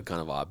full nerd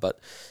kind of vibe. But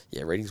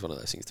yeah, reading's one of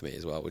those things to me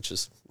as well, which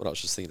is what I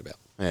was just thinking about.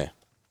 Yeah.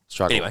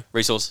 Struggle. Anyway,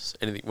 resources,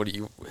 anything, what do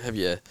you, have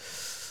you,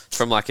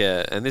 from like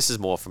and this is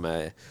more from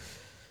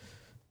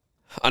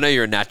I know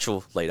you're a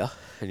natural leader,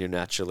 and you're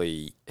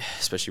naturally,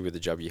 especially with the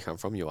job you come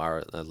from, you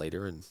are a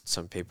leader, and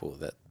some people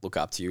that look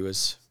up to you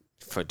as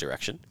for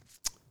direction.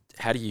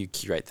 How do you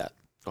curate that,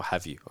 or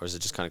have you, or does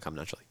it just kind of come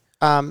naturally?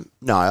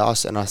 No,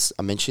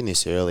 I mentioned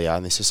this earlier,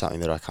 and this is something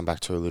that I come back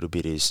to a little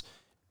bit, is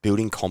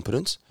building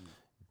competence,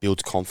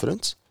 builds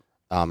confidence,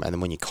 and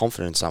then when you're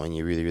confident in something,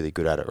 you're really, really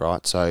good at it,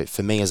 right? So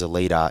for me as a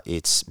leader,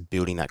 it's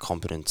building that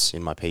competence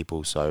in my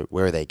people. So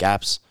where are their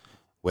gaps?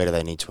 Where do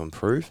they need to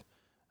improve?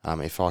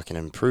 If I can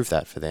improve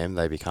that for them,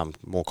 they become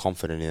more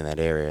confident in that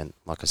area. And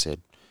like I said,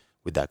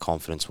 with that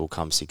confidence will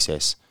come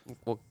success.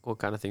 What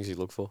kind of things do you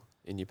look for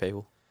in your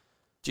people?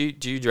 Do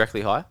you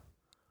directly hire?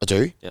 I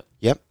do.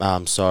 Yep.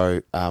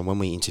 So when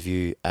we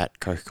interview at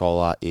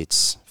Coca-Cola,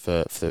 it's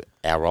for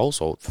our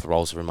roles, or for the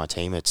roles that are in my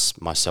team, it's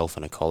myself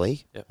and a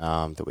colleague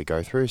that we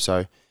go through. So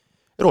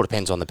it all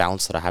depends on the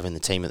balance that I have in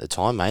the team at the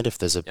time, mate. If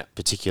there's a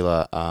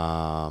particular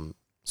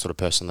sort of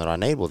person that I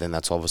need, well, then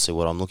that's obviously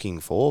what I'm looking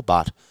for.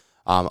 But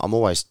I'm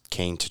always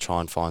keen to try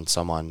and find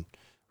someone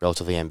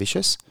relatively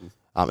ambitious.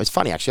 It's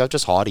funny, actually. I've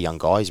just hired a young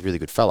guy. He's a really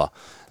good fella.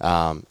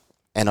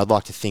 And I'd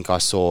like to think I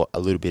saw a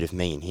little bit of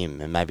me in him,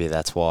 and maybe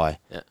that's why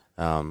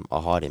I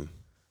hired him.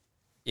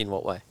 In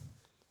what way?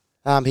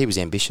 He was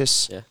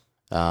ambitious. Yeah.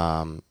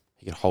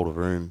 He could hold a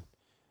room.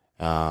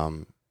 He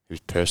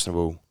was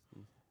personable.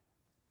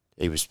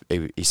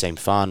 He seemed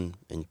fun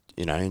and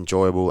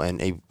enjoyable.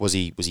 And was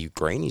he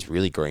green? He's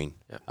really green.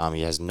 Yeah.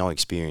 He has no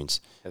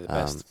experience. They're the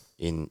best.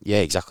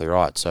 Exactly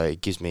right. So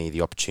it gives me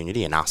the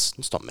opportunity, and us.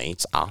 It's not me.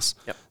 It's us.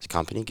 Yep. As a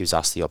company, it gives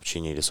us the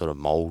opportunity to sort of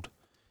mould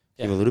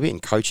him a little bit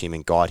and coach him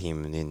and guide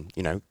him in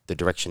the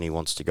direction he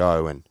wants to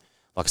go. And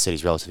like I said,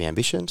 he's relatively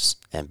ambitious.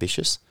 And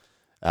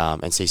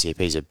CCP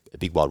is a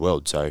big wide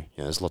world, so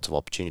there's lots of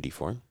opportunity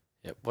for him.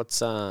 Yeah. What's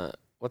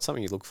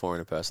something you look for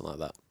in a person like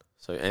that?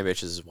 So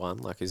ambitious is one.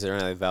 Like, is there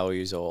any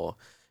values or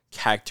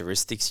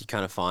characteristics you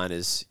kind of find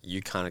as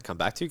you kind of come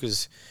back to?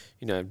 Because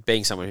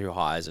being someone who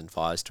hires and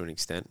fires to an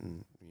extent,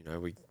 and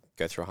we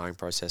go through a hiring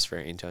process for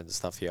our interns and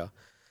stuff here.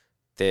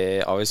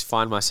 I always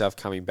find myself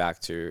coming back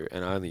to,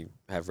 and I only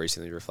have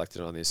recently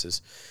reflected on this,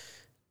 is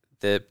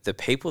the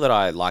people that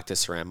I like to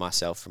surround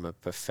myself from a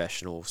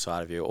professional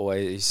side of view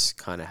always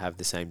kind of have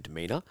the same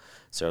demeanor.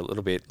 So a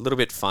little bit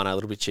funner, a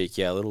little bit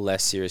cheekier, a little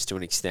less serious to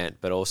an extent,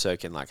 but also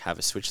can like have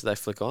a switch that they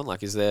flick on.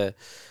 Like, is there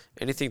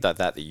anything like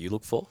that you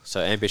look for? So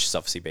ambitious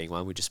obviously being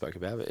one we just spoke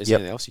about, but is there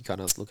anything else you kind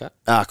of look at?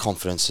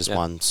 Confidence is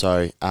one.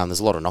 So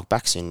there's a lot of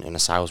knockbacks in a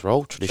sales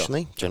role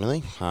traditionally,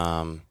 generally.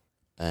 And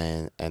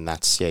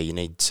that's, you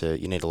need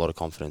a lot of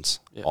confidence,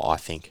 I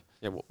think.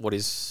 Yeah. What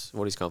is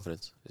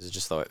confidence? Is it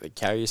just the way you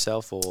carry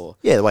yourself, or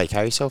Yeah, the way you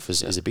carry yourself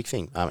is a big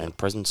thing. And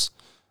presence.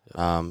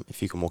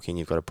 If you can walk in,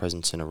 you've got a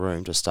presence in a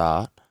room to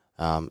start,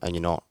 and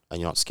you're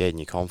not scared and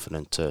you're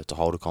confident to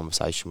hold a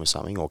conversation with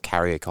something or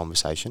carry a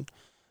conversation.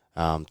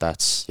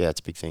 That's a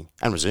big thing.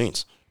 And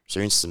resilience.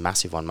 Resilience is a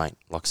massive one, mate.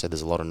 Like I said,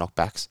 there's a lot of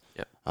knockbacks.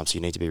 Yep. So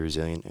you need to be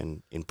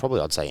resilient in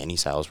probably I'd say any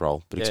sales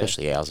role, but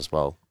especially ours as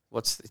well.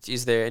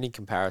 Is there any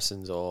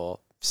comparisons or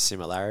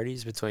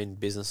similarities between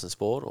business and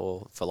sport,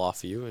 or for life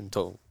for you, and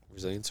talk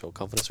resilience or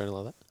confidence or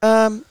anything like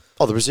that?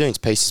 The resilience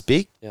piece is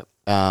big. Yep.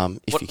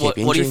 If you keep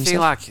injuring what do you feel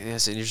yourself. like?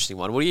 That's an interesting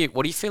one. What do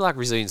you feel like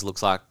resilience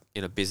looks like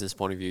in a business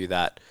point of view?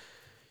 That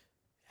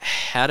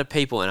how do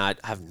people, and I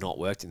have not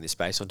worked in this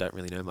space, I don't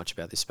really know much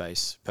about this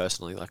space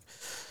personally, like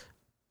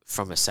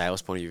from a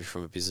sales point of view,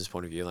 from a business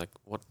point of view, like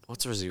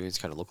what's resilience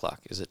going to look like?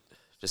 Is it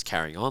just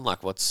carrying on?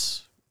 Like how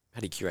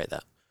do you curate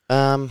that?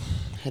 How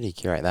do you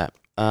curate that?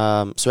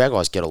 So our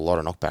guys get a lot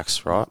of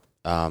knockbacks, right?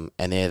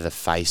 And they're the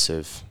face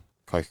of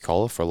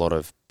Coca-Cola for a lot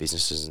of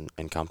businesses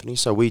and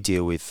companies. So we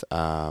deal with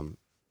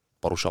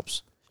bottle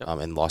shops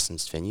and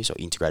licensed venues, or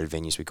integrated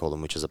venues we call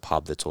them, which is a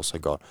pub that's also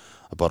got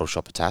a bottle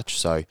shop attached.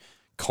 So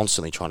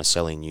constantly trying to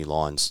sell in new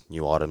lines,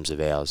 new items of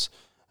ours,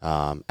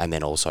 and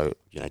then also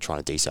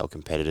trying to desell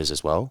competitors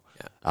as well.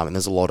 Yeah. And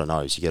there's a lot of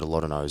no's. You get a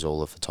lot of no's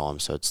all of the time.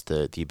 So it's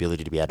the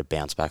ability to be able to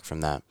bounce back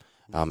from that,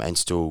 and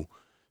still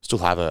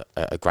have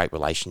a great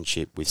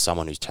relationship with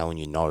someone who's telling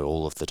you no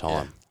all of the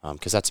time.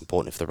 Because that's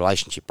important. If the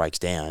relationship breaks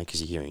down because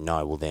you're hearing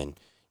no, well then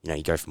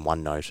you go from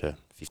one no to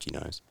 50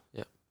 no's.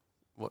 Yeah.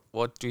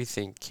 What do you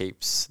think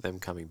keeps them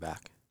coming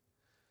back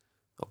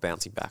or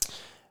bouncing back?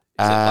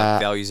 Is it like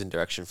values and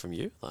direction from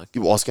you? Like, I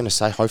was going to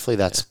say, hopefully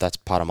that's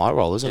part of my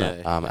role, isn't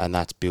it? And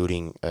that's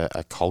building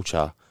a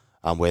culture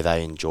where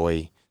they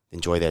enjoy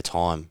their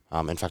time.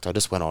 In fact, I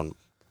just went on.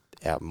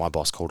 My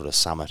boss called it a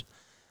summit.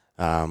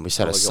 We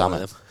set a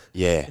summit.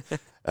 Yeah.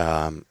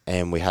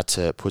 And we had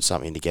to put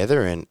something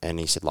together, and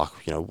he said, like,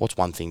 what's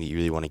one thing that you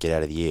really want to get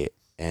out of the year?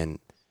 And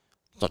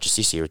not just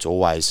this year, it's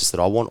always just that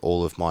I want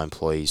all of my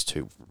employees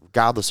to,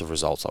 regardless of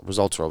results, like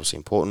results are obviously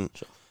important,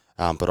 sure.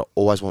 But I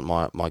always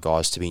want my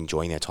guys to be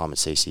enjoying their time at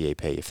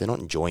CCEP. If they're not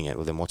enjoying it,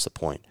 well, then what's the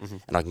point? Mm-hmm.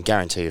 And I can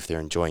guarantee if they're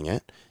enjoying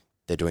it,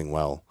 they're doing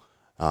well,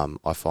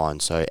 I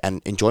find. So,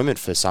 and enjoyment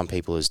for some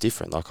people is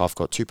different. Like I've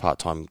got 2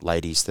 part-time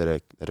ladies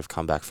that have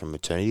come back from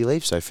maternity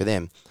leave. So for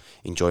them,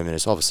 enjoyment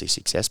is obviously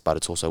success, but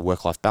it's also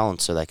work-life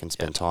balance, so they can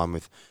spend time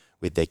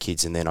with their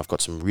kids. And then I've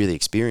got some really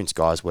experienced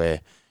guys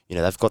where,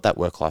 they've got that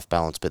work-life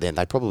balance, but then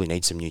they probably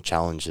need some new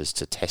challenges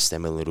to test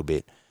them a little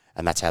bit,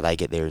 and that's how they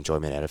get their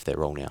enjoyment out of their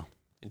role now.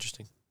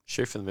 Interesting.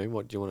 Shoot for the moon.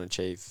 What do you want to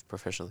achieve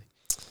professionally?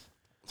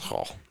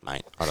 Oh,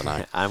 mate, I don't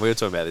know. And we were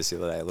talking about this the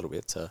other day a little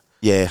bit. So.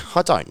 Yeah,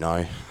 I don't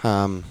know.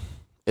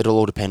 It'll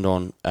all depend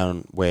on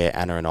where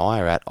Anna and I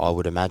are at, I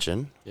would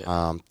imagine.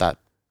 Yeah.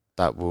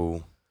 That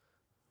will...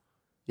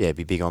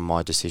 be big on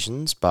my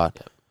decisions,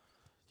 but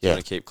you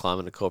want to keep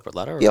climbing the corporate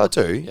ladder? Yeah, I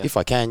do. Yeah. If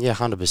I can,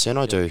 100%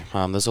 I do.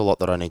 There's a lot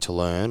that I need to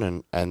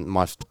learn, and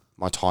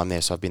my time there,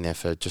 so I've been there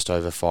for just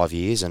over 5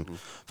 years, and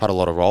I've had a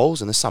lot of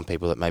roles, and there's some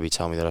people that maybe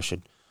tell me that I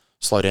should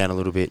slow down a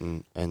little bit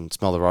and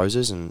smell the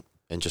roses and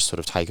just sort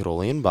of take it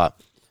all in, but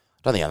I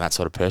don't think I'm that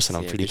sort of person.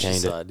 I'm pretty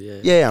keen to... I'm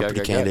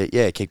pretty keen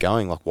to keep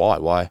going. Like,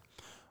 why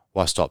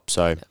stop?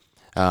 So,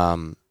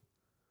 I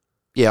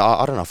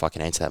don't know if I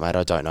can answer that, mate.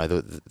 I don't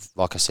know.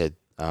 Like I said,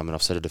 and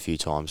I've said it a few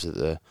times, that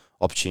the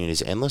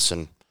opportunities are endless,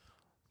 and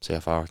see how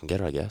far I can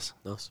get it, I guess.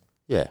 Nice.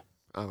 Yeah.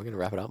 We're going to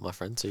wrap it up, my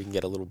friend, so you can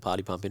get a little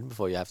party pump in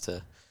before you have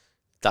to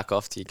duck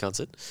off to your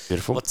concert.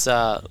 Beautiful. Is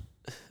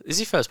this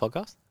your first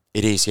podcast?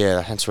 It is,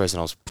 yeah. Hence the reason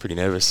I was pretty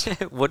nervous.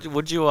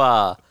 What'd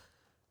you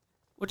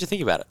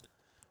think about it?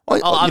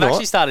 I've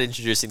actually started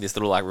introducing this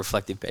little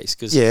reflective piece,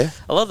 because a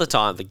lot of the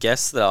time the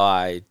guests that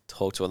I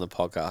talk to on the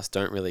podcast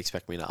don't really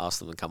expect me to ask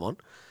them to come on,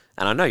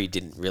 and I know you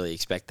didn't really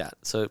expect that.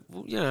 So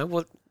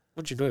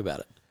what'd you do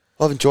about it?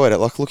 Well, I've enjoyed it.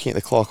 Like, looking at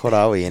the clock, what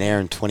are we, an hour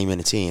and 20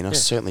 minutes in? I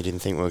certainly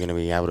didn't think we were going to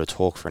be able to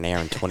talk for an hour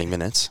and 20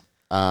 minutes.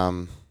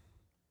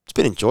 It's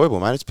been enjoyable,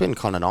 mate. It's been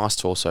kind of nice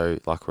to also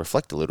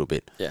reflect a little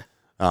bit. Yeah.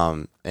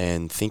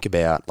 And think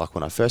about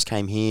when I first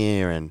came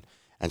here and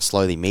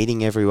slowly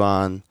meeting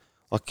everyone.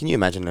 Like, can you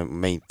imagine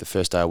me the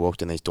first day I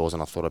walked in these doors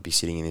and I thought I'd be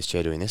sitting in this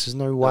chair doing this? There's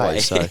no way.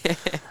 So, it's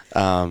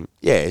so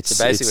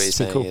basically what you're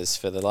saying cool. is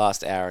for the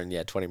last hour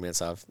and 20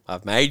 minutes,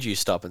 I've made you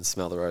stop and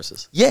smell the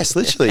roses. Yes,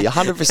 literally,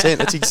 100%.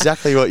 That's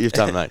exactly what you've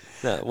done, mate.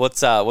 No, what's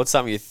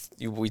something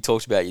we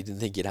talked about you didn't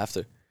think you'd have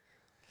to?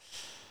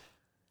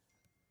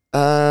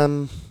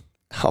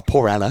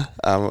 Poor Anna.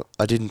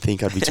 I didn't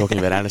think I'd be talking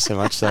about Anna so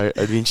much, so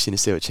it'd be interesting to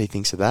see what she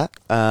thinks of that.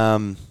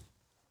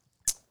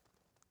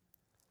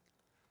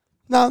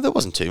 No, there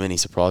wasn't too many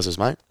surprises,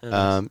 mate.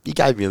 You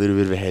gave me a little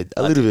bit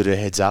of a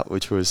heads up,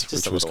 which was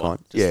kind.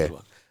 Yeah.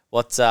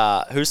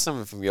 Who's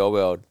someone from your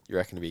world you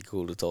reckon would be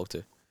cool to talk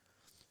to?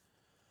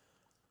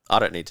 I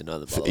don't need to know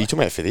them. Are you talking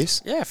about for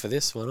this? Yeah, for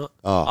this. Why not?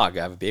 I'll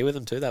go have a beer with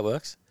them too. That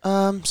works.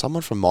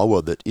 Someone from my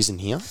world that isn't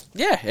here.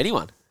 Yeah,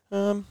 anyone.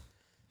 Good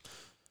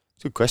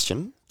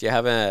question. Do you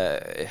have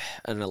an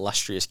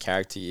illustrious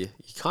character you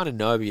kind of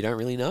know but you don't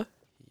really know?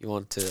 You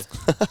want to...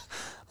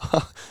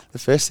 The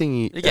first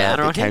thing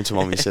that came to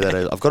mind when you said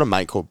that, I've got a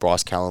mate called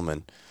Bryce Callum.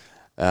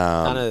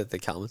 I know the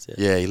Calmans, yeah.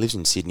 Yeah, he lives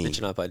in Sydney. Mitch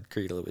and I played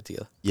cricket a little bit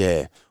together.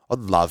 Yeah. I'd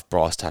love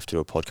Bryce to have to do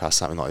a podcast,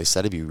 something like this.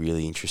 That'd be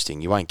really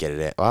interesting. You won't get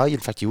it out. Well, in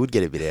fact, you would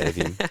get a bit out of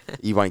him.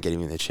 You won't get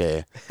him in the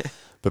chair.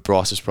 But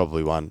Bryce is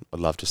probably one I'd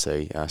love to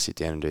see sit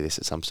down and do this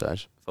at some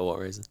stage. For what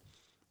reason?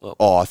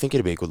 I think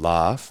it'd be a good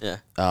laugh. Yeah.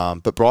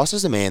 But Bryce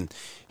is the man.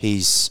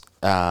 He's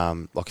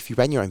like if you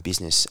ran your own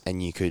business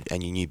and you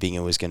knew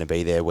Binger was going to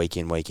be there week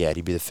in, week out,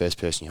 he'd be the first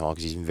person you hire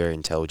because he's a very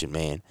intelligent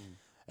man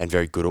and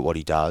very good at what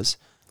he does.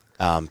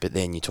 But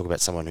then you talk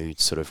about someone who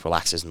sort of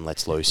relaxes and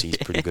lets loose. He's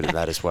pretty good at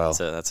that as well.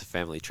 So that's a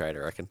family trait,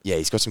 I reckon. Yeah,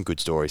 he's got some good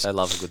stories. They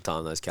love a good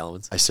time, those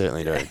Calmans. They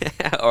certainly do.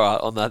 All right,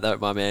 on that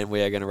note, my man,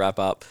 we are going to wrap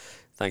up.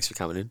 Thanks for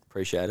coming in.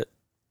 Appreciate it.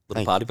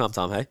 Little party pump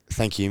time, hey?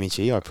 Thank you,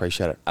 Mitchie. I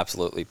appreciate it.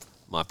 Absolutely.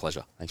 My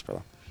pleasure. Thanks,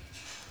 brother.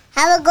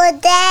 Have a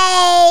good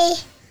day.